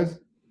those guys?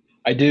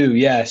 I do,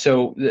 yeah.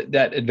 So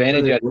that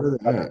advantage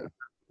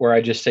where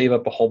I just save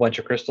up a whole bunch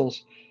of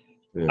crystals,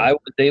 Yeah. I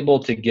was able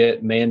to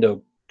get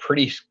Mando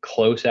pretty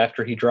close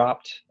after he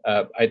dropped.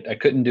 I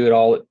couldn't do it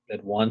all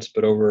at once,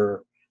 but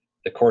over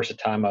the course of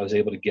time, I was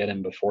able to get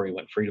him before he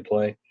went free to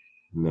play.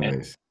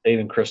 Nice.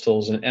 Saving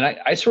crystals, and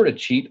I sort of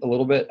cheat a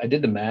little bit. I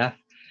did the math,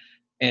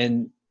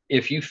 and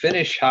if you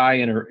finish high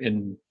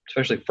in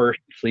especially first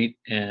fleet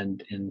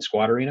and in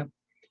squad arena,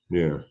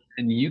 Yeah.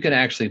 and you can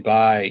actually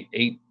buy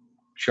 8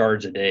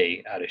 shards a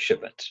day out of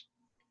shipments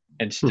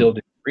and still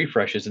do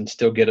refreshes and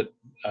still get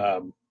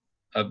a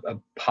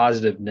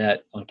positive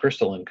net on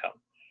crystal income.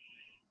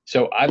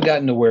 So I've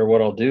gotten to where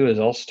what I'll do is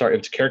I'll start, if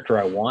it's a character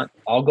I want,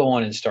 I'll go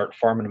on and start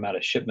farming them out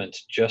of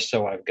shipments just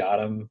so I've got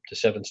them to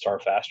 7-star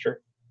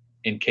faster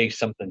in case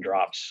something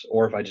drops,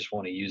 or if I just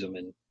want to use them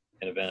in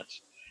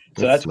events.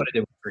 So that's what I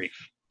did with Grief.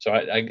 So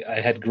I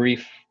had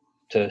Grief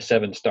to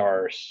 7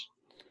 stars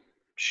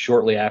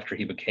shortly after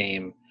he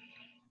became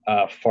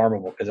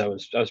farmable, because I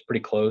was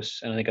pretty close,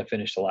 and I think I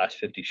finished the last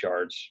 50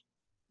 shards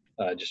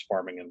just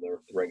farming him the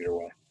regular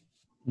way.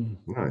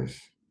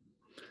 Nice.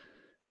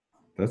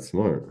 That's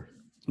smart.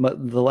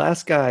 But the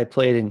last guy I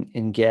played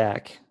in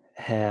GAC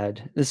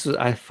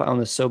I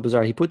found this so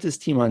bizarre. He put this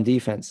team on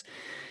defense.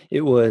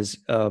 It was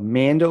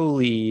Mando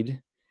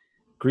lead,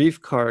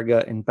 Grief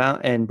Karga, and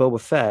Boba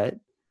Fett,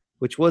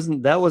 which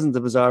wasn't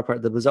the bizarre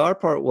part. The bizarre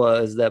part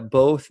was that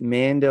both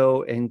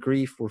Mando and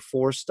Grief were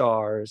 4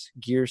 stars,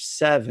 gear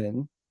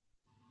 7,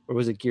 or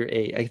was it gear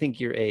 8? I think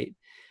gear 8.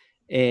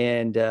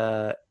 And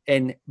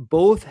and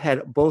both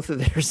had both of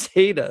their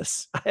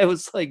Zetas. I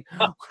was like,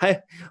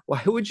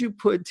 why would you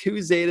put 2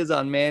 Zetas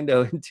on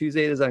Mando and 2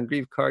 Zetas on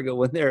Grief Karga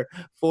when they're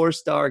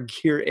 4-star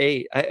Gear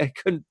 8? I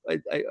couldn't.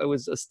 I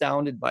was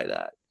astounded by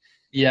that.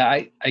 Yeah,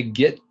 I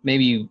get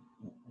maybe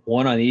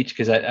one on each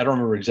because I don't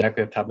remember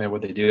exactly off the top of my head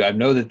what they do. I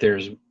know that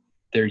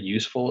they're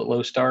useful at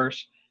low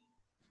stars,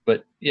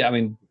 but yeah, I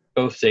mean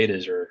both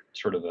Zetas are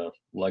sort of a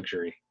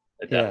luxury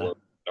at that low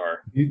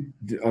star.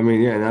 I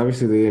mean, yeah, and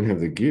obviously they didn't have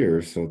the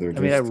gear, so they're. I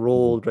mean, I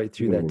rolled right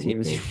through that team,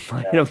 as you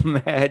might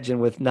imagine,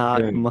 with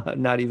not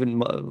even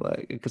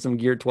like some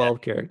Gear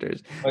 12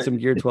 characters. Some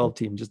Gear 12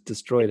 team just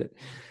destroyed it.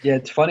 Yeah,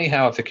 it's funny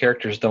how if the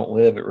characters don't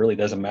live, it really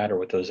doesn't matter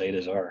what those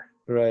Zetas are.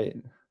 Right.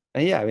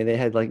 And yeah, I mean, they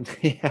had like,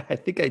 I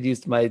think I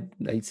used my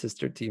Night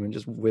Sister team and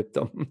just whipped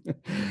them.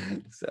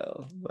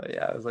 So, but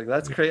yeah, I was like,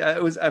 that's crazy.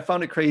 I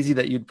found it crazy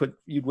that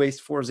you'd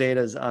waste 4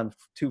 Zetas on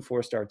 2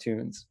 4-star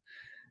tunes.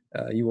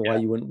 Why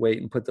you wouldn't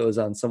wait and put those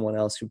on someone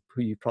else who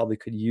you probably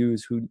could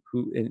use who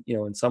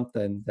in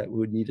something that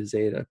would need a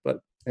Zeta, but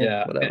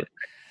whatever.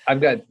 I've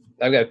got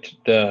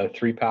the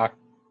 3-pack,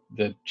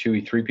 the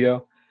Chewie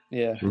 3PO.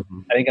 Yeah.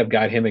 I think I've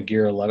got him at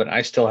Gear 11.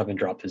 I still haven't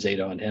dropped the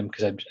Zeta on him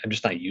because I'm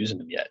just not using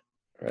him yet.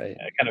 Right.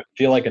 I kind of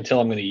feel like until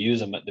I'm going to use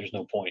them, there's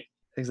no point.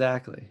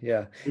 Exactly.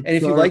 Yeah. And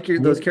if you like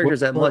those characters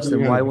that much,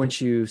 then why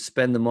wouldn't you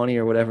spend the money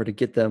or whatever to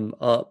get them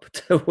up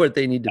to what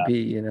they need to be?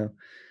 You know.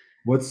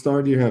 What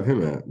star do you have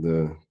him at?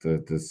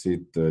 The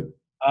seat.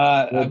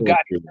 I've got.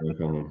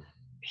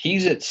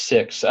 He's at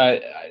 6.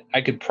 I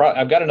could.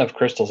 I've got enough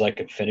crystals. I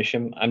could finish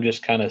him. I'm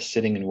just kind of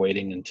sitting and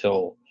waiting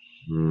until.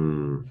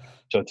 So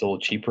it's a little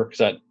cheaper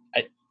because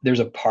there's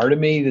a part of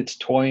me that's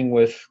toying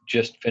with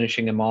just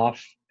finishing him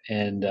off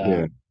and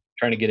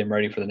trying to get him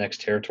ready for the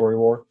next territory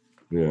war.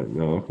 Yeah.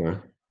 No. Okay.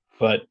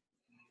 But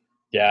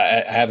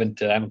yeah, I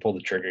haven't pulled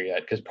the trigger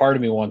yet because part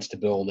of me wants to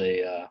build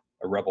a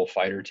rebel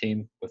fighter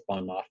team with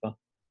Mon Mothma.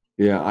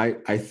 Yeah,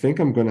 I think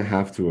I'm gonna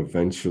have to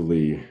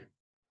eventually,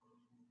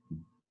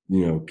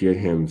 get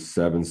him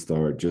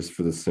 7-star just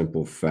for the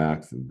simple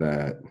fact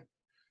that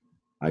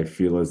I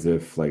feel as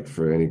if, like,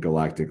 for any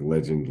galactic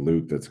legend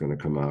loot that's gonna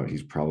come out,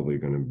 he's probably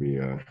gonna be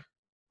a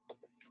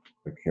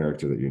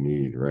character that you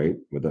need, right?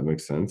 Would that make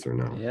sense or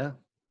no? Yeah.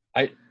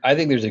 I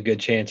think there's a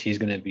good chance he's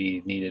going to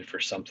be needed for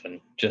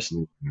something just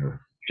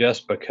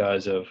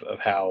because of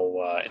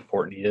how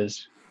important he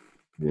is.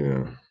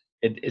 Yeah.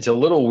 It's a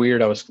little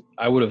weird.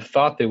 I would have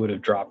thought they would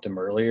have dropped him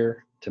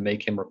earlier to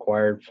make him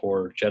required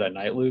for Jedi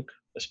Knight Luke,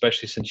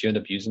 especially since you end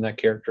up using that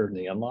character in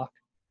the unlock.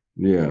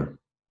 Yeah.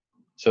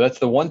 So that's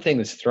the one thing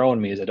that's throwing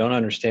me is I don't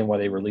understand why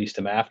they released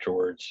him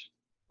afterwards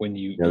when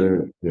you.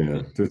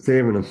 They're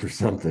saving him for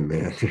something,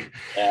 man.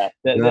 Yeah.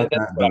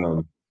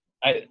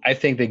 I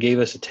think they gave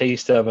us a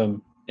taste of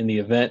him in the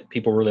event.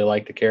 People really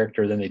liked the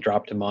character. Then they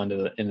dropped him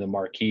into the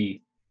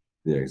marquee.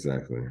 Yeah,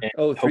 exactly. And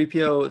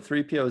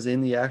 3PO is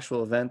in the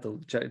actual event, the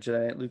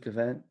Jedi Knight Luke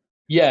event.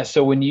 Yeah.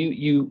 So when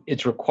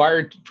it's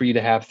required for you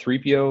to have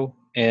 3PO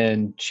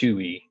and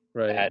Chewie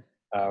at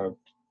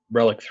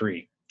Relic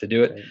 3 to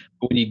do it. Right.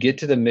 But when you get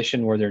to the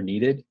mission where they're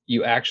needed,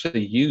 you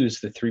actually use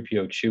the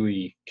 3PO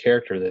Chewie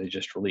character that they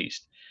just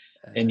released,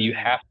 and you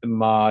have to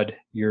mod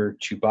your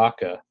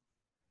Chewbacca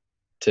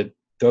to.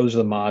 Those are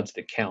the mods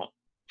that count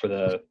for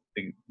the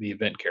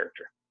event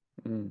character.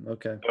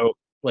 Okay. So,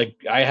 like,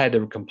 I had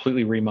to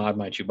completely remod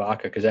my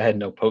Chewbacca because I had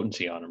no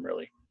potency on him,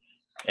 really.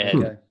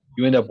 And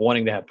you end up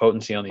wanting to have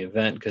potency on the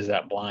event because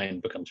that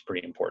blind becomes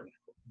pretty important.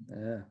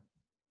 Yeah,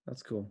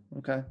 that's cool.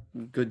 Okay,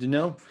 good to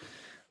know.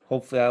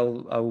 Hopefully, I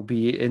will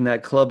be in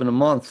that club in a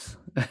month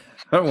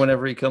or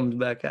whenever he comes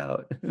back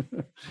out.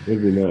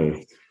 It'd be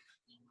nice.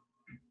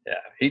 Yeah,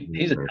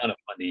 he's a ton of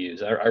fun to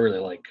use. I really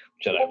like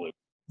Jedi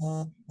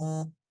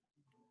Luke.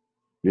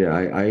 Yeah,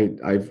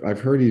 I've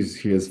heard he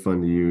is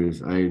fun to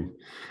use. I'm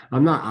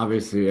not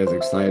obviously as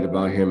excited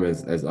about him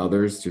as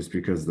others, just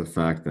because of the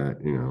fact that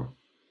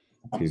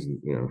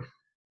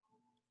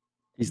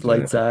he's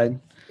light side.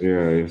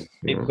 Yeah,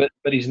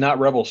 but he's not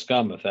rebel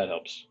scum, if that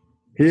helps.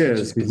 He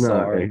is. He's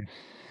not. Right?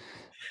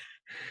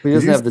 But he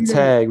doesn't have the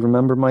tag.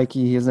 Remember,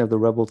 Mikey? He doesn't have the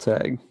rebel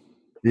tag.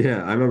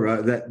 Yeah, I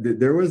remember that.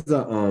 There was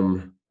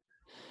the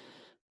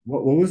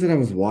What was it I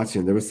was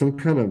watching? There was some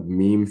kind of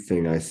meme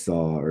thing I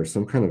saw, or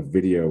some kind of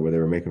video where they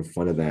were making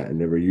fun of that, and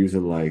they were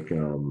using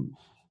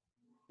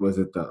was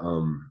it the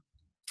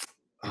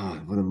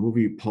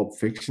movie Pulp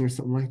Fiction or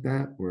something like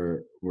that,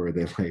 where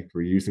they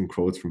were using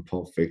quotes from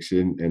Pulp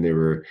Fiction, and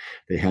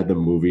they had the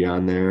movie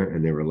on there,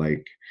 and they were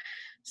like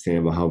saying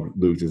about how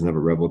Luke doesn't have a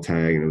rebel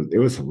tag, and it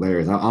was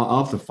hilarious.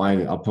 I'll have to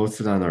find it. I'll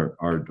post it on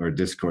our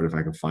Discord if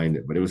I can find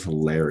it, but it was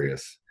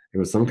hilarious. It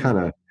was some kind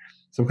of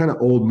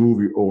old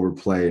movie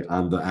overplay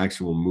on the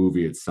actual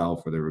movie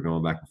itself, where they were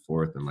going back and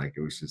forth, and it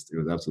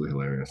was absolutely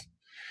hilarious.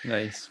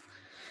 Nice.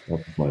 I'll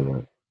have to find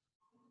that.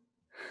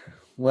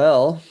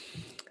 Well,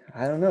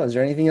 I don't know. Is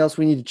there anything else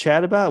we need to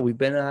chat about? We've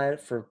been at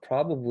it for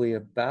probably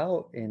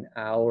about an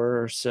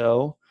hour or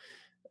so.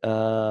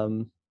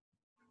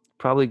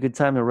 Probably a good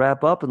time to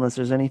wrap up, unless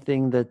there's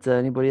anything that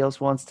anybody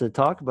else wants to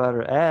talk about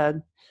or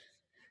add.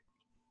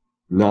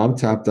 No, I'm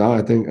tapped out.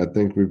 I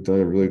think we've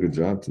done a really good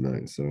job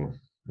tonight. So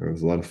it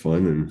was a lot of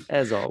fun, and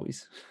As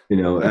always.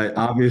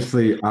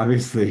 obviously,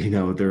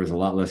 there was a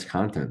lot less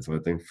content. So I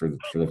think for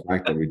the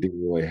fact that we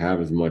didn't really have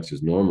as much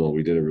as normal,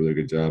 we did a really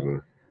good job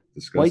of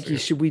discussing Mikey, it.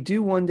 should we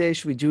do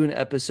an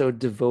episode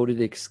devoted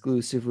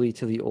exclusively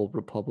to the Old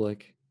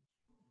Republic?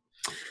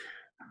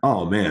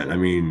 Oh man, I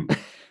mean,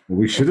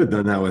 we should have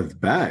done that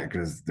with Bat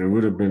because there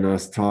would have been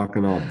us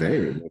talking all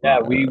day. Yeah,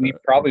 we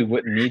probably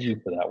wouldn't need you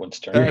for that one,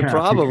 Stern. Yeah.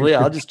 Probably.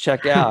 I'll just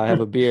check out, have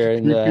a beer,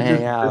 and You could hang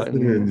just out,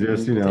 listen and and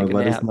just we can take a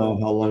let us nap. know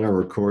how long our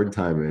record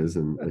time is,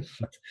 and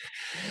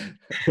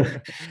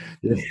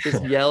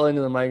Just yell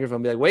into the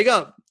microphone, be like, "Wake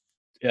up!"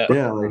 Yeah,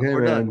 like, hey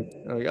We're man, done.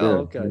 I'm like, yeah, oh,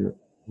 okay.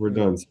 we're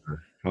done,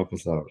 sir. Help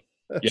us out.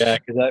 yeah,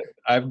 because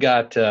I've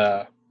got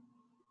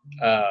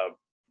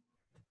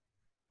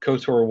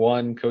KOTOR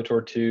 1,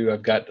 KOTOR 2.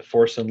 I've got the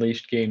Force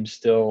Unleashed games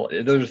still.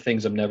 Those are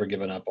things I'm never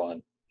giving up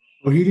on.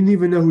 Oh, he didn't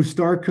even know who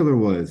Starkiller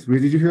was.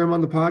 Wait, did you hear him on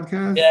the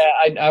podcast? Yeah,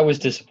 I was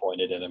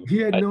disappointed in him. He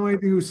had no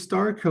idea who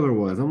Starkiller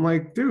was. I'm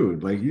like,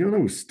 dude, like you don't know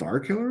who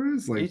Starkiller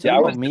is? You Like, talking I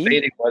was about me?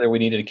 debating whether we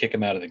needed to kick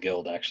him out of the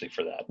guild actually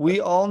for that. We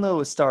all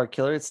know it's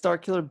Starkiller. It's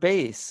Starkiller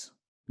Base.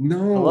 no,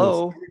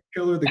 Hello?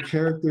 Starkiller, the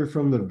character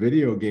from the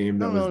video game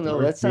that was No,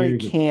 Darth that's not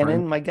Vader's canon.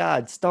 friend. My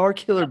God,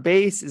 Starkiller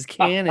Base is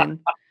canon.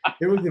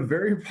 It was a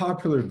very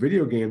popular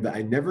video game that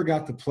I never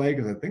got to play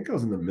because I think I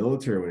was in the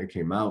military when it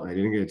came out, and I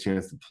didn't get a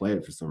chance to play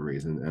it for some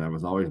reason, and I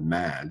was always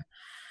mad.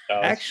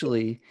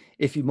 Actually,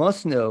 if you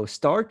must know,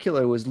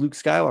 Starkiller was Luke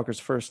Skywalker's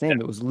first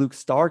name. It was Luke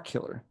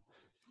Starkiller.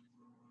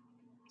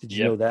 Did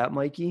you know that,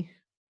 Mikey?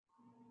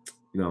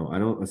 No, I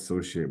don't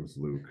associate with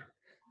Luke.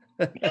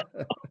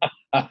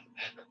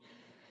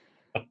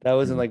 That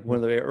was in like one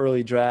of the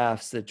early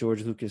drafts that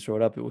George Lucas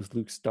wrote up. It was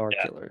Luke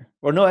Starkiller.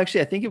 Or no,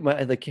 actually, I think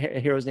the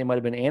hero's name might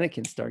have been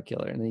Anakin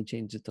Starkiller, and then he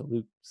changed it to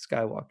Luke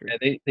Skywalker.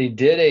 Yeah, they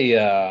did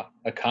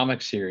a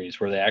comic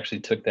series where they actually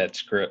took that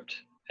script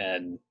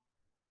and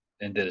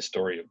did a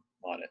story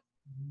on it.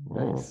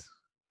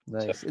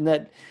 Nice. So,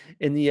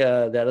 in the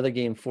that other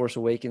game, Force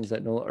Awakens,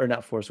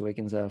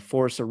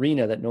 Force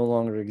Arena that no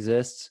longer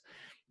exists.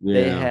 Yeah.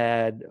 They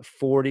had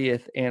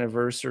 40th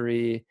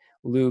anniversary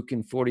Luke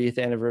and 40th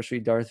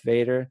anniversary Darth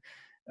Vader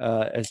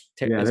as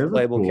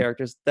playable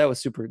characters.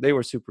 They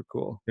were super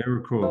cool. They were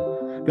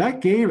cool.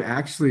 That game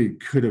actually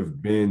could have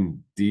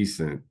been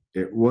decent.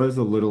 It was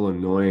a little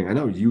annoying. I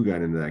know you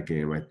got into that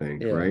game, I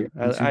think, right?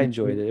 I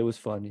enjoyed it. It was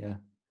fun, yeah.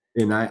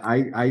 And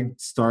I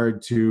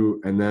started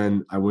to, and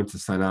then I went to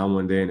sign on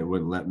one day and it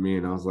wouldn't let me,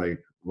 and I was like,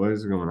 what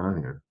is going on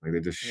here? Like they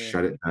just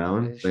shut it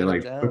down. They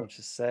like which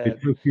is sad. They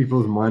took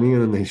people's money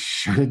and then they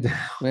shut it down.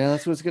 Well,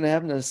 that's what's gonna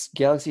happen to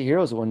Galaxy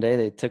Heroes one day.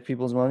 They took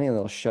people's money and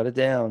they'll shut it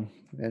down.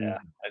 And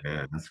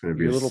that's gonna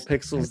be your little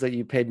pixels that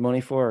you paid money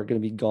for are gonna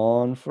be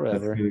gone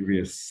forever. That's gonna be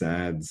a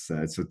sad.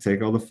 So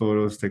take all the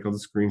photos, take all the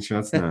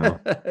screenshots now.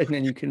 And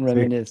then you can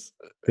reminisce.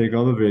 Take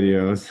all the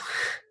videos.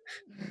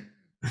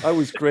 I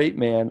was great,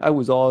 man. I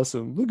was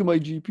awesome. Look at my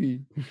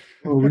GP.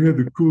 Oh, we had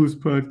the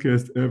coolest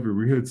podcast ever.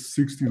 We had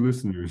 60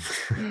 listeners.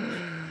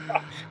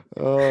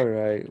 All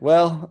right.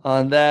 Well,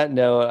 on that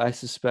note, I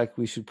suspect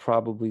we should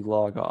probably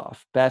log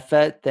off.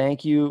 BatFett,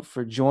 thank you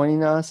for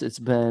joining us. It's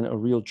been a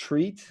real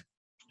treat.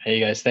 Hey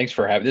guys, thanks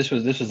for having this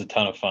was a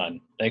ton of fun.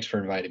 Thanks for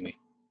inviting me.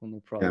 Well, no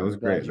problem. Yeah, it was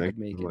great. Thank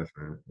you so much,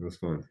 man. It was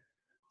fun.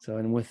 So,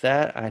 and with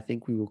that, I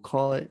think we will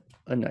call it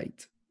a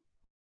night.